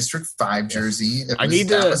Wu District 5 jersey.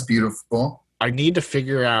 That was beautiful. I need to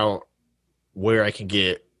figure out where I can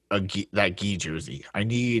get that Gi jersey. I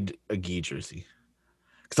need a Gi jersey.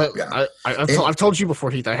 Because I've told you before,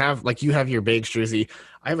 Heath, I have, like, you have your Banks jersey.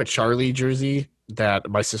 I have a Charlie jersey that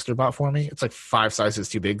my sister bought for me. It's like 5 sizes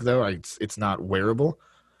too big, though. It's not wearable.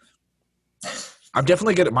 I'm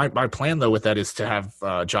definitely good. My plan, though, with that is to have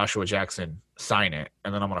Joshua Jackson sign it,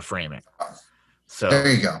 and then I'm going to frame it. So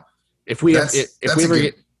there you go. If we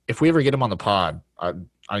ever get him on the pod,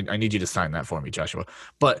 I need you to sign that for me, Joshua.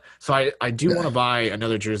 But so I do want to buy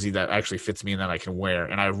another jersey that actually fits me and that I can wear.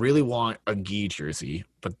 And I really want a Gi jersey,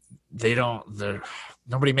 but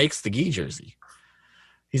nobody makes the Gi jersey.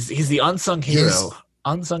 He's the unsung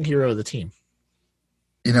hero of the team.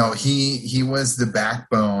 You know, he was the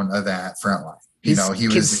backbone of that front line. He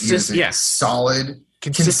was a solid,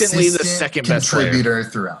 consistently the second best contributor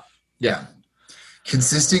throughout. Yeah.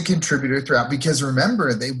 Consistent contributor throughout, because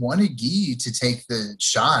remember, they wanted Guy to take the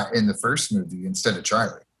shot in the first movie instead of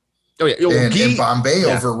Charlie. Oh yeah, and Bombay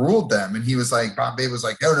overruled them, and Bombay was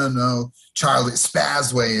like, no, Charlie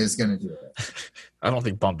Spazway is going to do it. I don't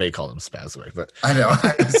think Bombay called him Spazway, but I know.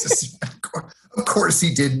 Of course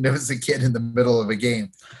he didn't. It was a kid in the middle of a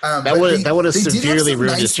game. That would have severely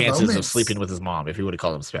ruined his chances of sleeping with his mom if he would have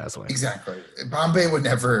called him Spazway. Exactly. Bombay would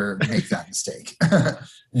never make that mistake.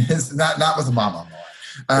 not with a mom on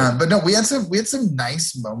the line. But no, we had some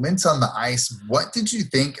nice moments on the ice. What did you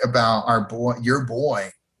think about your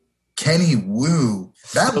boy, Kenny Wu?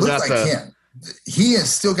 That looked like him. He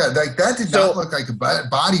has still got that did not look like a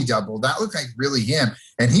body double. That looked like really him.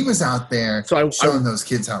 And he was out there showing those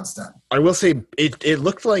kids how it's done. I will say it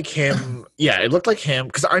looked like him. Yeah, it looked like him,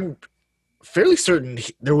 because I'm fairly certain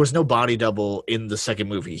there was no body double in the second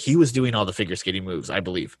movie. He was doing all the figure skating moves, I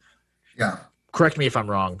believe. Yeah. Correct me if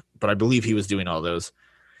I'm wrong, but I believe he was doing all those.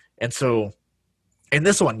 And so in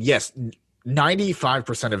this one, yes,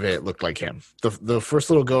 95% of it looked like him. The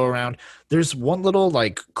first little go around, there's one little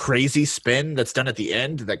like crazy spin that's done at the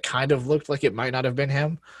end that kind of looked like it might not have been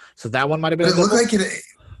him. So that one might have been. It looked like it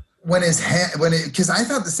because I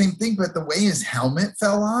thought the same thing, but the way his helmet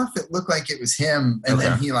fell off, it looked like it was him, and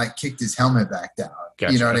then he like kicked his helmet back down.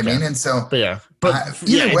 Gotcha, you know what I mean? And so, it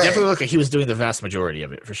definitely looked like he was doing the vast majority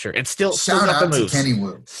of it for sure. And still got the moves. Kenny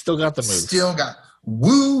Wu. Still got the moves. Still got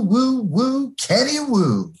woo, Kenny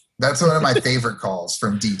Wu. That's one of my favorite calls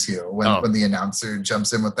from D2 when the announcer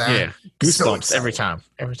jumps in with that. Yeah, goosebumps every time.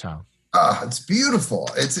 Oh, it's beautiful.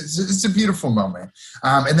 It's a beautiful moment.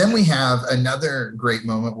 And then we have another great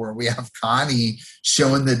moment where we have Connie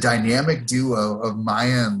showing the dynamic duo of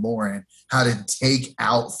Maya and Lauren how to take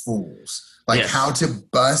out fools, how to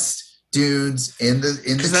bust dudes in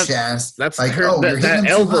the chest. That's like, her. That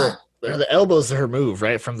elbow. The elbow's her move,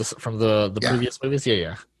 right? From the previous movies.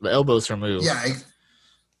 Yeah. The elbow's her move. Yeah.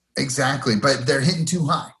 Exactly, but they're hitting too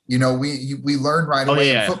high. You know, we learned right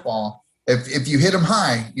away in football. If you hit them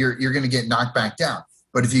high, you're going to get knocked back down.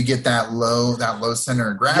 But if you get that low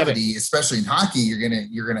center of gravity, especially in hockey, you're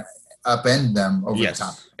gonna upend them over the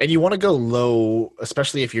top. And you want to go low,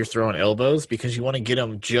 especially if you're throwing elbows, because you want to get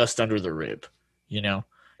them just under the rib. You know,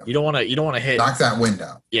 you don't want to hit knock that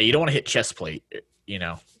window. Yeah, you don't want to hit chest plate. You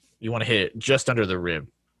know, you want to hit it just under the rib.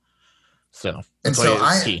 So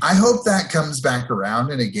I hope that comes back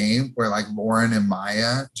around in a game where like Lauren and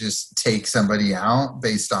Maya just take somebody out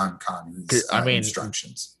based on Connie's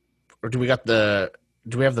instructions. Or do we have the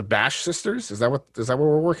Bash sisters? Is that what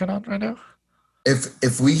we're working on right now?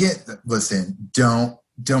 If we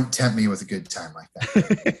don't tempt me with a good time like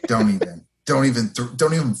that. don't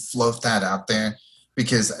even float that out there,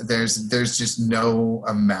 because there's just no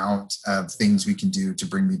amount of things we can do to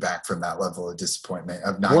bring me back from that level of disappointment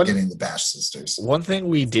of not getting the Bash sisters. One thing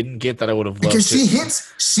we didn't get that I would have loved, because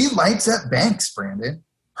she lights up Banks, Brandon.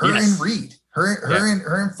 And Reed,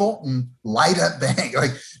 her and Fulton light up Banks.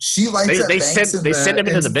 Like she lights up Banks. They send him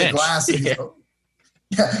into the bench.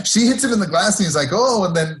 Yeah, she hits him in the glass and he's like, oh,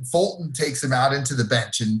 and then Fulton takes him out into the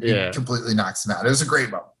bench and completely knocks him out. It was a great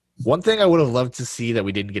moment. One thing I would have loved to see that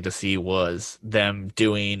we didn't get to see was them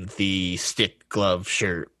doing the stick glove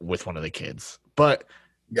shirt with one of the kids. But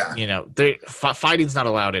you know, fighting's not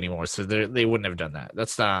allowed anymore, so they wouldn't have done that.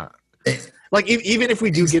 That's not like even if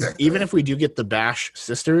we do get the Bash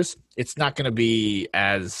sisters, it's not going to be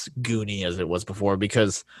as goony as it was before,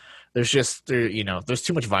 because there's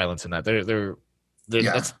too much violence in that.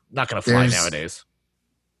 That's not going to fly nowadays.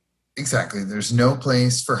 Exactly. There's no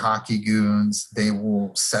place for hockey goons. They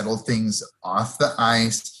will settle things off the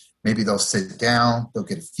ice. Maybe they'll sit down. They'll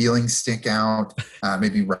get a feeling stick out.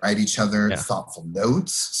 Maybe write each other thoughtful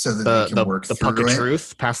notes so that they can work through it. The puck of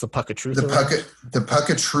truth. Pass the puck of truth. The puck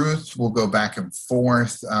of truth will go back and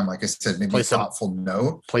forth. Like I said, maybe a thoughtful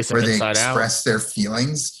note where they express their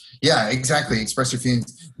feelings. Yeah, exactly. Express your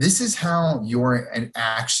feelings. This is how your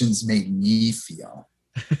actions made me feel.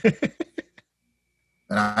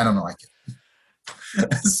 And I don't know, like it.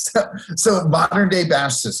 So modern day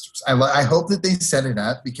Bash sisters. I hope that they set it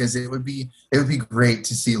up because it would be great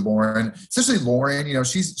to see Lauren, especially Lauren. You know,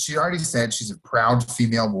 she already said she's a proud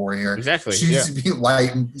female warrior. Exactly. She needs to be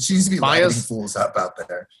lighting fools up out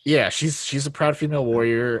there. Yeah, she's a proud female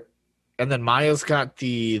warrior, and then Maya's got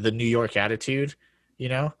the New York attitude. You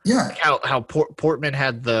know, Yeah. like how Portman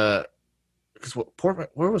had the because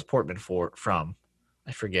where was Portman from?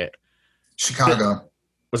 I forget. Chicago.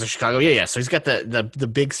 Was it Chicago? Yeah. So he's got the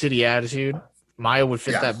big city attitude. Maya would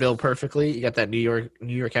fit that bill perfectly. You got that New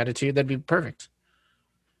York attitude. That'd be perfect.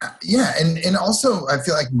 Yeah, and also I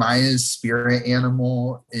feel like Maya's spirit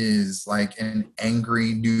animal is like an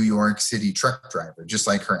angry New York City truck driver, just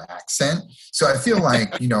like her accent. So I feel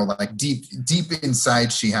like, you know, like deep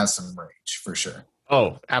inside she has some rage for sure.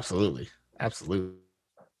 Oh, absolutely. And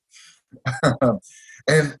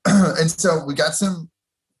so we got some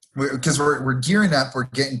because we're gearing up, we're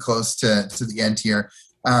getting close to the end here.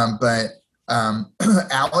 But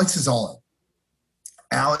Alex is all in.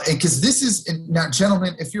 Because this is now,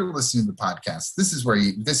 gentlemen, if you're listening to the podcast, this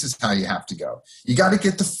is how you have to go. You got to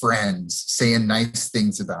get the friends saying nice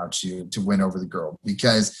things about you to win over the girl,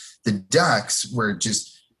 because the Ducks were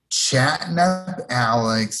just chatting up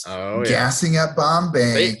Alex, gassing up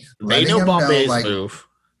Bombay. They know Bombay's move.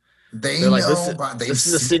 They're like, this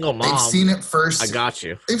is a single mom. They've seen it first. I got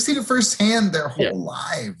you. They've seen it firsthand their whole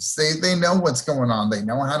lives. They know what's going on. They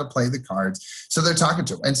know how to play the cards. So they're talking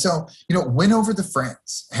to them. And so, you know, win over the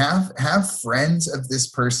friends. Have friends of this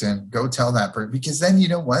person. Go tell that person, because then you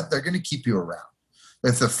know what? They're going to keep you around.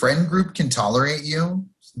 If the friend group can tolerate you,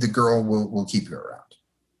 the girl will keep you around.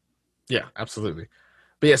 Yeah, absolutely.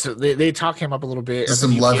 But yeah, so they talk him up a little bit. Just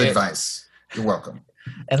some love advice. You're welcome.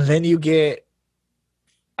 And then you get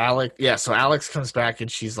Alex. Yeah, so Alex comes back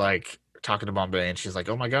and she's like talking to Bombay, and she's like,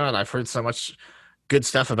 "Oh my God, I've heard so much good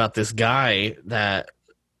stuff about this guy that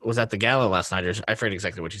was at the gala last night." Or I forget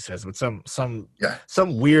exactly what she says, but some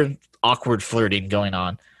weird, awkward flirting going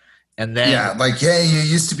on. And then hey, you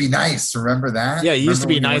used to be nice. Remember that? Yeah, you used to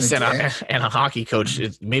be nice and a hockey coach.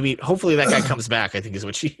 Hopefully that guy comes back, I think is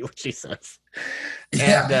what she says.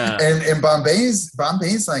 Yeah, and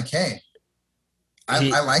Bombay's like, hey,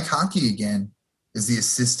 I like hockey again. Is the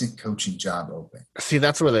assistant coaching job open? See,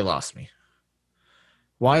 that's where they lost me.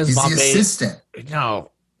 Why is Bombay the assistant?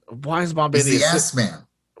 No, why is Bombay the yes man?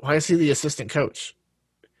 Why is he the assistant coach?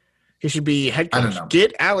 He should be head coach. I don't know.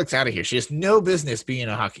 Get Alex out of here. She has no business being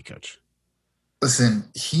a hockey coach. Listen,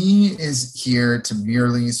 he is here to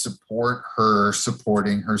merely support her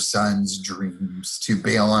supporting her son's dreams to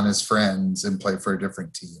bail on his friends and play for a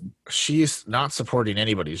different team. She's not supporting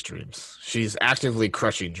anybody's dreams. She's actively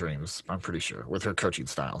crushing dreams, I'm pretty sure, with her coaching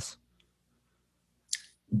styles.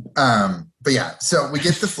 But yeah, so we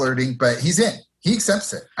get the flirting, but he's in. He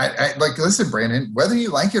accepts it. I listen, Brandon, whether you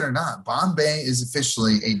like it or not, Bombay is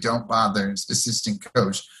officially a Don't Bother's assistant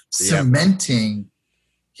coach, cementing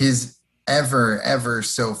his ever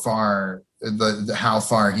so far how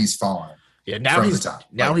far he's fallen. Yeah, now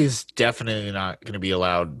he's definitely not going to be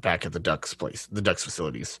allowed back at the Ducks place, the Ducks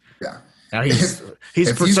facilities. Yeah, now he's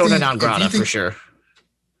persona non grata for sure.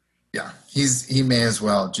 Yeah, he may as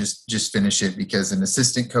well just finish it, because an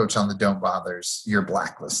assistant coach on the Don't Bothers, you're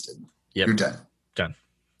blacklisted. Yep. You're done. Done.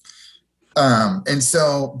 And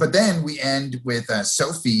so, but then we end with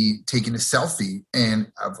Sophie taking a selfie,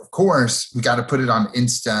 and of course, we got to put it on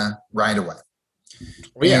Insta right away.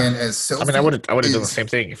 Well, yeah. And as Sophie, I would have done the same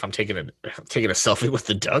thing if I'm taking a selfie with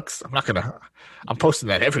the Ducks. I'm posting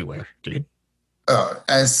that everywhere, dude.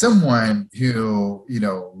 As someone who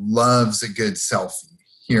loves a good selfie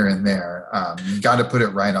here and there, you got to put it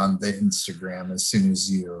right on the Instagram as soon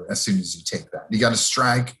as you take that. You got to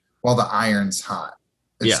strike while the iron's hot.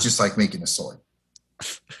 It's just like making a sword.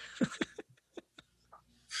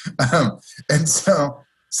 And so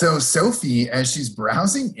Sophie, as she's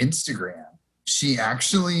browsing Instagram, she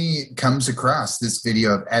actually comes across this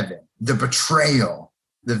video of Evan. The betrayal.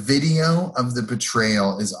 The video of the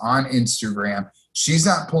betrayal is on Instagram. She's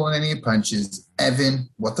not pulling any punches. Evan,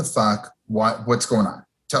 what the fuck? What's going on?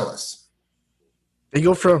 Tell us. He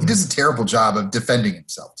does a terrible job of defending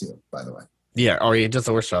himself too, by the way. Yeah, he does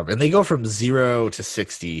the worst job. And they go from 0 to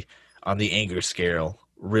 60 on the anger scale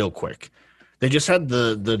real quick. They just had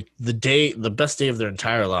the best day of their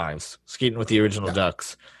entire lives skating with the original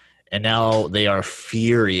Ducks. And now they are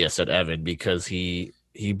furious at Evan because he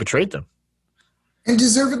betrayed them. And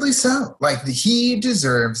deservedly so. Like, he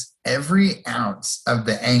deserves every ounce of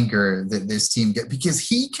the anger that this team gets, because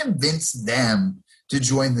he convinced them to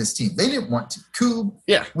join this team. They didn't want to. Koob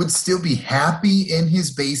Yeah. would still be happy in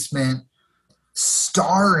his basement,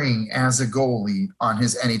 starring as a goalie on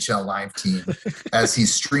his NHL live team as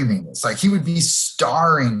he's streaming this. Like, he would be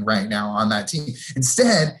starring right now on that team.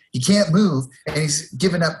 Instead, he can't move, and he's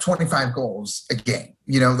giving up 25 goals a game.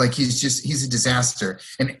 You know, like, he's a disaster.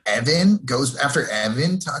 And Evan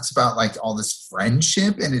talks about like all this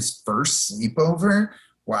friendship and his first sleepover.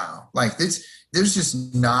 Wow. Like, there's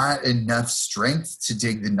just not enough strength to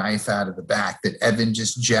dig the knife out of the back that Evan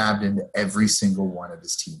just jabbed into every single one of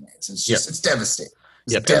his teammates. It's just, It's devastating.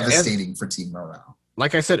 It's devastating for team morale.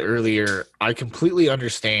 Like I said earlier, I completely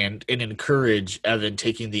understand and encourage Evan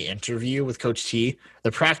taking the interview with Coach T.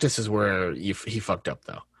 The practice is where he fucked up,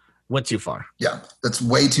 though. Went too far. Yeah, that's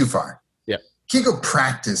way too far. Yeah. Can't go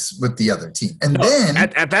practice with the other team. And then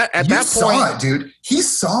at that point, saw it, dude. He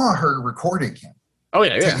saw her recording him. Oh,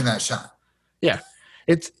 yeah. Taking that shot. Yeah.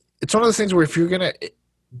 It's one of those things where if you're going to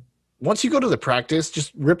 – once you go to the practice,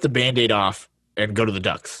 just rip the Band-Aid off and go to the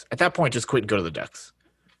Ducks. At that point, just quit and go to the Ducks.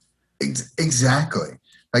 Exactly.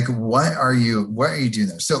 Like, what are you doing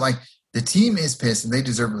there? So, like, the team is pissed and they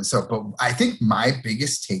deservedly so. But I think my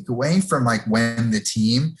biggest takeaway from, like, when the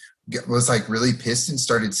team was, like, really pissed and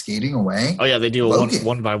started skating away. Oh, yeah, they do a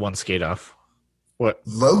one-by-one skate off. What?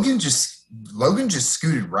 Logan just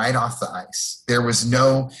scooted right off the ice.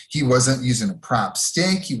 He wasn't using a prop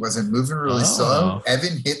stick. He wasn't moving really slow.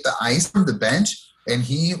 Evan hit the ice from the bench, and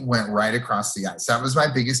he went right across the ice. That was my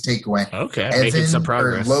biggest takeaway. Okay, making some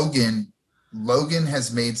progress. Logan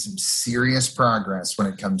has made some serious progress when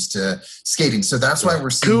it comes to skating. So that's why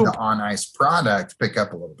we're seeing the on-ice product pick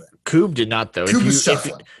up a little bit. Koob did not, though. Koob was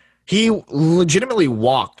shuffling. He legitimately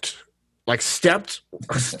walked. Like stepped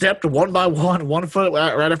one by one foot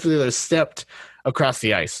right after the other, stepped across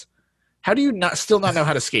the ice. How do you still not know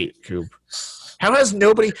how to skate, Koob? How has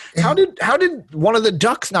nobody? How did one of the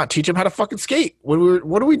Ducks not teach him how to fucking skate?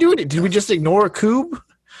 What are we doing? Did we just ignore Koob?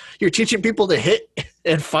 You're teaching people to hit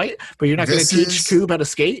and fight, but you're not going to teach Koob how to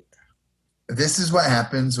skate? This is what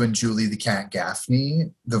happens when Julie the Cat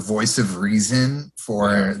Gaffney, the voice of reason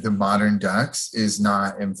for the modern Ducks, is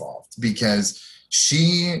not involved, because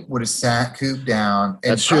she would have sat Koob down.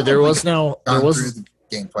 And that's true. There was through the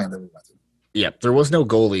game plan that we went through. Yep, there was no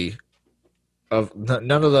goalie.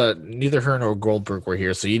 Neither her nor Goldberg were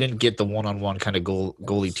here, so you didn't get the one-on-one kind of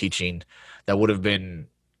goalie teaching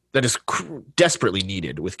that is desperately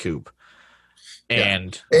needed with Koob.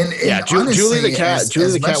 And honestly, Julie the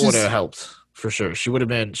Cat would have helped for sure. She would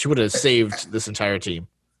have saved this entire team.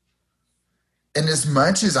 And as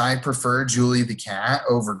much as I prefer Julie the Cat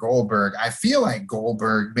over Goldberg, I feel like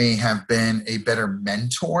Goldberg may have been a better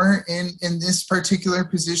mentor in this particular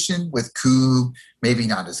position with Koob, maybe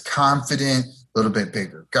not as confident, a little bit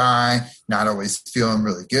bigger guy, not always feeling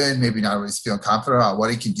really good, maybe not always feeling confident about what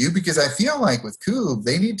he can do. Because I feel like with Koob,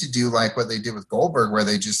 they need to do like what they did with Goldberg, where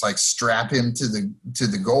they just like strap him to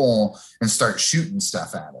the goal and start shooting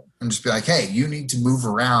stuff at him and just be like, hey, you need to move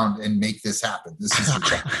around and make this happen. This is your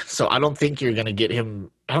job. So I don't think you're going to get him.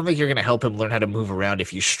 I don't think you're going to help him learn how to move around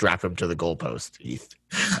if you strap him to the goalpost, Heath.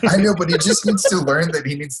 I know, but he just needs to learn that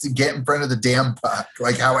he needs to get in front of the damn puck,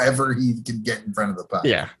 like however he can get in front of the puck.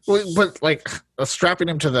 Yeah, well, but like strapping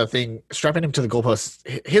him to the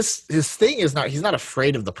goalpost. His thing is he's not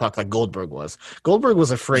afraid of the puck like Goldberg was. Goldberg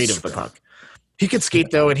was afraid of the puck. He could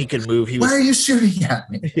skate though, and he could move. Why are you shooting at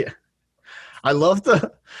me? Yeah, I love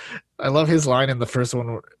his line in the first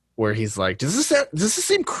one where he's like, "Does this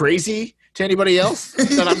seem crazy to anybody else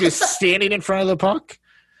that I'm just standing in front of the puck?"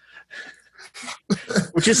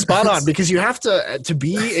 Which is spot on, because you have to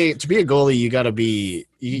be a goalie. You got to be.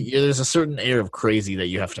 There's a certain air of crazy that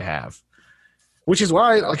you have to have, which is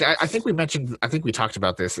why, like, I think we talked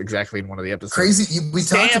about this exactly in one of the episodes. Crazy, we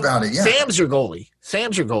talked about it. Yeah, Sam's your goalie.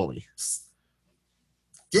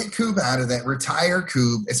 Get Koob out of that. Retire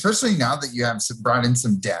Koob, especially now that you have brought in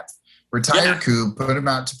some depth. Retire Koob, put him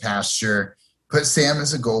out to pasture. Put Sam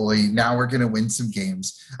as a goalie. Now we're going to win some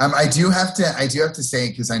games. I do have to say,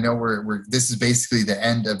 because I know this is basically the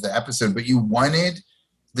end of the episode, but you wanted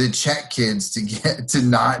the Czech kids to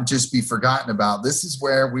not just be forgotten about. This is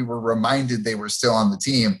where we were reminded they were still on the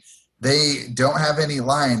team. They don't have any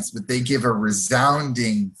lines, but they give a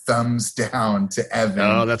resounding thumbs down to Evan.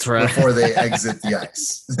 Oh, that's right. Before they exit the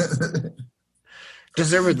ice.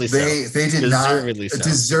 Deservedly so. They did deservedly not. So.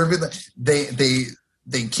 Deservedly.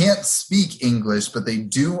 They can't speak English, but they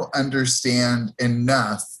do understand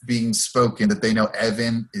enough being spoken that they know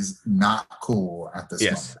Evan is not cool at this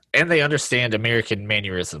moment. And they understand American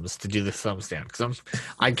mannerisms to do the thumbs down. Because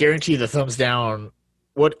I guarantee the thumbs down,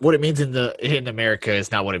 what it means in America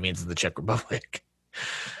is not what it means in the Czech Republic.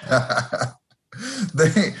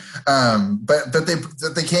 they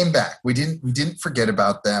but they came back. We didn't forget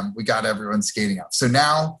about them. We got everyone skating up. So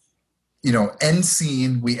now, end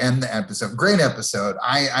scene, we end the episode. Great episode.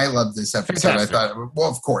 I love this episode. Fantastic. I thought, well,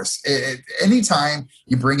 of course, anytime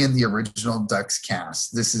you bring in the original Ducks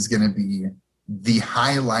cast, this is going to be the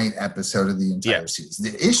highlight episode of the entire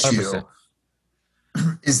season. The issue 100%.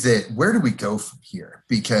 Is that where do we go from here?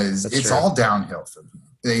 Because it's all downhill from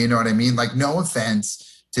here. You know what I mean? Like, no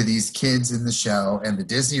offense to these kids in the show and the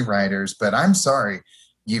Disney writers, but I'm sorry.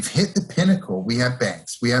 You've hit the pinnacle. We have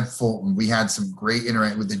Banks. We have Fulton. We had some great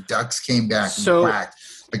interaction with the Ducks came back and quacked.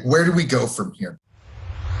 Like, where do we go from here?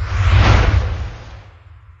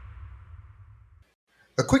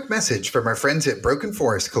 A quick message from our friends at Broken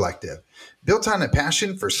Forest Collective. Built on a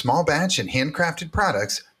passion for small batch and handcrafted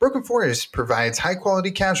products, Broken Forest provides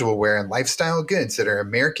high-quality casual wear and lifestyle goods that are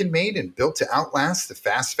American-made and built to outlast the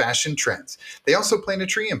fast fashion trends. They also plant a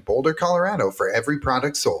tree in Boulder, Colorado for every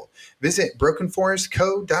product sold. Visit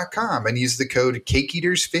brokenforestco.com and use the code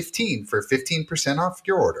CakeEaters15 for 15% off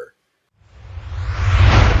your order.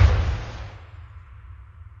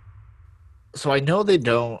 So I know they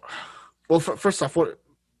don't. Well, first off,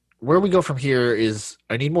 where we go from here is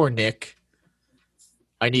I need more Nick.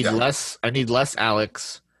 I need less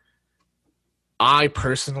Alex. I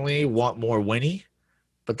personally want more Winnie,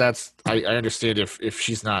 but that's I understand if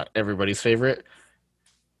she's not everybody's favorite.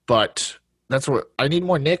 But that's what I need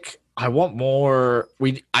more Nick. I want more.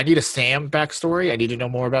 I need a Sam backstory. I need to know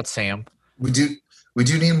more about Sam. We do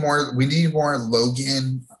need more. We need more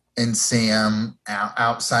Logan and Sam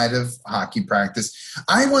outside of hockey practice.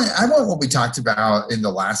 I want what we talked about in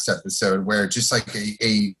the last episode, where just like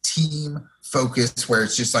a team focus, where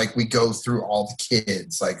it's just like we go through all the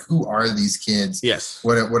kids, like who are these kids? Yes.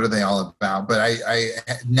 What are they all about? But I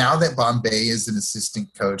now that Bombay is an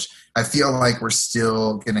assistant coach, I feel like we're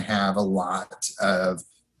still going to have a lot of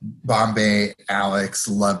Bombay Alex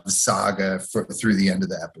love saga through the end of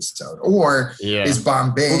the episode. Or is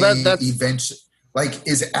Bombay eventually? Like,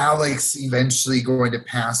 is Alex eventually going to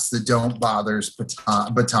pass the don't bothers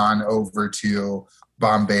baton over to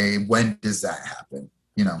Bombay? When does that happen?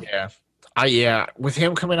 Yeah. With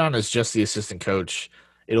him coming on as just the assistant coach,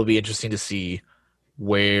 it'll be interesting to see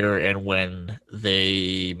where and when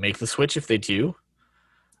they make the switch, if they do.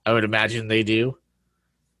 I would imagine they do.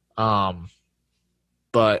 But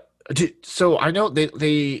so I know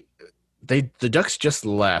the Ducks just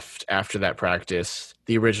left after that practice.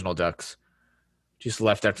 The original Ducks just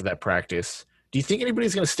left after that practice. Do you think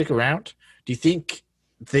anybody's going to stick around? Do you think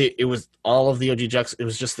it was all of the OG Ducks? It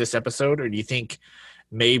was just this episode, or do you think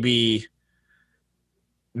maybe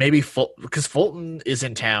because Fulton is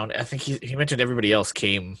in town? I think he mentioned everybody else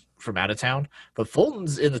came from out of town, but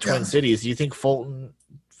Fulton's in the Twin Cities. Do you think Fulton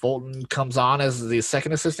comes on as the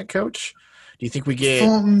second assistant coach? Do you think we get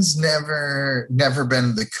Fulton's never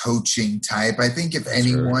been the coaching type? I think if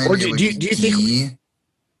anyone, or do you think?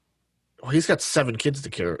 Well, he's got 7 kids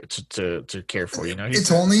to care for.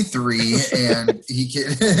 It's only 3, and he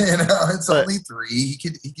can. Only 3. He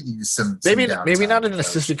could use some. Maybe not an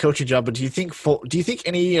assistant coaching job, but do you think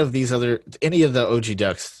any of the OG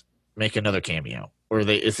Ducks make another cameo, or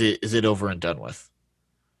is it over and done with?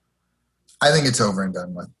 I think it's over and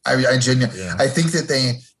done with. I genuinely. I think that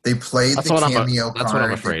they played the cameo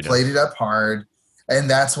card. They played it up hard. And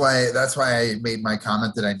that's why I made my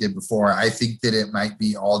comment that I did before. I think that it might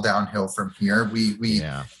be all downhill from here. We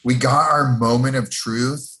got our moment of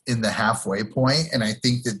truth in the halfway point, and I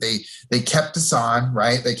think that they kept us on,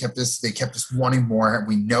 right? They kept us wanting more.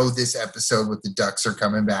 We know this episode with the Ducks are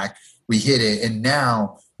coming back. We hit it, and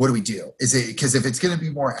now what do we do? Is it because if it's going to be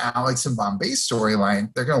more Alex and Bombay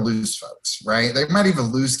storyline, they're going to lose folks, right? They might even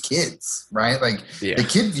lose kids, right? Like the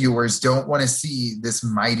kid viewers don't want to see this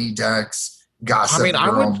Mighty Ducks Gossip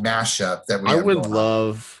Girl mashup that we have I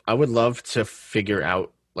would love to figure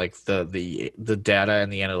out like the data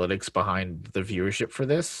and the analytics behind the viewership for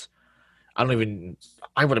this. I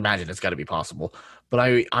would imagine it's got to be possible, but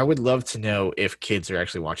I would love to know if kids are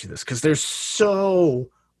actually watching this, because there's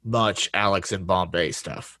so much Alex and Bombay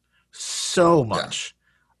stuff, so much.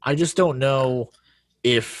 I just don't know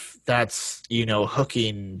if that's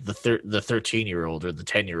hooking the 13-year-old or the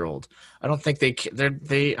 10-year-old. I don't think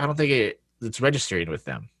it's registering with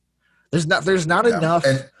them. There's not enough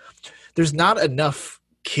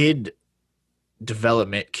kid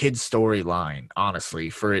development, kid storyline, honestly,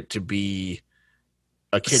 for it to be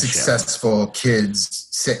a kid successful kids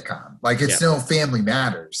sitcom. Like it's no Family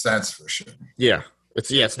Matters, that's for sure. Yeah, it's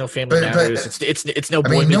no Family Matters. It's no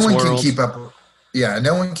Boy Meets no one World. Can keep up. Yeah,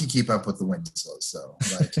 no one can keep up with the Winslows. So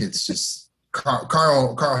like it's just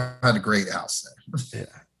Carl had a great house there. Yeah.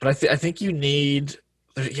 But I think you need,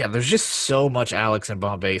 yeah, there's just so much Alex and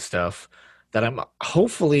Bombay stuff that I'm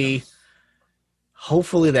hopefully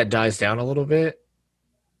that dies down a little bit.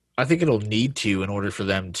 I think it'll need to in order for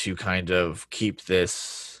them to kind of keep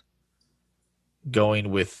this going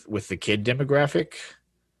with the kid demographic.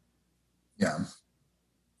 Yeah.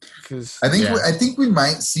 Because I think we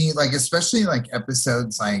might see, like, especially like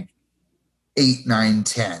episodes like 8, 9,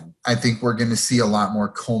 10. I think we're going to see a lot more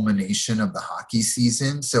culmination of the hockey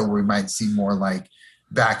season. So we might see more like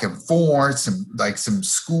back and forth, some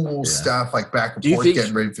school stuff, like back and forth,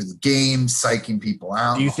 getting ready for the game, psyching people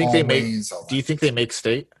out. Do you think they make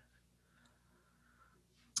state?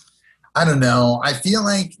 I don't know. I feel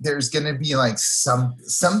like there's going to be like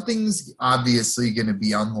something's obviously going to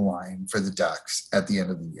be on the line for the Ducks at the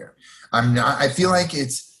end of the year. I feel like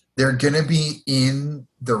they're going to be in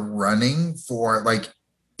the running for, like,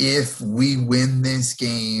 if we win this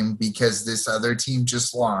game because this other team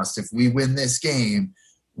just lost, if we win this game,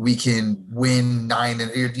 we can win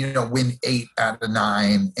 8 out of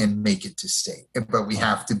 9 and make it to state. But we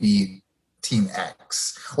have to be Team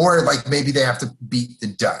X, or like maybe they have to beat the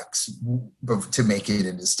Ducks to make it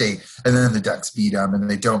into state, and then the Ducks beat them and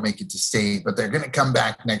they don't make it to state, but they're going to come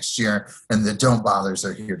back next year and the Don't Bothers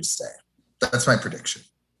are here to stay. That's my prediction.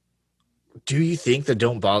 Do you think the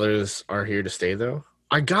Don't Bothers are here to stay, though?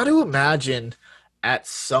 I got to imagine at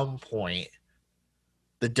some point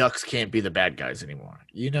the Ducks can't be the bad guys anymore.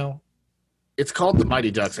 You know, it's called the Mighty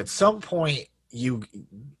Ducks. At some point,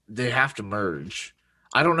 they have to merge.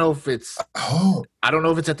 I don't know if it's. Oh, I don't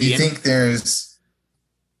know if it's at the end. You think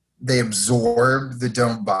they absorb the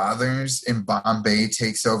Don't Bothers and Bombay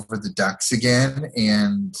takes over the Ducks again,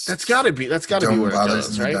 and that's got to be where it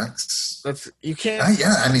goes, right? That's you can't.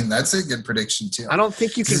 Yeah, I mean that's a good prediction too. I don't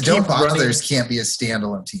think you can. Don't Bothers can't be a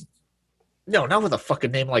standalone team. No, not with a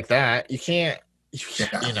fucking name like that. You can't.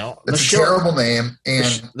 Yeah. You know, it's a terrible name,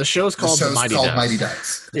 and the show's called the Mighty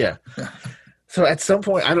Ducks. Yeah. So at some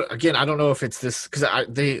point, I don't know if it's this, because I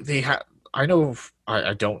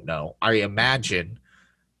don't know. I imagine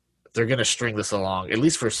they're going to string this along at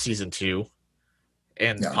least for season 2,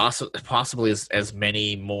 and possibly as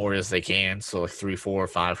many more as they can. So like 3, 4,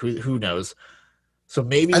 5. Who knows? So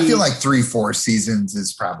maybe I feel like 3, 4 seasons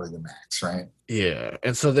is probably the max, right? Yeah,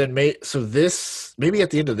 and so then maybe at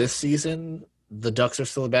the end of this season, the Ducks are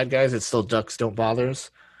still the bad guys. It's still Ducks Don't Bothers.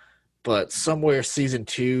 But somewhere season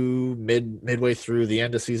 2, midway through the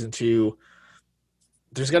end of season 2,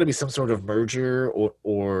 there's got to be some sort of merger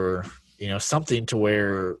or something to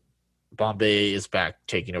where Bombay is back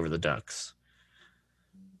taking over the Ducks.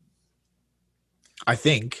 I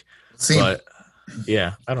think. But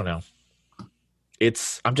yeah, I don't know.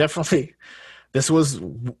 I'm definitely. This was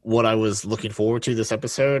what I was looking forward to this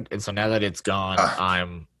episode, and so now that it's gone,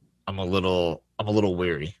 I'm a little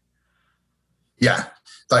weary. Yeah.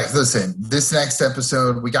 Like, listen, this next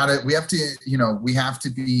episode, we have to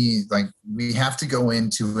go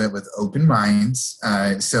into it with open minds,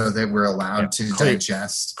 so that we're allowed to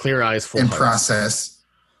digest, clear eyes, full and hearts. Process.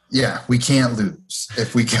 Yeah, we can't lose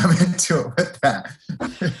if we come into it with that.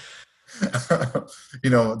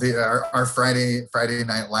 Our Friday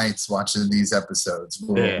Night Lights watching these episodes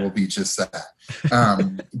will be just that.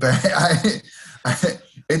 But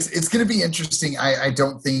it's going to be interesting. I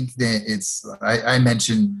don't think that it's. I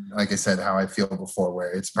mentioned, like I said, how I feel before,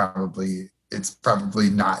 where it's probably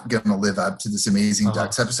not going to live up to this Amazing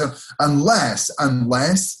Ducks episode, unless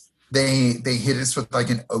they hit us with like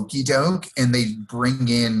an okie doke and they bring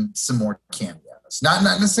in some more cameos. Not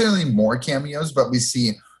necessarily more cameos, but we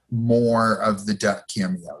see more of the Duck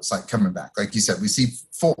cameos, like coming back. Like you said, we see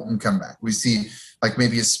Fulton come back. We see like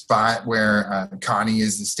maybe a spot where Connie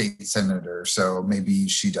is the state senator, so maybe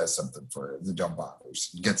she does something for the Don't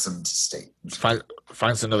Bothers, gets them to state.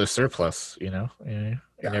 Finds another surplus, you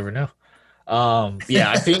never know.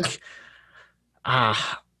 I think, I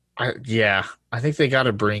think they got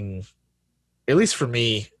to bring, at least for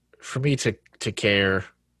me to care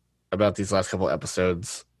about these last couple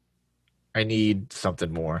episodes, I need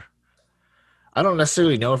something more. I don't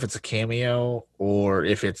necessarily know if it's a cameo or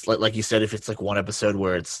if it's like you said, if it's like one episode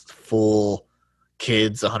where it's full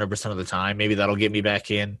kids 100% of the time. Maybe that'll get me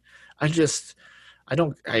back in. Like I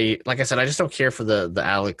said, I just don't care for the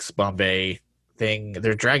Alex Bombay thing.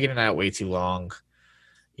 They're dragging it out way too long.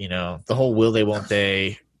 The whole will they, won't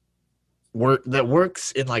they that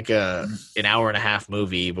works in like an hour and a half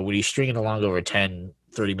movie, but when you string it along over 10,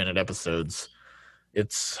 30-minute episodes,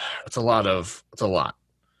 it's a lot.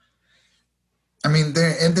 I mean,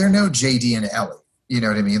 they're no JD and Ellie. You know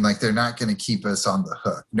what I mean? Like, they're not going to keep us on the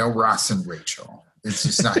hook. No Ross and Rachel. It's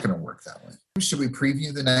just not going to work that way. Should we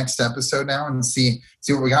preview the next episode now and see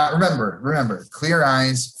what we got? Remember, clear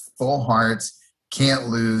eyes, full hearts, can't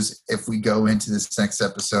lose if we go into this next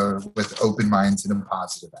episode with open minds and a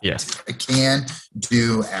positive attitude. Yes. A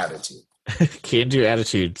can-do attitude. Can-do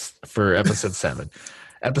attitudes for episode 7.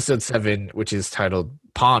 Episode 7, which is titled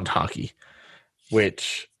Pond Hockey,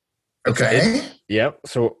 which... Okay. Yep.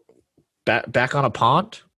 So back on a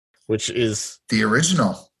pond, which is... The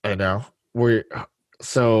original. I know.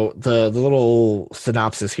 So the little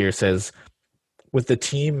synopsis here says, with the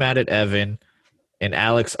team mad at Evan and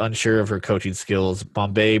Alex unsure of her coaching skills,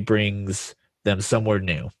 Bombay brings them somewhere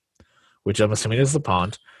new, which I'm assuming is the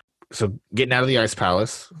pond. So getting out of the Ice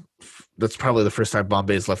Palace, that's probably the first time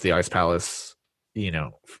Bombay's left the Ice Palace,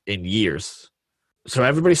 in years. So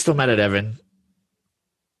everybody's still mad at Evan.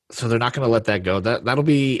 So they're not going to let that go. That'll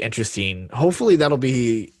be interesting. Hopefully with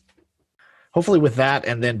that,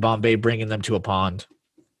 and then Bombay bringing them to a pond.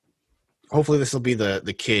 Hopefully this will be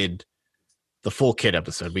the full kid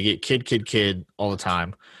episode. We get kid all the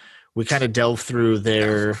time. We kind of delve through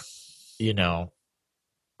their,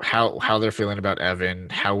 how they're feeling about Evan,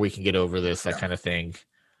 how we can get over this, that kind of thing.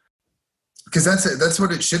 Because that's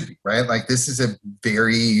what it should be, right? Like this is a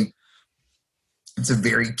very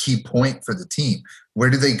key point for the team. Where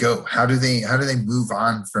do they go? How do they move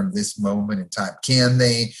on from this moment in time? Can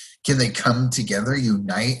they come together,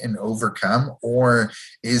 unite, and overcome, or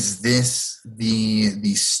is this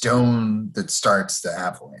the stone that starts the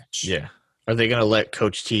avalanche? Yeah. Are they going to let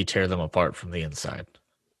Coach T tear them apart from the inside?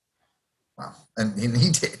 Wow, and he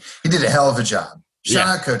did a hell of a job. Shout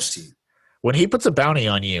out Coach T. When he puts a bounty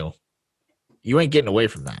on you, you ain't getting away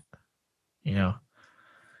from that.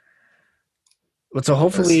 But so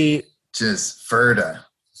hopefully, just Ferda.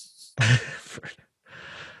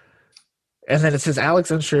 And then it says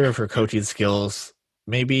Alex unsure of her coaching skills.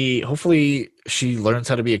 Hopefully she learns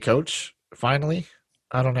how to be a coach finally.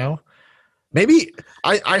 I don't know. Maybe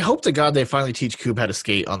I hope to God they finally teach Coob how to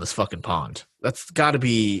skate on this fucking pond. That's got to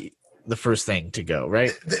be the first thing to go,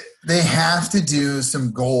 right? They have to do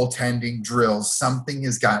some goaltending drills. Something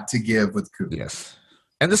has got to give with Coob. Yes.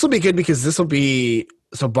 And this will be good because this will be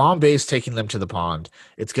 – so Bombay's taking them to the pond.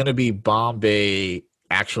 It's going to be Bombay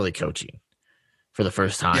actually coaching for the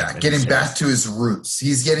first time. Yeah, getting back to his roots.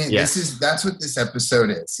 He's getting that's what this episode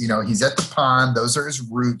is. He's at the pond. Those are his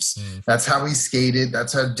roots. That's how he skated.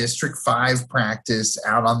 That's how District 5 practiced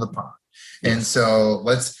out on the pond. Yes. And so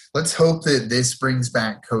let's hope that this brings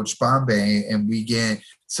back Coach Bombay and we get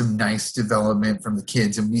some nice development from the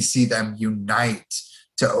kids and we see them unite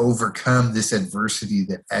to overcome this adversity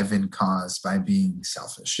that Evan caused by being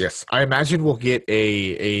selfish. Yes. I imagine we'll get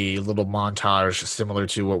a little montage similar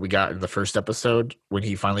to what we got in the first episode when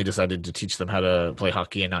he finally decided to teach them how to play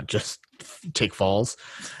hockey and not just take falls.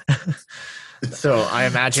 So I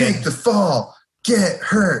imagine... Take the fall, get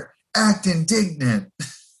hurt, act indignant.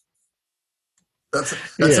 That's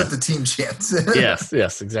what the team chants.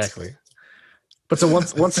 Yes, exactly. But so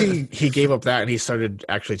once he gave up that and he started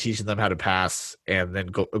actually teaching them how to pass, and then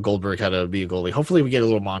Goldberg how to be a goalie. Hopefully, we get a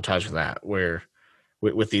little montage of that where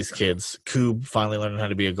with these kids, Coob finally learning how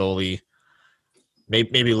to be a goalie.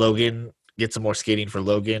 Maybe Logan get some more skating for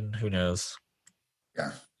Logan. Who knows?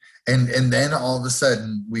 Yeah, and then all of a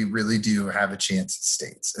sudden we really do have a chance at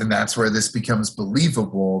states, and that's where this becomes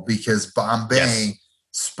believable because Bombay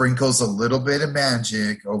sprinkles a little bit of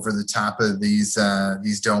magic over the top of these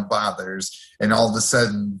don't bothers, and all of a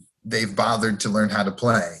sudden they've bothered to learn how to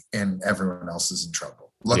play, and everyone else is in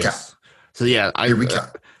trouble. Look out! So yeah, here we come.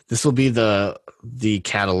 This will be the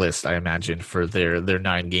catalyst, I imagine, for their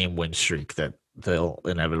 9-game win streak that they'll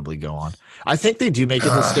inevitably go on. I think they do make it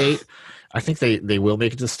to state. I think they will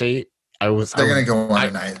make it to state. They're going to go on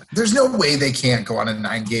a 9. There's no way they can't go on a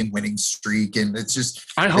 9-game winning streak, and it's just.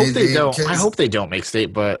 I hope they don't. I hope they don't make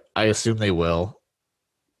state, but I assume they will.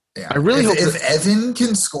 Yeah, I really hope if Evan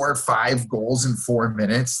can score 5 goals in 4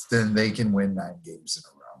 minutes, then they can win 9 games in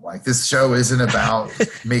a row. Like this show isn't about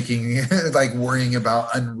worrying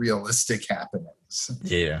about unrealistic happenings.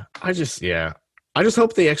 Yeah, I just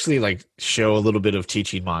hope they actually show a little bit of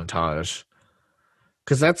teaching montage,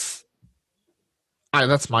 because that's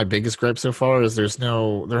my biggest gripe so far is there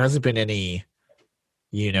hasn't been any,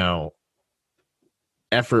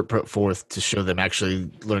 effort put forth to show them actually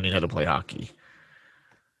learning how to play hockey.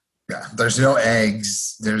 Yeah, there's no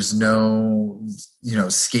eggs. There's no,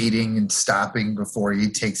 skating and stopping before he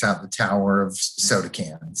takes out the tower of soda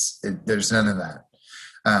cans. There's none of that.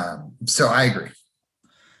 So I agree.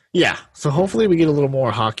 Yeah. So hopefully we get a little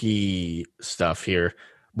more hockey stuff here.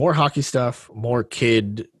 More hockey stuff, more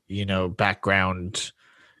kid, background,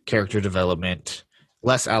 character development,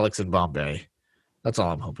 less Alex and Bombay. That's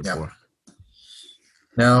all I'm hoping for.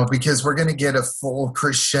 No, because we're going to get a full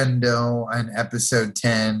crescendo on episode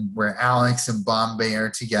 10 where Alex and Bombay are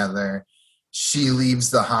together. She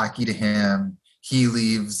leaves the hockey to him. He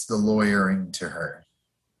leaves the lawyering to her.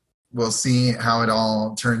 We'll see how it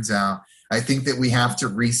all turns out. I think that we have to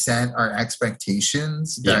reset our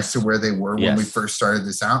expectations back to where they were when we first started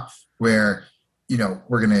this out, where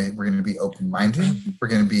we're gonna be open-minded. We're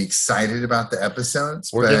gonna be excited about the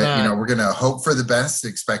episodes, we're gonna hope for the best,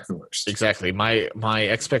 expect the worst. Exactly. My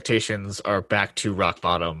expectations are back to rock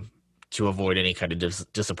bottom to avoid any kind of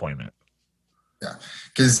disappointment. Yeah,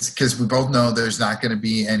 because we both know there's not going to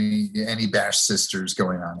be any Bash Sisters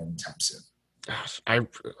going on anytime soon. Gosh, I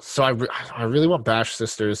really want Bash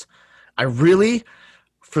Sisters. I really,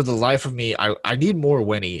 for the life of me, I need more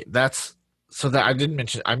Winnie. I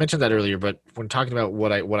mentioned that earlier, but when talking about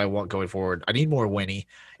what I want going forward, I need more Winnie,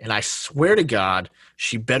 and I swear to God,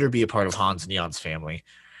 she better be a part of Hans and Jan's family.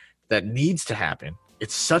 That needs to happen.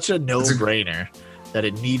 It's such a no-brainer that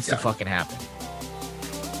it needs to fucking happen.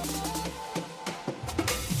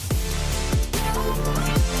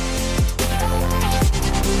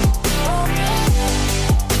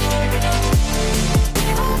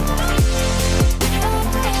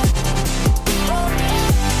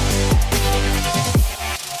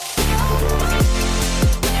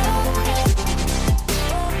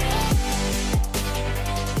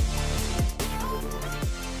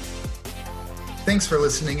 Thanks for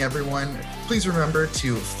listening, everyone. Please remember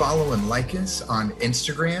to follow and like us on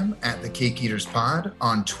Instagram at The Cake Eaters Pod,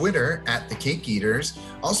 on Twitter at The Cake Eaters.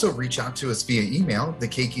 Also, reach out to us via email,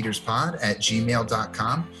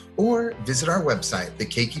 thecakeeaterspod@gmail.com, or visit our website,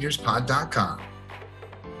 thecakeeaterspod.com.